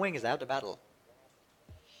learned, and no wing is out the battle.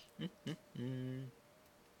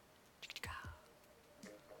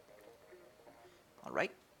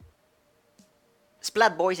 Alright.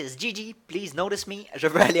 Splatboy says GG, please notice me. Je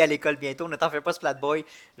veux aller à l'école bientôt. Ne t'en fais pas, Splatboy.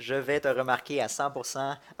 Je vais te remarquer à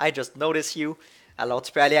 100%. I just notice you. Alors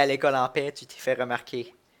tu peux aller à l'école en paix. Tu t'es fait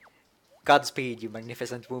remarquer. Godspeed, you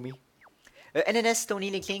magnificent Woomy. NNS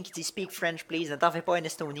Tony Leclerc qui dit Speak French, please. Ne t'en fais pas,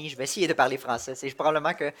 NS Tony. Je vais essayer de parler français. C'est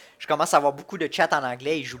probablement que je commence à avoir beaucoup de chat en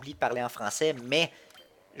anglais et j'oublie de parler en français, mais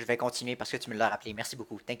je vais continuer parce que tu me l'as rappelé. Merci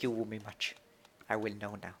beaucoup. Thank you very much. I will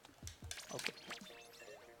know now. Okay.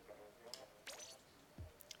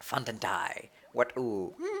 Fontentai. What?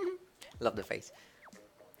 Ooh. Love the face.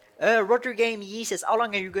 Roger Game Yi says, how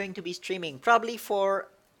long are you going to be streaming? Probably for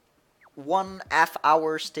 1.5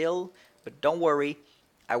 hour still, but don't worry.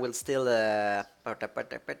 I will still I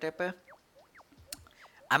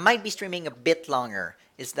might be streaming a bit longer.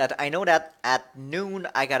 Is that I know that at noon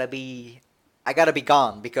I gotta be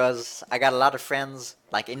gone because I got a lot of friends,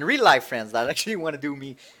 like in real life friends, that actually want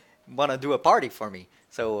to do a party for me.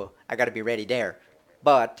 So I gotta be ready there.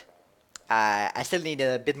 But I still need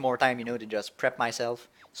a bit more time, to just prep myself.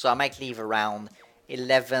 So I might leave around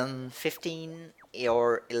 11:15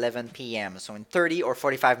 or 11 p.m. So in 30 or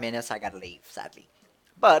 45 minutes I gotta leave, sadly.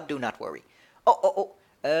 But do not worry.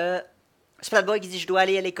 Splatboy qui dit je dois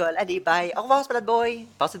aller à l'école. Allez, bye. Au revoir, Splatboy.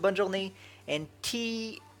 Passe une bonne journée. And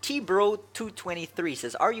T-Bro223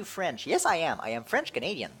 says, are you French? Yes, I am. I am French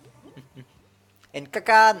Canadian. And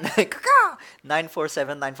Kaka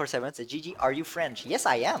 947 says, GG, are you French? Yes,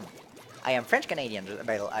 I am. I am French Canadian.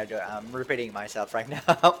 I'm repeating myself right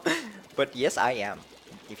now. But yes, I am.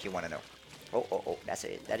 If you want to know. Oh, that's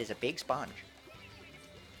it. That is a big sponge.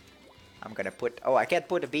 I'm gonna put... Oh, I can't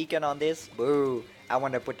put a beacon on this. Boo. I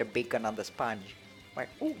want to put a beacon on the sponge. Right.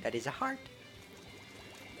 Oh, that is a heart.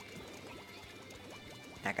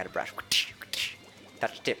 I gotta brush.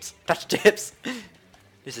 Touch tips. Touch tips.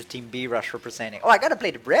 This is Team B Rush representing. Oh, I gotta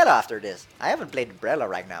play the Brella after this. I haven't played the Brella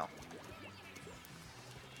right now.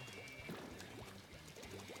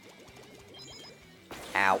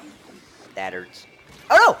 Ow. That hurts.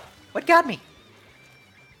 Oh no! What got me?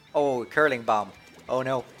 Oh, curling bomb. Oh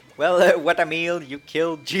no. Well, what a meal. You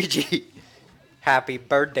killed Gigi. Happy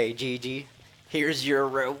birthday, Gigi. Here's your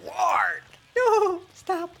reward. No,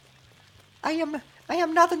 stop. I am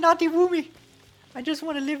not a naughty Woomy. I just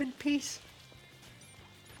want to live in peace.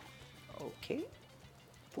 Okay.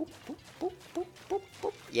 Boop, boop, boop, boop, boop,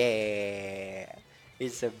 boop. Yeah.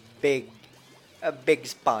 It's a big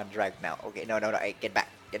sponge right now. Okay, no. Hey, get back.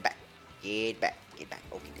 Get back. Okay, thank you.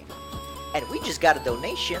 And we just got a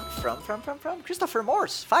donation from Christopher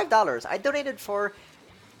Morse. $5. I donated for...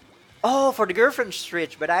 Oh, for the girlfriend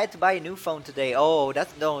switch, but I had to buy a new phone today. Oh,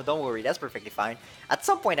 no, don't worry. That's perfectly fine. At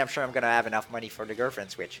some point, I'm sure I'm going to have enough money for the girlfriend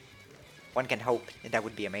switch. One can hope, and that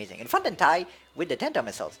would be amazing. And Fontentai with the Tenta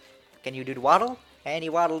missiles. Can you do the waddle? And he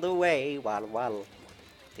waddled away. Waddle.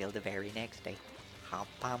 Till the very next day. Hop,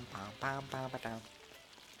 pam, pam, pam, pam, pam.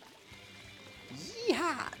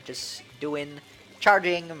 Yeehaw! Just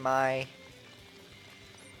charging my...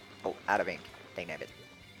 Oh, out of ink. Dang it.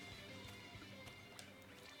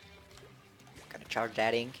 Gonna charge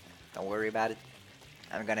that ink. Don't worry about it.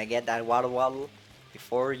 I'm gonna get that waddle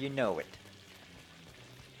before you know it.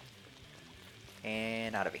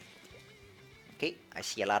 And out of ink. Okay, I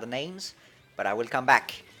see a lot of names, but I will come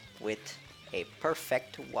back with a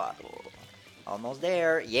perfect waddle. Almost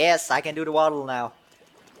there. Yes, I can do the waddle now.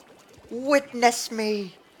 Witness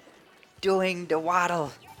me doing the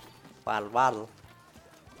waddle. Waddle.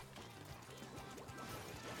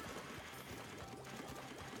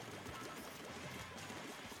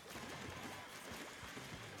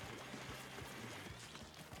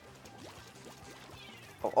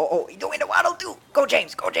 Oh, he's doing the waddle too. Go,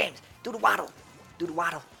 James. Do the waddle.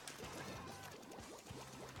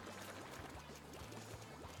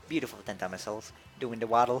 Beautiful Tenta missiles. Doing the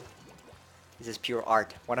waddle. This is pure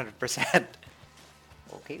art. 100%.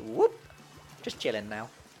 Okay, whoop. Just chilling now.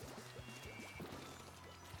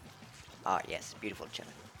 Ah, yes, beautiful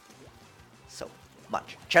chillin'. So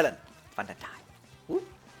much chillin'. Fun time. Woo.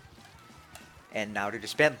 And now do the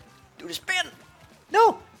spin. Do the spin!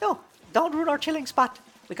 No! No! Don't ruin our chilling spot.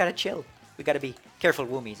 We gotta chill. We gotta be careful,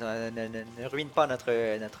 Woomies. Ne ruine pas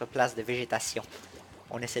notre place de végétation.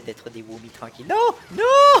 On essaie d'être des Woomies tranquilles. No!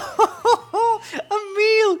 No!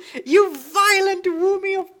 Emile! You violent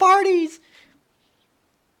Woomy of parties!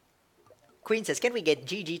 Queen says, can we get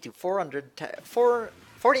GG to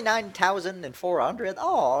 49,400?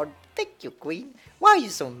 Oh, thank you, Queen. Why are you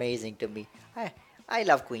so amazing to me? I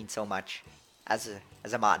love Queen so much. As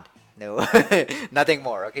a mod. No, nothing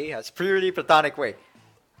more, okay? It's purely platonic way.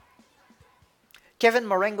 Kevin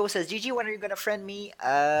Morengo says, GG, when are you gonna friend me?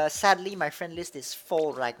 Sadly, my friend list is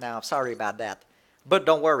full right now. Sorry about that. But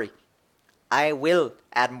don't worry. I will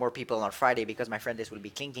add more people on Friday because my friend list will be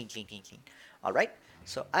clean. Alright?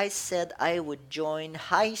 So I said I would join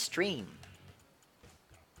High Stream.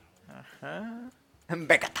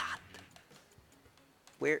 Megatot.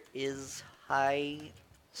 Where is High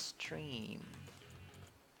Stream?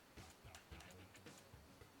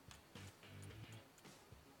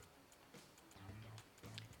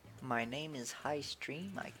 My name is High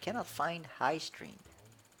Stream. I cannot find High Stream.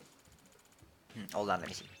 Hold on, let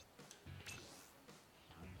me see.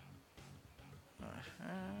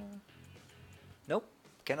 Nope,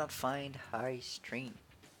 cannot find High Stream.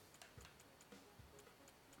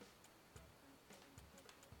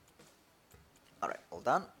 Alright, hold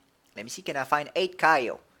on. Let me see, can I find 8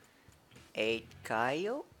 Kaio? 8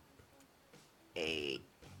 Kaio? 8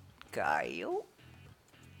 Kaio?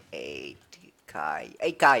 8 Kaio.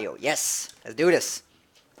 8 Kaio, yes! Let's do this!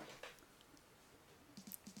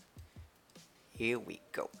 Here we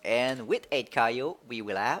go. And with 8 Kaio, we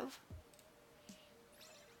will have...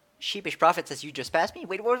 Sheepish Prophet says you just passed me?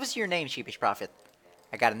 Wait, what was your name, Sheepish Prophet?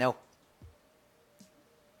 I gotta know.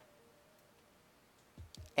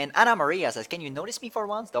 And Anna Maria says, can you notice me for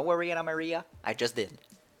once? Don't worry, Anna Maria. I just did.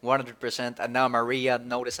 100% Anna Maria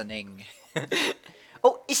noticing.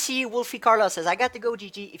 Oh, Issy Wolfie Carlos says, I got to go,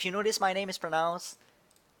 GG. If you notice my name is pronounced...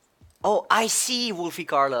 Oh, I see Wolfie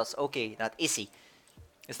Carlos. Okay, not Issy.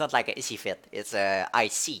 It's not like a Issy fit. It's I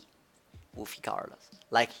see Wolfie Carlos.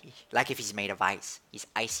 Like if he's made of ice. He's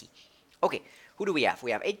icy. Okay, who do we have? We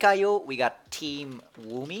have 8 Kaio. We got Team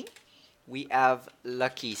Woomy. We have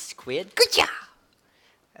Lucky Squid. Good job!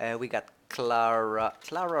 We got Clara.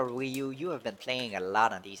 Clara Ryu, you have been playing a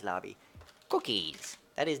lot on these lobby. Cookies.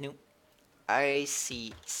 That is new. I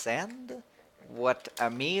see Sand. What a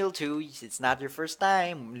meal too. It's not your first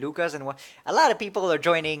time. Lucas and a lot of people are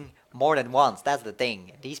joining more than once. That's the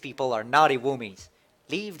thing. These people are naughty Woomies.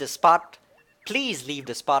 Leave the spot. Please leave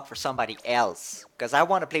the spot for somebody else. Because I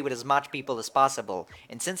want to play with as much people as possible.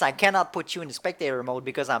 And since I cannot put you in the spectator mode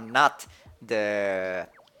because I'm not the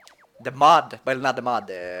mod, well, not the mod,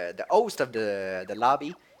 the host of the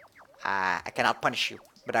lobby, I cannot punish you.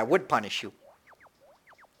 But I would punish you.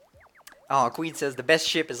 Oh, Queen says the best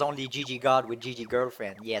ship is only GG God with GG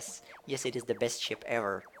Girlfriend. Yes. Yes, it is the best ship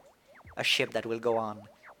ever. A ship that will go on.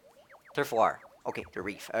 Turf War. Okay, the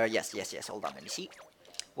Reef. Yes. Hold on, let me see.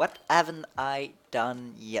 What haven't I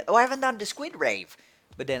done yet? Oh, I haven't done the Squid Rave.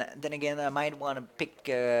 But then again, I might want to pick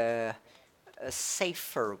a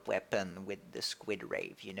safer weapon with the Squid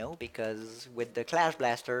Rave, you know? Because with the Clash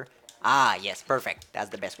Blaster... Ah, yes, perfect. That's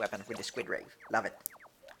the best weapon with the Squid Rave. Love it.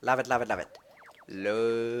 Love it. Love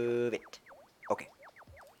it. Okay.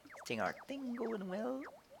 Our thing going well.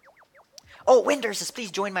 Oh, Winter says, please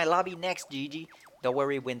join my lobby next, GG. Don't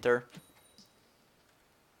worry, Winter.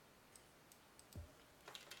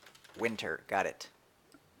 Winter, got it.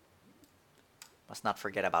 Must not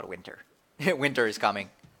forget about Winter. Winter is coming.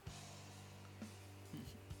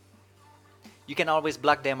 You can always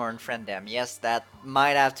block them or unfriend them. Yes, that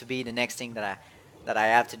might have to be the next thing that I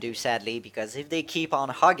have to do, sadly, because if they keep on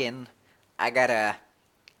hugging, I gotta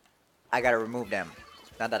remove them.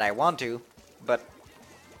 Not that I want to, but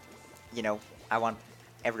you know, I want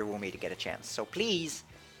every Woomy to get a chance. So please,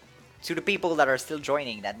 to the people that are still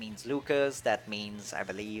joining, that means Lucas, that means, I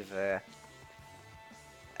believe,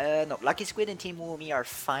 no, Lucky Squid and Team Woomy are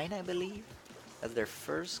fine, I believe. That's their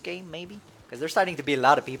first game, maybe? Because they're starting to be a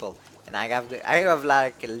lot of people. And I have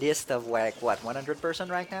like a list of like, what,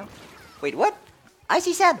 100% right now? Wait, what?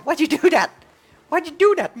 Icy Sand, why'd you do that? Why'd you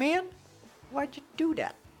do that, man? Why'd you do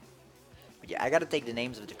that? But yeah, I gotta take the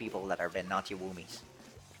names of the people that are been naughty Woomies.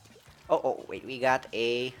 Oh, wait, we got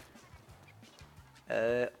a...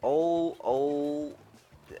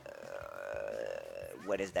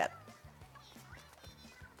 what is that?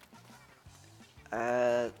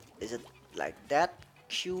 Is it like that?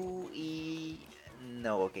 QE...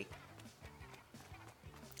 No, okay.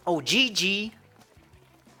 Oh, GG.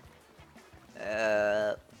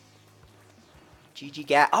 GG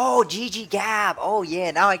Gab. Oh, GG Gab. Oh,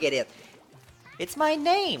 yeah, now I get it. It's my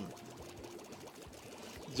name.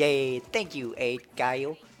 Yay, thank you, 8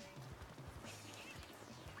 Kyle.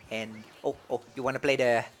 And, oh, you wanna play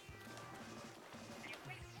the...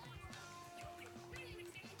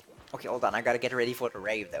 Okay, hold on, I gotta get ready for the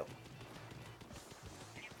rave, though.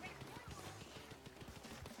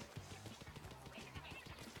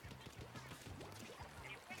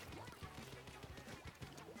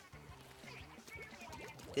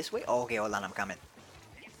 This way? Oh, okay, hold on, I'm coming.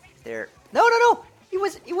 There. No, no, no!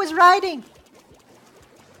 He was riding!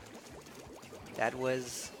 That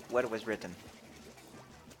was what was written.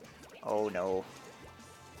 Oh, no.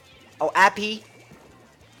 Oh, Appy!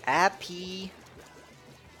 Appy...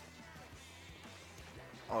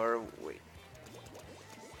 Or, wait.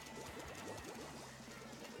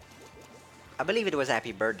 I believe it was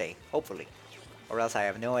happy birthday, hopefully. Or else I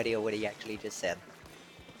have no idea what he actually just said.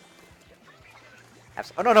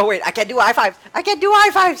 Oh, no, no, wait, I can't do high fives! I can't do high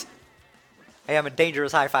fives! I am a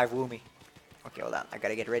dangerous high five Woomy. Okay, hold on, I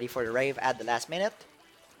gotta get ready for the rave at the last minute.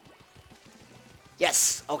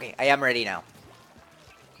 Yes! Okay, I am ready now.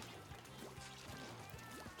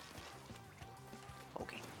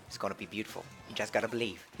 Okay, it's gonna be beautiful. You just gotta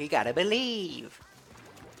believe. You gotta believe!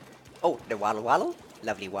 Oh, the waddle waddle?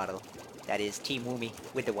 Lovely waddle. That is Team Woomy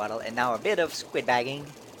with the waddle, and now a bit of squid bagging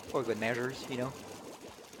for good measures, you know.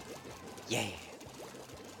 Yeah.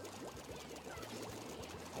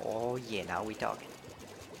 Oh yeah, now we talking.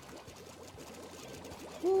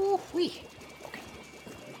 Woo wee. Okay.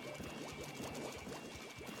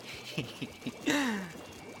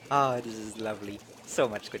 Oh, this is lovely. So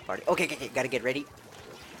much squid party. Okay, okay, okay, gotta get ready.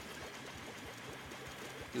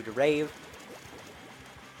 Do the rave.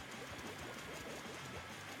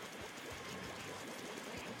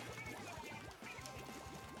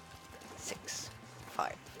 Six,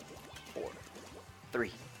 5, 4,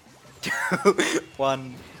 3, 2,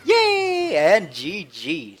 1. Yay! And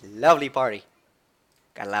GG. Lovely party.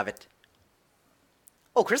 Gotta love it.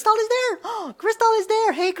 Oh, Crystal is there! Oh, Crystal is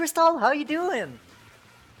there! Hey, Crystal, how you doing?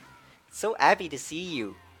 So happy to see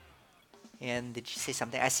you. And did she say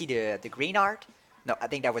something? I see the green art. No, I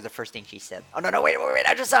think that was the first thing she said. Oh, no, no, wait, wait, wait.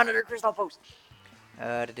 I just saw another Crystal post.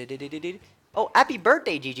 Oh, happy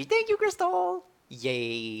birthday, Gigi. Thank you, Crystal.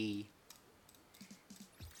 Yay.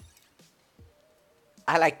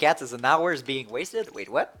 I like cats as an hour is being wasted. Wait,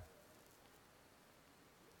 what?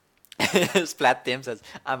 Splat Tim says,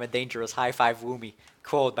 I'm a dangerous high five Woomy.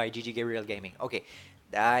 Quote by GG Gabriel Gaming. Okay.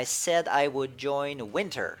 I said I would join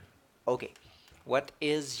Winter. Okay. What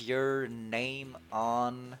is your name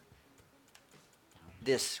on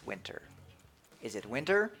this Winter? Is it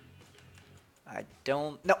Winter? I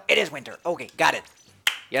don't... No, it is Winter. Okay, got it.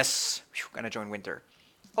 Yes. Whew, gonna join Winter.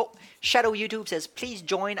 Oh, Shadow YouTube says, please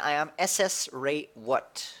join. I am SS Ray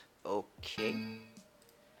What? Okay.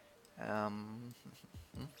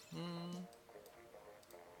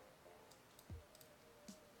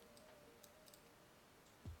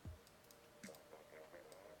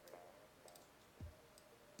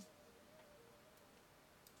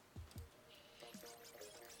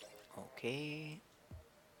 Okay.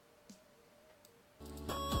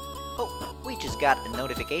 Oh, we just got a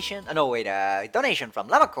notification. Oh, no, wait, donation from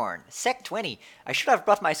Lamacorn, Sec20. I should have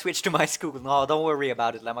brought my Switch to my school. No, don't worry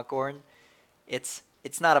about it, Lamacorn. It's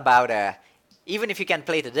not about, even if you can't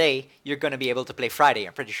play today, you're gonna be able to play Friday,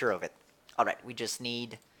 I'm pretty sure of it. Alright, we just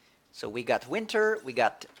need... So we got Winter, we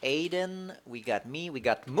got Aiden, we got me, we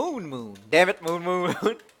got Moon. Damn it, Moon.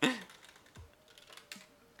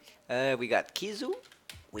 We got Kizu,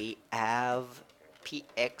 we have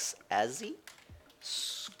PX Azzy,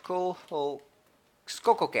 Skokokex,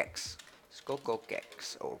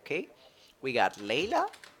 okay. We got Layla,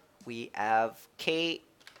 we have K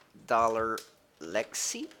Dollar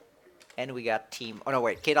Lexi, and we got Team... Oh no,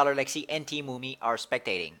 wait, K Dollar Lexi and Team Woomy are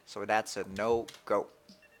spectating, so that's a no-go.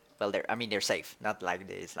 Well, they're safe, not like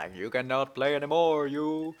this, like, you cannot play anymore,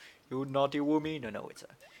 you naughty Woomy. No, it's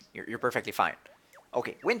you're perfectly fine.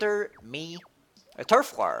 Okay, Winter, me, a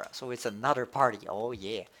Turf War, so it's another party. Oh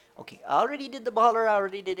yeah. Okay, I already did the baller, I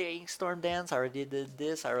already did the Inkstorm Dance, I already did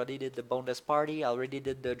this, I already did the Boneless Party, I already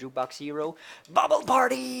did the Jukebox Hero. Bubble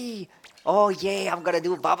Party! Oh yeah, I'm gonna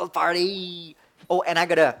do a Bubble Party! Oh, and I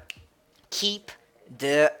gotta keep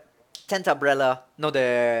the Tentambrella, no,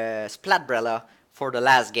 the Splatbrella for the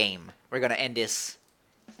last game. We're gonna end this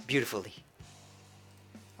beautifully.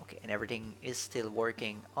 Okay, and everything is still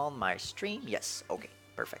working on my stream. Yes, okay,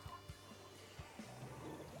 perfect.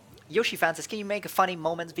 Yoshi fan says, can you make a funny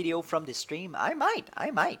moments video from this stream? I might.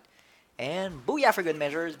 And booyah for good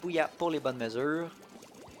measures. Booyah pour les bonnes mesures.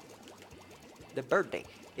 The birthday.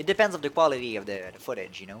 It depends on the quality of the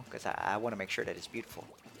footage, you know, because I want to make sure that it's beautiful.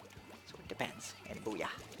 So it depends. And booyah.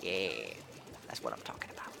 Yeah. That's what I'm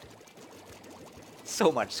talking about.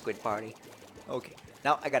 So much Squid Party. Okay.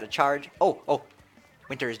 Now I gotta charge. Oh.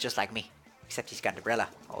 Winter is just like me. Except he's got an umbrella.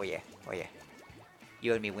 Oh yeah.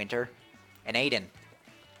 You and me, Winter. And Aiden.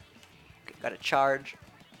 Okay, gotta charge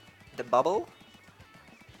the bubble.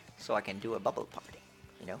 So I can do a bubble party.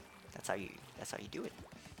 You know? That's how you do it.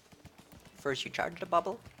 First you charge the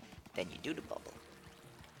bubble, then you do the bubble.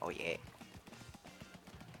 Oh yeah.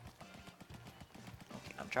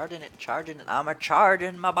 Okay, I'm charging it. I'm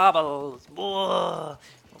charging my bubbles. Whoa.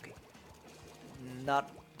 Okay.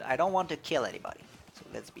 I don't want to kill anybody. So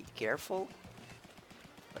let's be careful.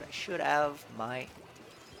 But I should have my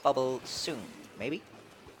bubble soon. Maybe?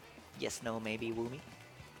 Yes, no, maybe, Woomy.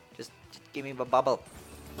 Just give me the bubble.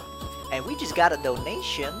 And we just got a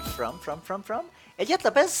donation from Elliot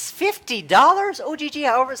Lopez, $50. OGG,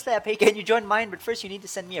 I overslept. Hey, can you join mine? But first you need to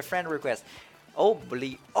send me a friend request. Oh,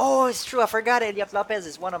 it's true. I forgot Elliot Lopez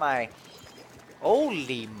is one of my...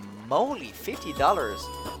 Holy moly, $50.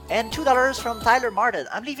 And $2 from Tyler Martin.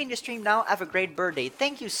 I'm leaving the stream now. Have a great birthday.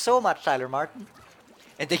 Thank you so much, Tyler Martin.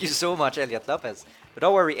 And thank you so much, Elliot Lopez. But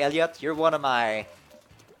don't worry, Elliot. You're one of my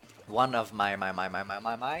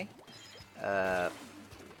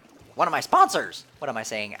sponsors. What am I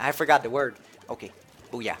saying? I forgot the word. Okay,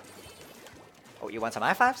 booyah. Oh, you want some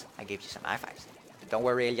high fives? I gave you some high fives. But don't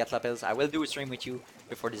worry, Elliot Lopez. I will do a stream with you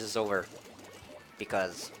before this is over.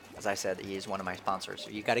 Because, as I said, he is one of my sponsors. So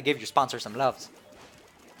you gotta give your sponsor some loves.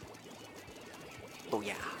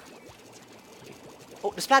 Booyah.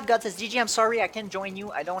 Oh, the Splat God says, GG, I'm sorry I can't join you.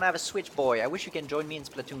 I don't have a Switch, boy. I wish you can join me in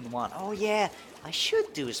Splatoon 1. Oh, yeah. I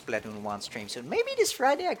should do a Splatoon 1 stream soon. Maybe this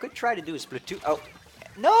Friday I could try to do a Splatoon... Oh.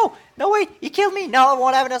 No, wait, he killed me. Now I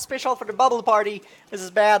won't have enough special for the bubble party. This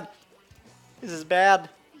is bad.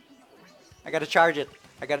 I gotta charge it.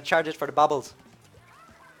 For the bubbles.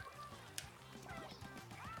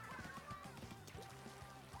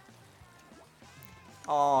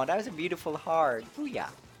 Oh, that was a beautiful heart. Booyah.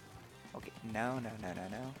 Okay, no.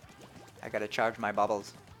 I gotta charge my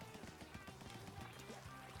bubbles.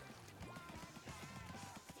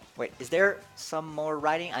 Wait, is there some more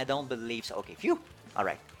writing? I don't believe so. Okay, phew.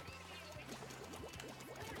 Alright.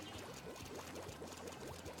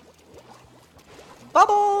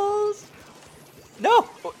 Bubbles! No!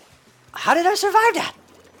 How did I survive that?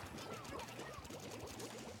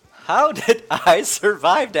 How did I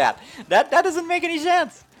survive that? That doesn't make any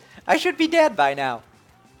sense. I should be dead by now.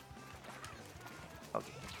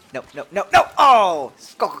 Okay. No. Oh!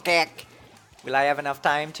 Skokokek! Will I have enough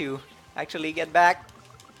time to actually get back?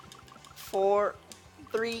 4,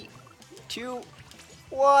 3, 2,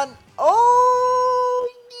 1. Oh!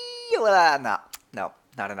 No,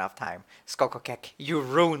 not enough time. Skokokek, you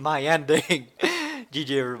ruined my ending.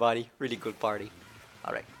 GG everybody. Really good party.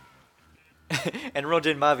 Alright. And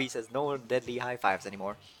Rojan Mavi says no deadly high fives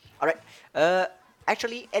anymore. Alright.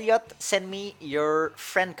 Actually, Elliot, send me your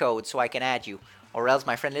friend code so I can add you. Or else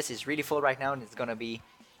my friend list is really full right now and it's gonna be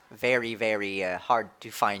very, very hard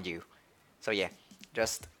to find you. So yeah,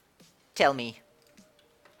 just tell me.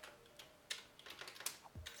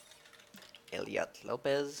 Elliot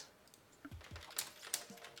Lopez.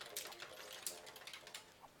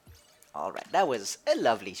 Alright, that was a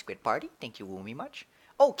lovely squid party. Thank you, Woomy, much.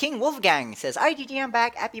 Oh, King Wolfgang says, "Hi, GG, I'm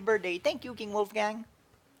back. Happy birthday." Thank you, King Wolfgang.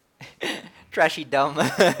 Trashy dumb.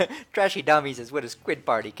 Trashy dummy says, "What a squid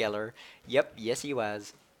party killer." Yep, yes he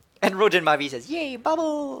was. And Rojan Mavi says, "Yay,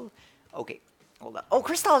 bubble." Okay, hold on. Oh,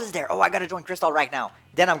 Crystal is there. Oh, I gotta join Crystal right now.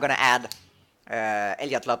 Then I'm gonna add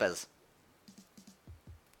Elliot Lopez.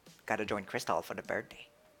 Gotta join Crystal for the birthday.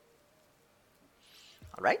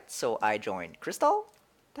 Alright, so I joined Crystal.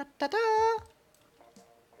 Da-da-da.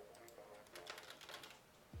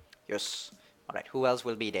 Yes. Alright, who else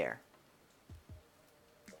will be there?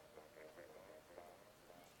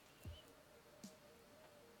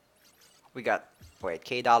 We got... Wait,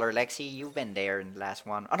 K Dollar Lexi, you've been there in the last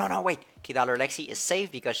one. Oh, no, wait. K Dollar Lexi is safe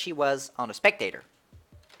because she was on a spectator.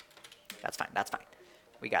 That's fine.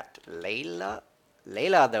 We got Layla.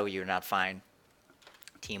 Layla, though, you're not fine.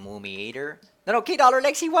 Team Woomy Eater. No, K Dollar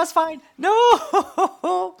Lexi was fine. No!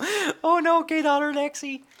 Oh, no, K Dollar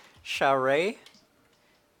Lexi. Sharae.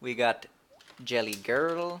 We got Jelly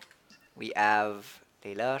Girl. We have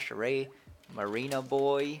Layla, Sharae, Marina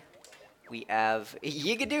Boy. We have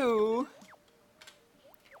Yigadoo.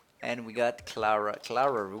 And we got Clara.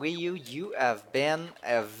 Clara Ryu, you have been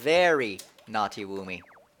a very naughty Woomy.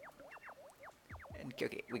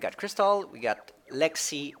 Okay, we got Crystal, we got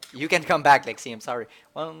Lexi. You can come back, Lexi. I'm sorry.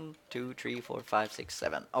 1, 2, 3, 4, 5, 6,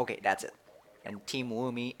 7. Okay, that's it. And Team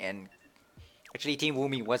Woomy, and actually Team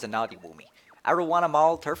Woomy was a naughty Woomy. Arowana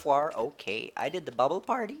Mall, Turf War. Okay, I did the bubble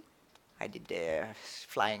party. I did the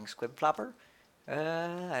flying squib flopper.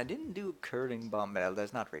 I didn't do curling bomb. Well,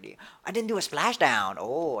 that's not really. I didn't do a splashdown.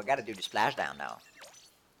 Oh, I gotta do the splashdown now.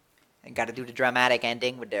 I gotta do the dramatic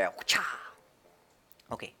ending with the.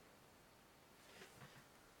 Okay.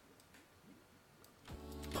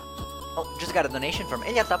 Oh, just got a donation from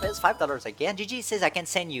Elias Lopez, $5 again. GG says I can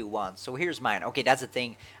send you one, so here's mine. Okay, that's the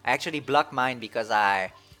thing. I actually blocked mine because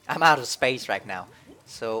I'm out of space right now.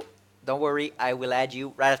 So don't worry, I will add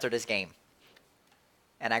you right after this game.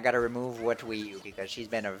 And I gotta remove what Wii U because she's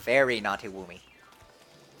been a very naughty Woomy.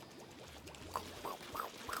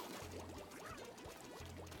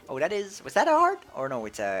 Oh, was that a heart? Or no,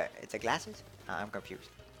 it's a glasses? I'm confused.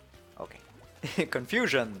 Okay.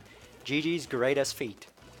 Confusion. GG's greatest feat.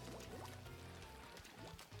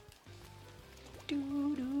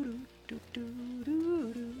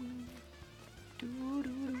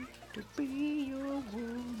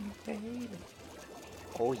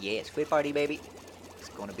 Oh yeah, squid party baby. It's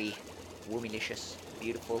gonna be woomylicious,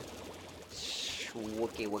 beautiful,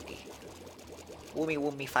 wookie wookie. Woomy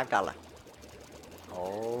woomy $5.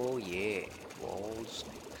 Oh yeah, oh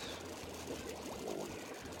snakes.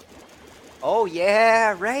 Oh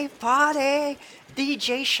yeah, rave party!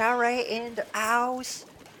 DJ Share in the house.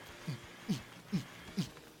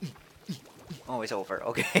 Oh, it's over.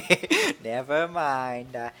 Okay, never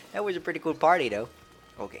mind. That was a pretty cool party though.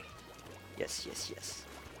 Okay, yes, yes, yes.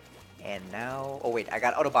 And now, oh wait, I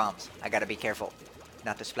got auto bombs. I gotta be careful,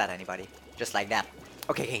 not to splat anybody. Just like that.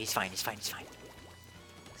 Okay, okay, he's fine. He's fine. He's fine.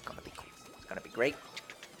 It's gonna be cool. It's gonna be great.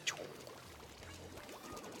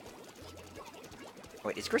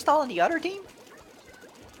 Wait, is Crystal on the other team?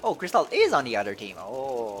 Oh, Crystal is on the other team.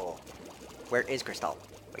 Oh, where is Crystal?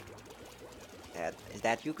 Wait, is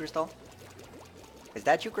that you, Crystal? Is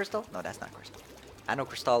that you, Crystal? No, that's not Crystal. I know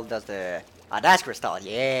Crystal does the. Ah, that's Crystal.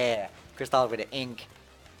 Yeah, Crystal with the ink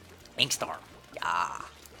storm. Yeah.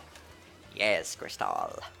 Yes, Crystal.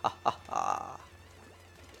 Ha ha ha.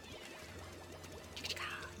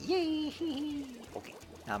 Yay! Okay,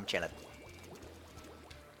 now I'm chilling.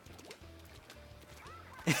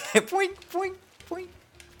 Point, point, point.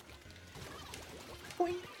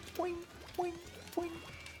 Point, point, point, point.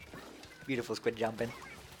 Beautiful squid jumping.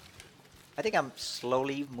 I think I'm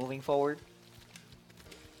slowly moving forward.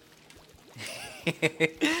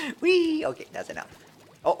 Whee! Okay, that's enough.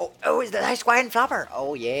 Oh, oh, oh, is the nice quiet flopper?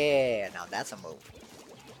 Oh yeah, now that's a move.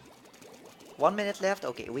 1 minute left.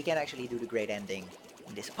 Okay, we can actually do the great ending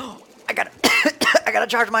in this. Oh, I gotta, I gotta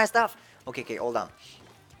charge my stuff. Okay, okay, hold on.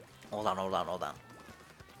 Hold on, hold on, hold on.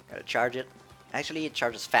 Gotta charge it. Actually, it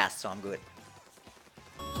charges fast, so I'm good.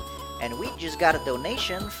 And we just got a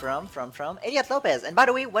donation from Elias Lopez. And by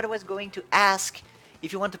the way, what I was going to ask,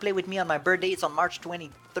 if you want to play with me on my birthday, it's on March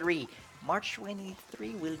 23. March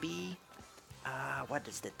 23 will be, what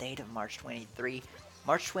is the date of March 23?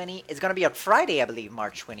 March 20, it's gonna be on Friday, I believe,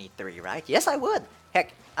 March 23, right? Yes, I would.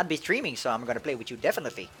 Heck, I'd be streaming, so I'm gonna play with you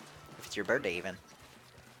definitely. If it's your birthday even.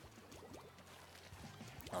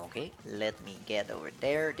 Okay, let me get over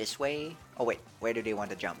there, this way. Oh wait, where do they want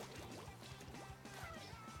to jump?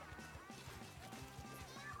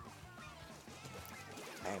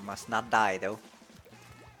 I must not die though.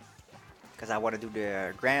 Because I want to do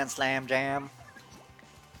the Grand Slam Jam.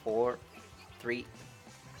 4, 3,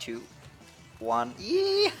 2, 1.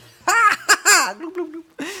 Yeah! Bloop, bloop, bloop.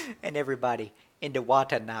 And everybody in the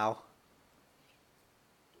water now.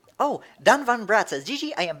 Oh, Dan Van Brat says,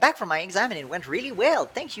 GG, I am back from my exam and it went really well.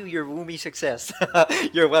 Thank you, your Woomy success.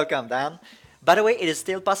 You're welcome, Dan. By the way, it is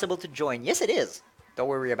still possible to join. Yes, it is. Don't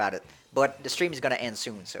worry about it. But the stream is going to end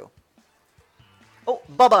soon, so. Oh,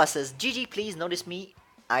 Baba says, GG, please notice me.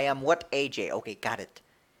 I am what AJ? Okay, got it.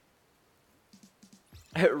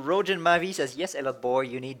 Rojan Mavi says, yes, Elot boy,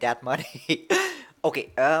 you need that money.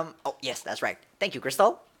 Okay, oh, yes, that's right. Thank you,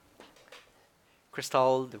 Crystal.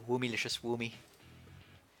 Crystal, the Woomylicious Woomy.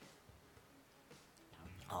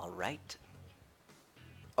 Alright.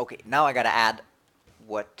 Okay, now I gotta add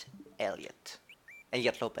what Elliot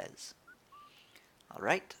Lopez.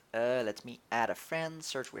 Alright, let me add a friend,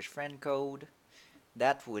 search with friend code.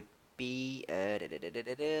 That would be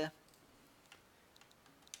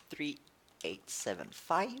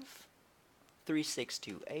 3875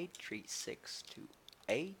 3628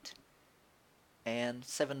 3628 and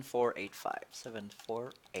 7485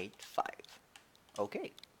 7485.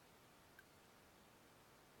 Okay.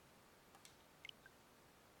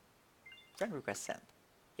 Friend request sent.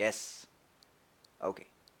 Yes. Okay.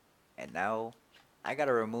 And now I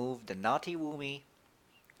gotta remove the naughty Woomy.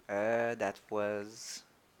 That was...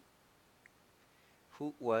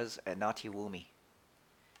 Who was a naughty Woomy?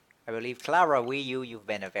 I believe Clara Wii U, you've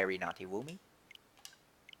been a very naughty Woomy.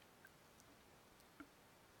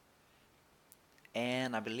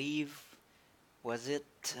 And I believe... Was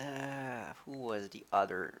it... who was the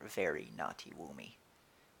other very naughty Woomy?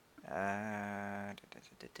 Da, da, da,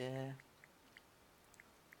 da, da.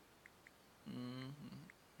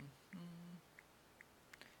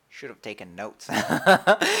 Should have taken notes.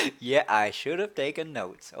 Yeah, I should have taken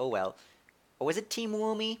notes. Oh well. Oh, was it Team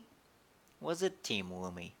Woomy? Was it Team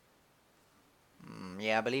Woomy?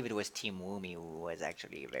 Yeah, I believe it was Team Woomy who was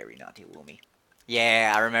actually a very naughty Woomy.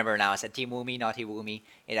 Yeah, I remember now. I said Team Woomy, naughty Woomy.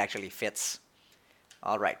 It actually fits.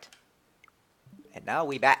 Alright. And now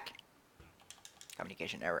we back.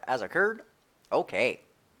 Communication error has occurred. Okay.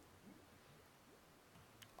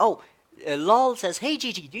 Oh, Lol says, hey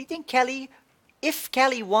Gigi, do you think Kelly, if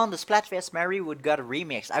Kelly won the Splatfest, Mary would got a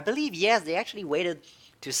remix? I believe yes, they actually waited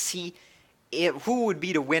to see who would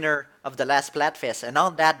be the winner of the last Splatfest, and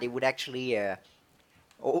on that they would actually,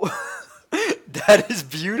 oh, that is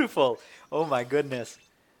beautiful. Oh my goodness.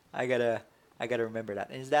 I gotta remember that.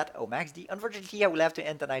 And is that, oh, Max D? Unfortunately, I will have to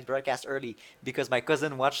end tonight's broadcast early because my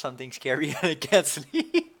cousin watched something scary and I can't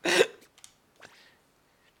sleep.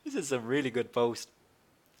 This is a really good post.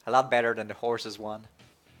 A lot better than the horses one.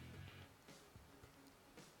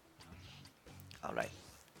 Alright.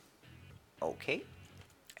 Okay.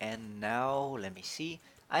 And now, let me see.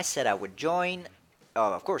 I said I would join.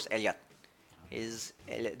 Oh, of course, Elliot.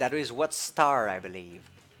 That is what star, I believe.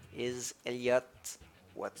 Is Elliot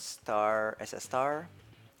what star? SS star?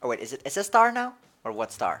 Oh, wait, is it SS star now? Or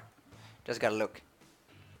what star? Just gotta look.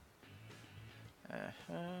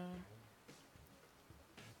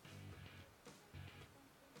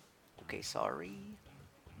 Okay, sorry.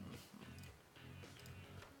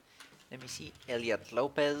 Let me see. Elliot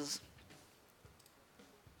Lopez.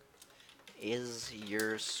 Is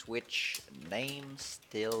your Switch name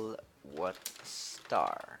still what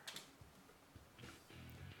star?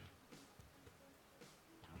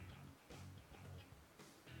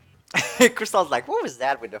 Crystal's like, what was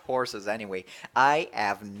that with the horses anyway? I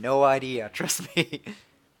have no idea, trust me.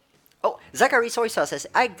 Oh, Zachary Soy Sauce says,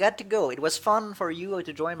 I got to go. It was fun for you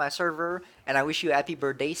to join my server, and I wish you a happy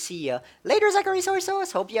birthday. See ya. Later, Zachary Soy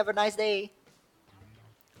Sauce. Hope you have a nice day.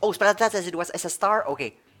 Oh, Splatoon says it was as a star?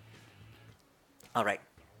 Okay. Alright.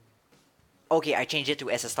 Okay, I changed it to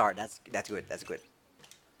as a star. That's good. That's good.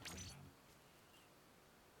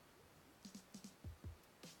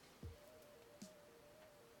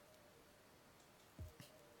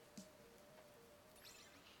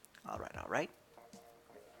 Alright.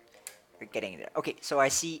 We're getting there. Okay, so I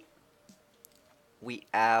see we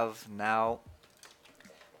have now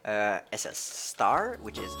SS Star,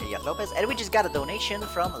 which is Elliot Lopez, and we just got a donation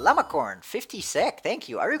from Lamacorn, 50 sec. Thank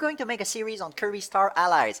you. Are you going to make a series on Kirby Star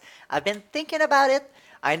Allies? I've been thinking about it.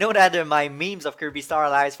 I know that my memes of Kirby Star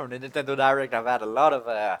Allies from the Nintendo Direct have had a lot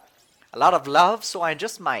of love, so I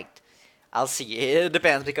just might. I'll see. It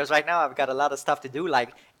depends, because right now I've got a lot of stuff to do,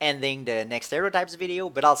 like ending the next stereotypes video,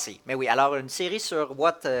 but I'll see. Mais oui, alors une série sur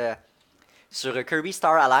sur Kirby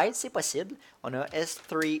Star Allies, c'est possible. On a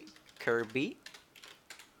S3 Kirby.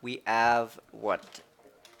 We have what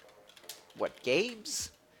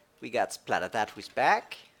games? We got Splatatat who's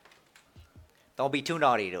back. Don't be too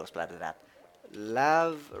naughty though, Splatatat.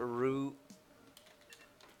 Lavru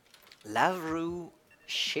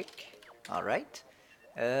Chic. Alright.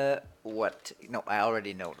 What? No, I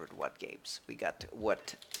already know what games. We got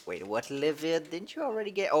what? Wait, what Livid? Didn't you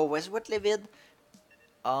already get? Oh, was what Livid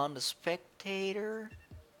on the Spectator?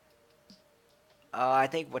 I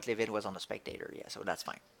think what Livid was on the Spectator. Yeah, so that's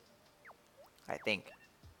fine. I think,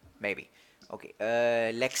 maybe. Okay.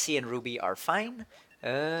 Lexi and Ruby are fine.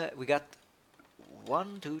 We got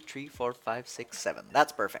 1, 2, 3, 4, 5, 6, 7.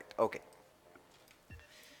 That's perfect. Okay.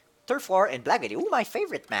 Turf War and Black Betty. Ooh, my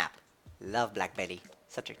favorite map. Love Black Betty.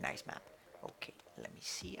 Such a nice map. Okay, let me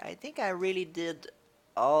see. I think I really did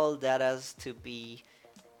all that has to be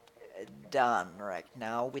done right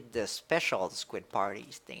now with the special Squid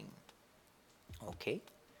Parties thing. Okay.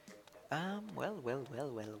 Well.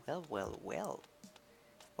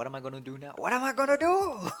 What am I gonna do now? What am I gonna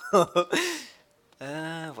do?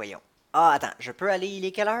 Voyons. Ah, attends, je peux aller, il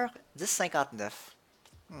est quelle heure? 10:59.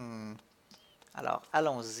 Alors,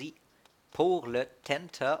 allons-y pour le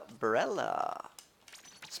Tentabrella.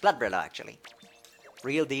 Splatbrella, actually.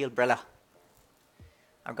 Real deal Brella.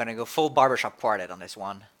 I'm gonna go full barbershop quartet on this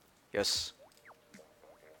one. Yes.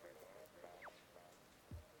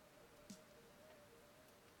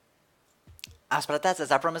 Splatoon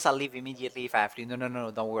says, I promise I'll leave immediately if I have to. No, no,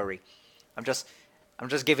 no, don't worry. I'm just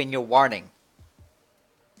giving you a warning.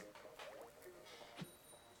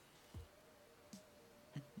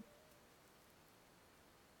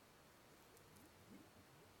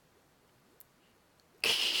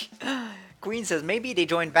 Queen says, maybe they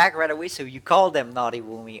joined back right away, so you call them Naughty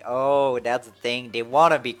Woomy. Oh, that's the thing. They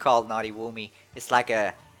want to be called Naughty Woomy. It's like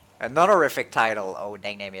an honorific title. Oh,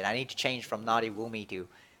 dang it. I need to change from Naughty Woomy to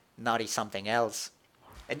Naughty something else.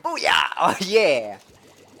 And booyah! Oh, yeah!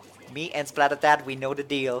 Me and Splatoon, we know the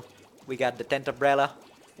deal. We got the tent umbrella.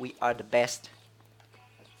 We are the best.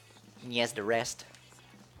 Yes, the rest.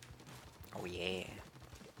 Oh, yeah.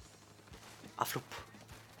 A floop.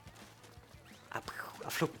 A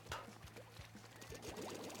floop.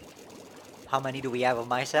 How many do we have of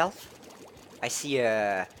myself? I see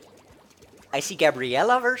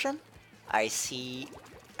Gabriella version. I see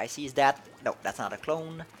is that, no, that's not a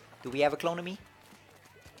clone. Do we have a clone of me?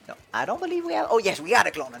 No, I don't believe we have. Oh yes, we got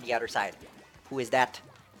a clone on the other side. Who is that?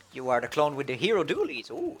 You are the clone with the hero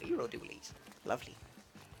dualies. Oh, hero dualies. Lovely.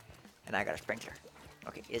 And I got a sprinkler.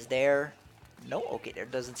 Okay, is there, no, okay, there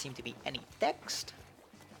doesn't seem to be any text.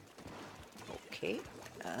 Okay.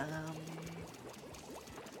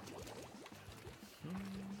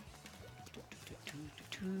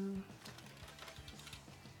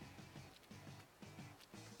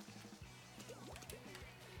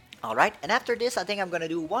 Alright, and after this, I think I'm gonna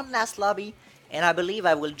do one last lobby, and I believe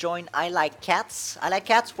I will join I Like Cats. I Like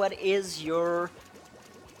Cats, what is your...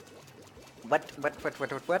 What?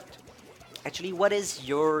 Actually, what is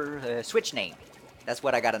your Switch name? That's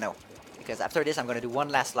what I gotta know. Because after this, I'm gonna do one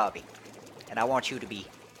last lobby. And I want you to be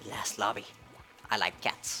the last lobby. I Like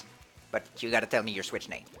Cats. But you gotta tell me your Switch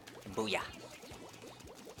name. Booyah.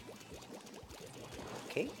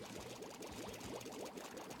 Okay.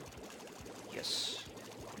 Yes.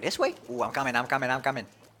 This way? Ooh, I'm coming.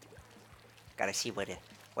 Gotta see what the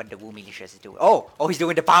Woomylicious is doing. Oh, he's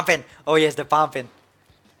doing the pumping. Oh, yes, the pumping.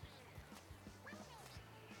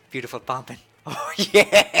 Beautiful pumping. Oh,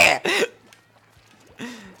 yeah.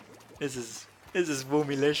 This is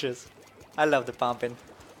Woomylicious. I love the pumping.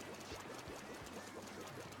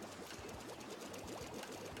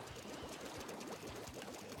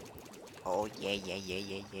 Oh, yeah.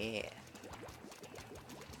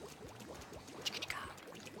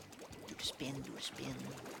 Do the spin.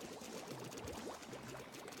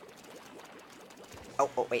 Oh,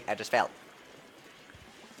 wait, I just fell.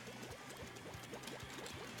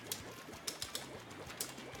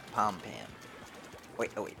 Pump him.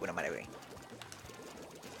 Wait, what am I doing?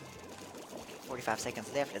 Okay, 45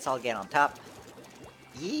 seconds left. Let's all get on top.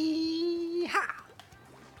 Yeehaw!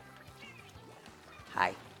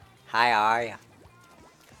 Hi, how are ya?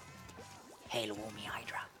 Hail Woomy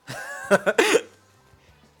Hydra.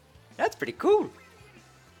 That's pretty cool.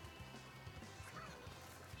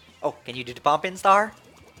 Oh, can you do the pump in, Star?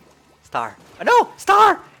 Star. Oh, no!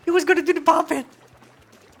 Star! He was gonna do the pump in!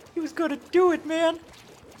 He was gonna do it, man!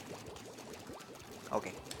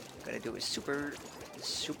 Okay. Gonna do a super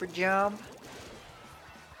jump.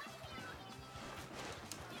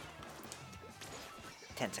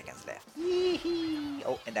 Ten seconds left. Yee-hee.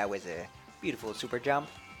 Oh, and that was a beautiful super jump.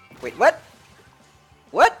 Wait, what?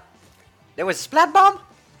 What? There was a splat bomb?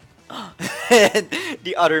 And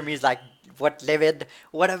the other me is like, what, Livid?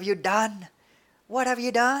 What have you done? What have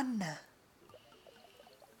you done?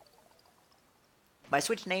 My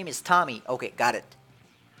Switch name is Tommy. Okay, got it.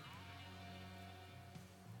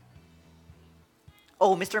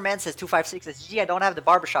 Oh, Mr. Man says 256 says, gee, I don't have the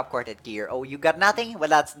barbershop quartet gear. Oh, you got nothing? Well,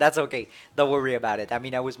 that's okay. Don't worry about it. I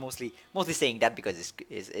mean, I was mostly saying that because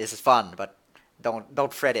it's fun, but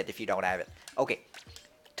don't fret it if you don't have it. Okay,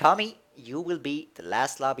 Tommy, you will be the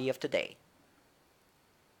last lobby of today.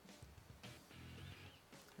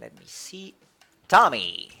 Let me see.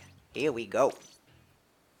 Tommy, here we go.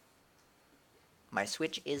 My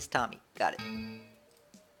Switch is Tommy. Got it.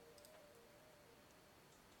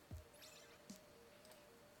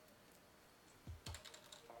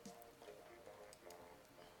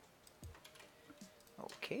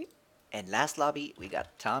 Okay, and last lobby, we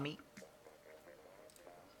got Tommy.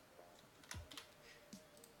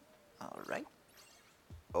 Alright.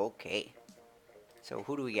 Okay. So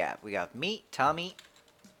who do we got? We got me, Tommy.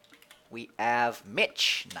 We have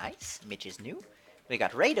Mitch. Nice. Mitch is new. We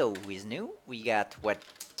got Rado, who is new. We got what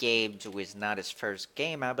Gabe, who is not his first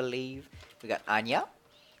game, I believe. We got Anya.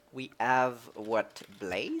 We have what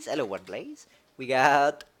Blaze. Hello, what Blaze? We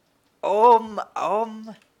got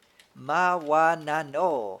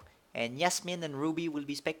Mawanano. And Yasmin and Ruby will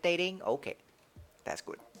be spectating. Okay, that's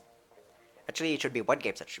good. Actually, it should be what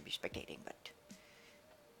games that should be spectating, but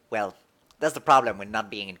well, That's the problem with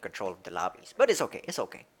not being in control of the lobbies. But it's okay. It's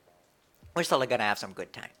okay. We're still gonna have some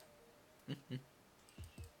good time.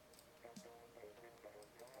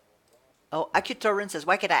 Oh, AccuTorrent says,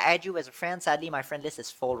 why can't I add you as a friend? Sadly, my friend list is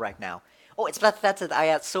full right now. Oh, it's Splatatat. I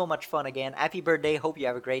had so much fun again. Happy birthday. Hope you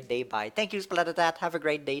have a great day. Bye. Thank you, Splatatat. Have a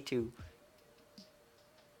great day, too.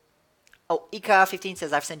 Oh, Ika15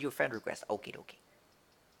 says, I've sent you a friend request. Okay, okay.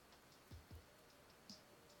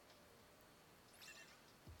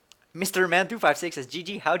 Mr. Man256 says,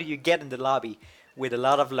 GG, how do you get in the lobby? With a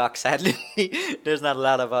lot of luck, sadly. There's not a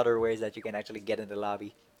lot of other ways that you can actually get in the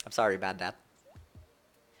lobby. I'm sorry about that.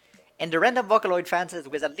 And the random Vocaloid fan says,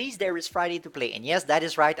 with at least there is Friday to play. And yes, that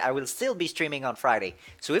is right. I will still be streaming on Friday.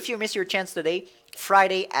 So if you miss your chance today,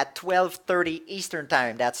 Friday at 12:30 Eastern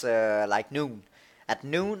Time. That's like noon. At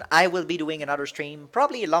noon, I will be doing another stream,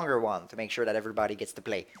 probably a longer one, to make sure that everybody gets to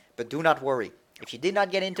play. But do not worry. If you did not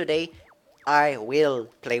get in today, I will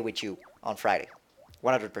play with you on Friday.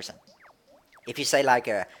 100%. If you say like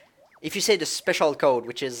if you say the special code,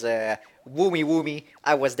 which is Woomy Woomy,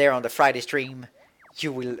 I was there on the Friday stream.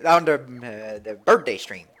 You will on the birthday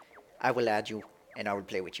stream. I will add you and I will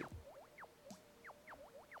play with you.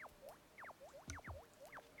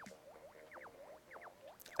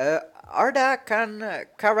 Arda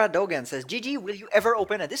Karadogan says, GG, will you ever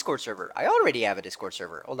open a Discord server? I already have a Discord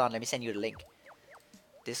server. Hold on, let me send you the link.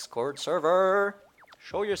 Discord server.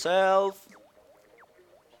 Show yourself.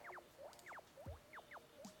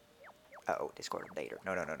 Uh-oh, Discord updater.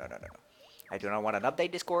 No. I do not want an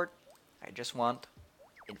update Discord. I just want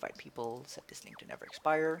invite people, set this link to never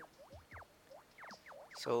expire.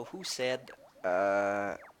 So who said,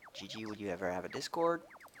 GG, would you ever have a Discord?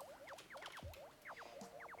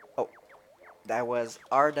 Oh, that was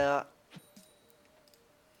Arda.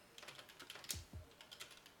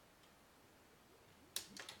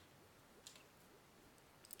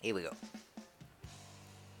 Here we go.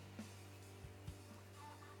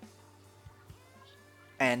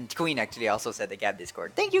 And Queen actually also said they got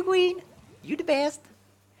Discord. Thank you, Queen. You the best.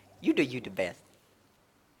 You the best.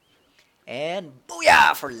 And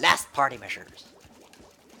booyah for last party measures.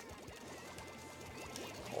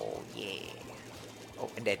 Oh yeah.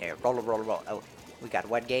 Oh, and then roll. Oh, we got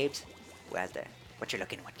what games? Who has the? What you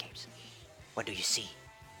looking? What games? What do you see?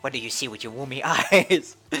 What do you see with your Woomy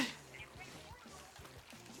eyes?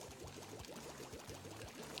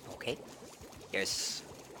 Okay. Yes.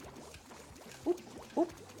 Oop,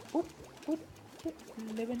 oop, oop, oop, oop.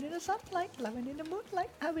 Living in the sunlight, living in the moonlight,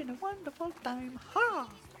 having a wonderful time. Ha!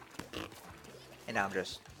 And now I'm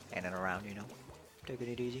just standing around, you know, taking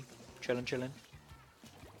it easy, chilling.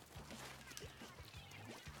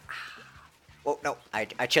 Oh no, I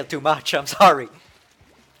chill too much. I'm sorry.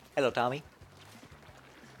 Hello, Tommy.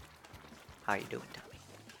 How you doing, Tommy?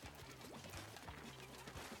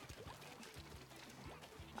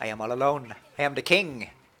 I am all alone. I am the king.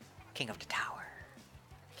 King of the tower.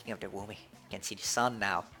 King of the Woomy. Can see the sun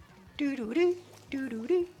now. Here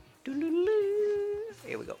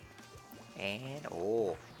we go. And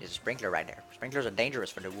oh, there's a sprinkler right there. Sprinklers are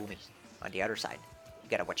dangerous for the Woomies. On the other side, you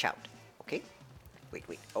gotta watch out. Okay?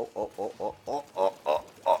 Wait. Oh.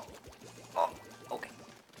 Okay.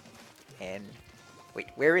 And wait,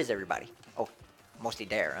 where is everybody? Oh, mostly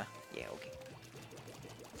there, huh? Yeah, okay.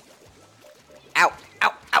 Ow!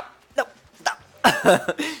 No, stop!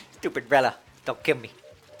 Stupid Brella, don't kill me.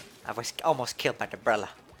 I was almost killed by the Brella.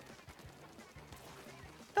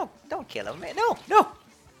 No, don't kill him, man. No!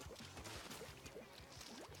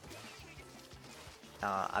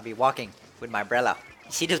 I'll be walking with my Brella.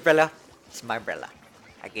 You see this Brella? It's my Brella.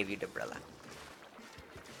 I gave you the Brella.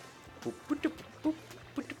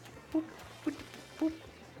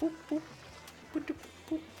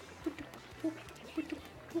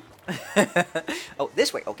 Oh,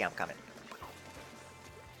 this way. Okay, I'm coming.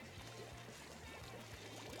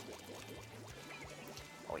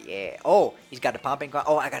 Oh, yeah. Oh, he's got the pumping.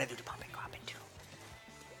 Oh, I gotta do the pumping too.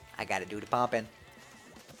 I gotta do the pumping.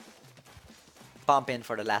 Pumping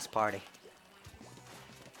for the last party.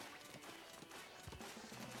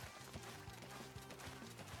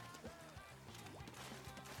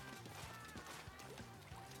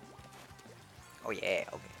 Oh, yeah.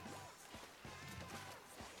 Okay.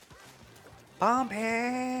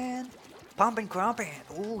 Pumping, crumping.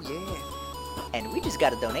 Oh, yeah. And we just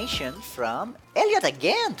got a donation from Elliot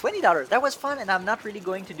again. $20. That was fun, and I'm not really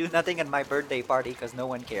going to do nothing at my birthday party because no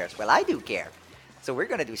one cares. Well, I do care. So we're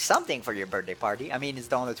going to do something for your birthday party. I mean,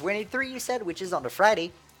 it's on the 23rd, you said, which is on the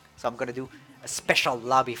Friday. So I'm going to do a special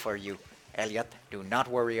lobby for you. Elliot, do not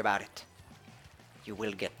worry about it. You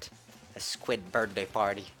will get a squid birthday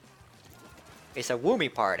party. It's a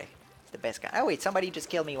Woomy party. the best kind. Oh wait, somebody just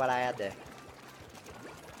killed me while I had the...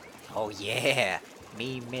 Oh yeah!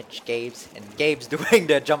 Me, Mitch, Gabe's, and Gabe's doing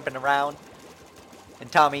the jumping around.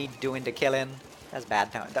 And Tommy doing the killing. That's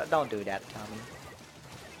bad, Tommy. Don't do that, Tommy.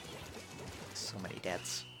 So many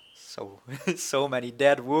deaths. So many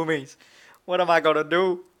dead Woomies. What am I gonna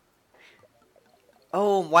do?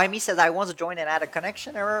 Oh, Wymie says I want to join and add a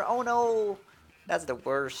connection error. Oh no! That's the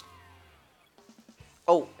worst.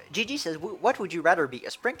 Oh, Gigi says, what would you rather be,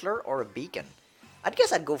 a sprinkler or a beacon? I'd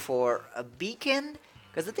guess I'd go for a beacon,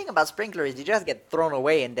 because the thing about sprinkler is you just get thrown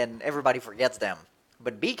away and then everybody forgets them.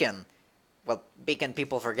 But beacon, well, beacon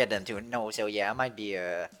people forget them too. No, so yeah, I might be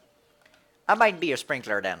a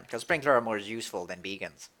sprinkler then, because sprinkler are more useful than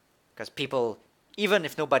beacons. Because people, even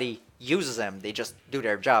if nobody uses them, they just do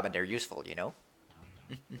their job and they're useful, you know?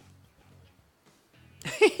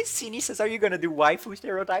 Sini says, are you gonna do waifu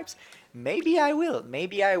stereotypes? Maybe I will.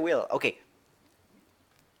 Maybe I will. Okay.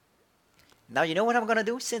 Now you know what I'm gonna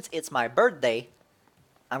do? Since it's my birthday,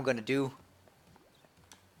 I'm gonna do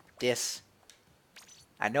this.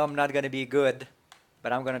 I know I'm not gonna be good,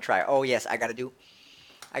 but I'm gonna try. Oh yes, I gotta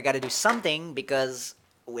do something because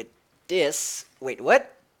with this. Wait,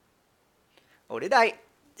 what? Oh, did I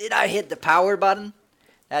hit the power button?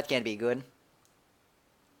 That can't be good.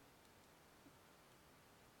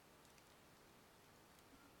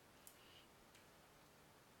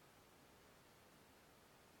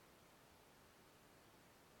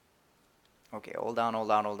 Okay, hold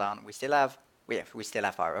on. We still have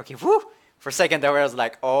power. Okay, whoo! For a second there I was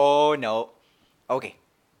like, oh no. Okay.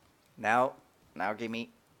 Now give me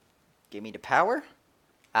the power.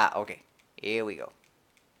 Ah, okay. Here we go.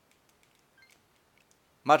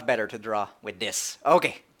 Much better to draw with this.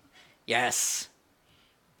 Okay. Yes.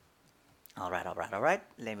 Alright.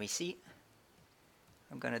 Let me see.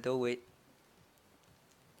 I'm gonna do it.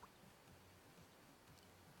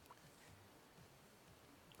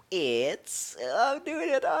 I'm doing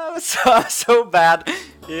it. Oh, so bad.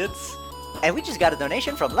 And we just got a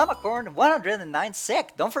donation from Lamacorn, 109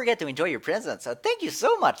 sec. Don't forget to enjoy your presents. So thank you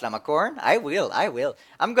so much, Lamacorn. I will.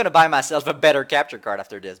 I'm gonna buy myself a better capture card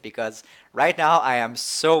after this because right now I am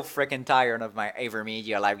so freaking tired of my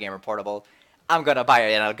Avermedia Live Gamer Portable. I'm gonna buy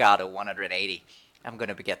an Elgato 180. I'm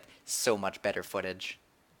gonna get so much better footage.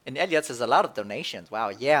 And Elliot says a lot of donations. Wow,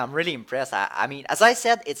 yeah, I'm really impressed. I mean, as I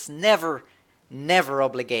said, it's never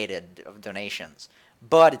obligated of donations,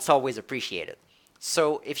 but it's always appreciated.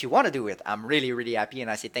 So if you want to do it, I'm really happy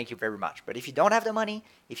and I say thank you very much. But if you don't have the money,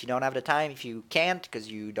 if you don't have the time, if you can't because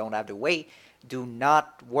you don't have the way, do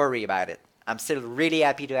not worry about it. I'm still really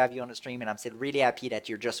happy to have you on the stream and I'm still really happy that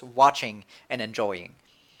you're just watching and enjoying.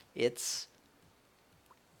 It's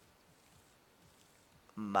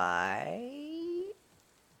my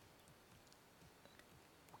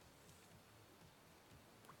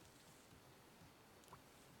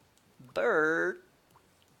bird.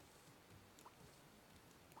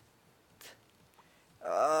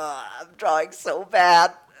 I'm drawing so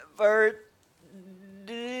bad. Bird.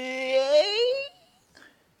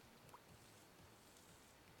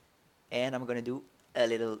 And I'm gonna do a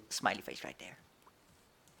little smiley face right there.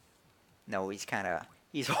 No, he's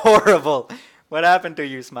horrible. What happened to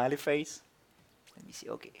you, smiley face? Let me see.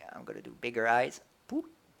 Okay, I'm gonna do bigger eyes. Poop,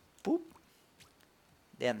 poop.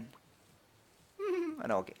 Then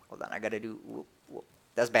no, okay, hold on. I gotta do. Whoop, whoop.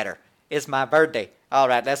 That's better. It's my birthday. All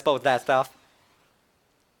right, let's post that stuff.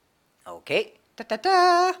 Okay.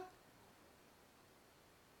 Ta-ta-ta.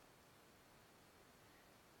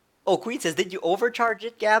 Oh, Queen says, did you overcharge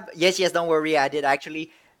it, Gab? Yes, don't worry. I did actually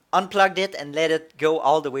unplugged it and let it go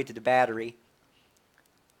all the way to the battery.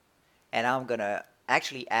 And I'm gonna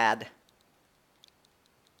actually add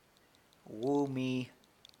Woomy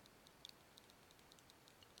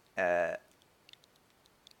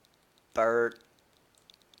birthday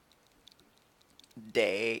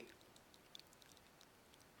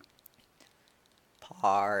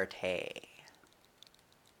party.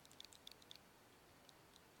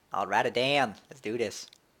 Alright, Dan, let's do this.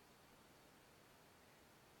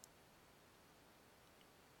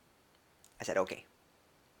 I said okay.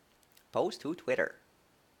 Post to Twitter.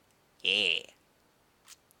 Yeah.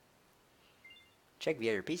 Check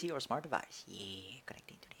via your PC or smart device. Yeah,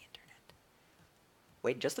 connecting to the internet.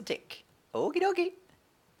 Wait just a tick. Okie dokie.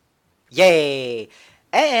 Yay!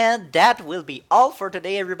 And that will be all for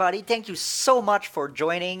today, everybody. Thank you so much for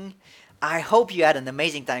joining. I hope you had an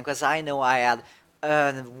amazing time, because I know I had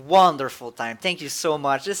a wonderful time. Thank you so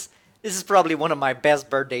much. This is probably one of my best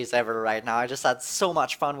birthdays ever right now. I just had so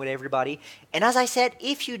much fun with everybody. And as I said,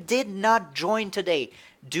 if you did not join today,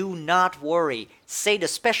 do not worry. Say the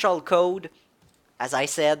special code, as I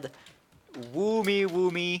said,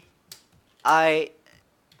 Woomy I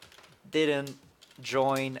didn't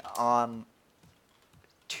join on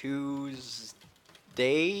Tuesday.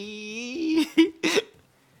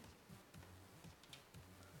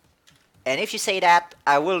 And if you say that,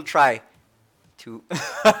 I will try to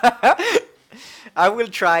I will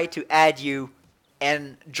try to add you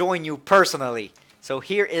and join you personally. So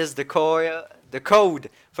here is the code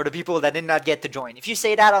for the people that did not get to join. If you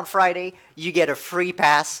say that on Friday, you get a free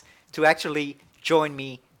pass to actually join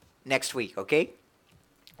me next week, okay?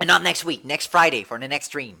 And not next week, next Friday for the next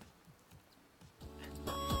stream.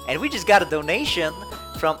 And we just got a donation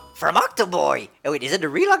from Octoboy. Oh wait, is it the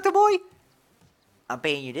real Octoboy? I'm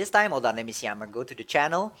paying you this time. Hold on, let me see. I'm gonna go to the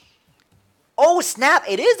channel. Oh snap!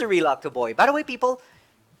 It is the real Octoboy. By the way, people,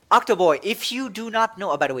 Octoboy, if you do not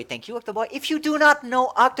know, oh, by the way, thank you, Octoboy. If you do not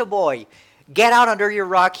know Octoboy, get out under your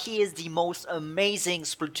rock. He is the most amazing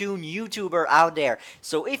Splatoon YouTuber out there.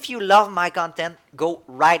 So if you love my content, go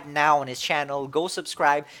right now on his channel, go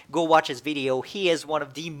subscribe, go watch his video. He is one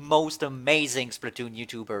of the most amazing Splatoon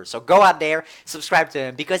YouTubers. So go out there, subscribe to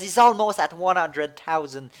him, because he's almost at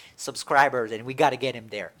 100,000 subscribers, and we gotta get him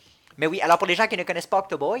there. Mais oui, alors pour les gens qui ne connaissent pas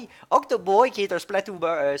Octoboy, Octoboy qui est un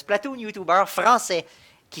Splatoon YouTuber français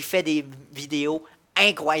qui fait des vidéos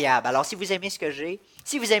incroyables. Alors si vous aimez ce que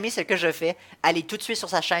si vous aimez ce que je fais, allez tout de suite sur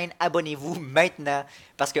sa chaîne, abonnez-vous maintenant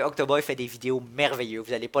parce que Octoboy fait des vidéos merveilleuses,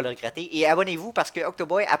 vous n'allez pas le regretter. Et abonnez-vous parce que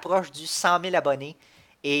Octoboy approche du 100 000 abonnés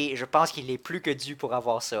et je pense qu'il est plus que dû pour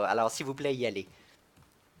avoir ça. Alors s'il vous plaît, y allez.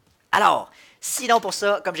 Alors, sinon pour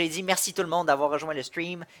ça, comme j'ai dit, merci tout le monde d'avoir rejoint le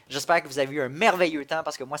stream. J'espère que vous avez eu un merveilleux temps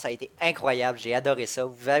parce que moi ça a été incroyable, j'ai adoré ça.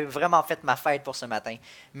 Vous avez vraiment fait ma fête pour ce matin.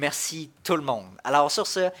 Merci tout le monde. Alors sur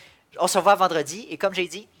ce, on se revoit vendredi et comme j'ai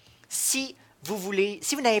dit, si vous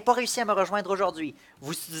n'avez pas réussi à me rejoindre aujourd'hui,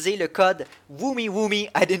 vous utilisez le code Woomy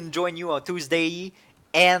I didn't join you on Tuesday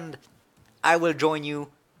and I will join you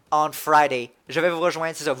on Friday. Je vais vous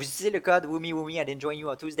rejoindre, c'est ça. Vous utilisez le code Woomy I didn't join you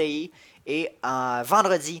on Tuesday et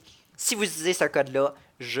vendredi. Si vous utilisez ce code-là,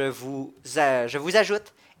 je vous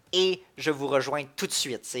ajoute et je vous rejoins tout de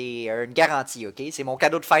suite. C'est une garantie, ok? C'est mon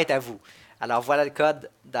cadeau de fête à vous. Alors voilà le code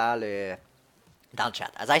dans le chat.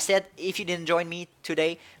 As I said, if you didn't join me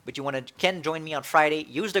today, but you can join me on Friday,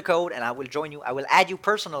 use the code and I will join you. I will add you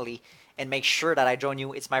personally and make sure that I join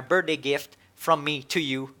you. It's my birthday gift from me to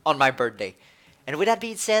you on my birthday. And with that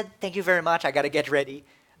being said, thank you very much. I gotta get ready.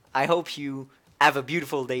 I hope you have a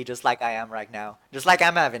beautiful day just like I am right now. Just like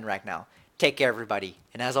I'm having right now. Take care, everybody.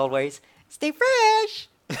 And as always, stay fresh!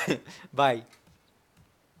 Bye.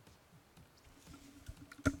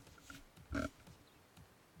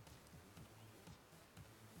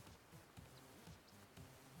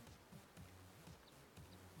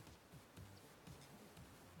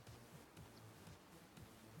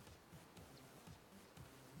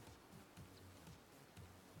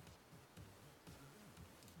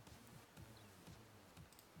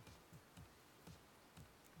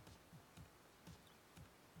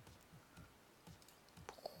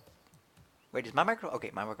 Wait, is my microphone?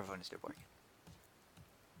 Okay, my microphone is still working.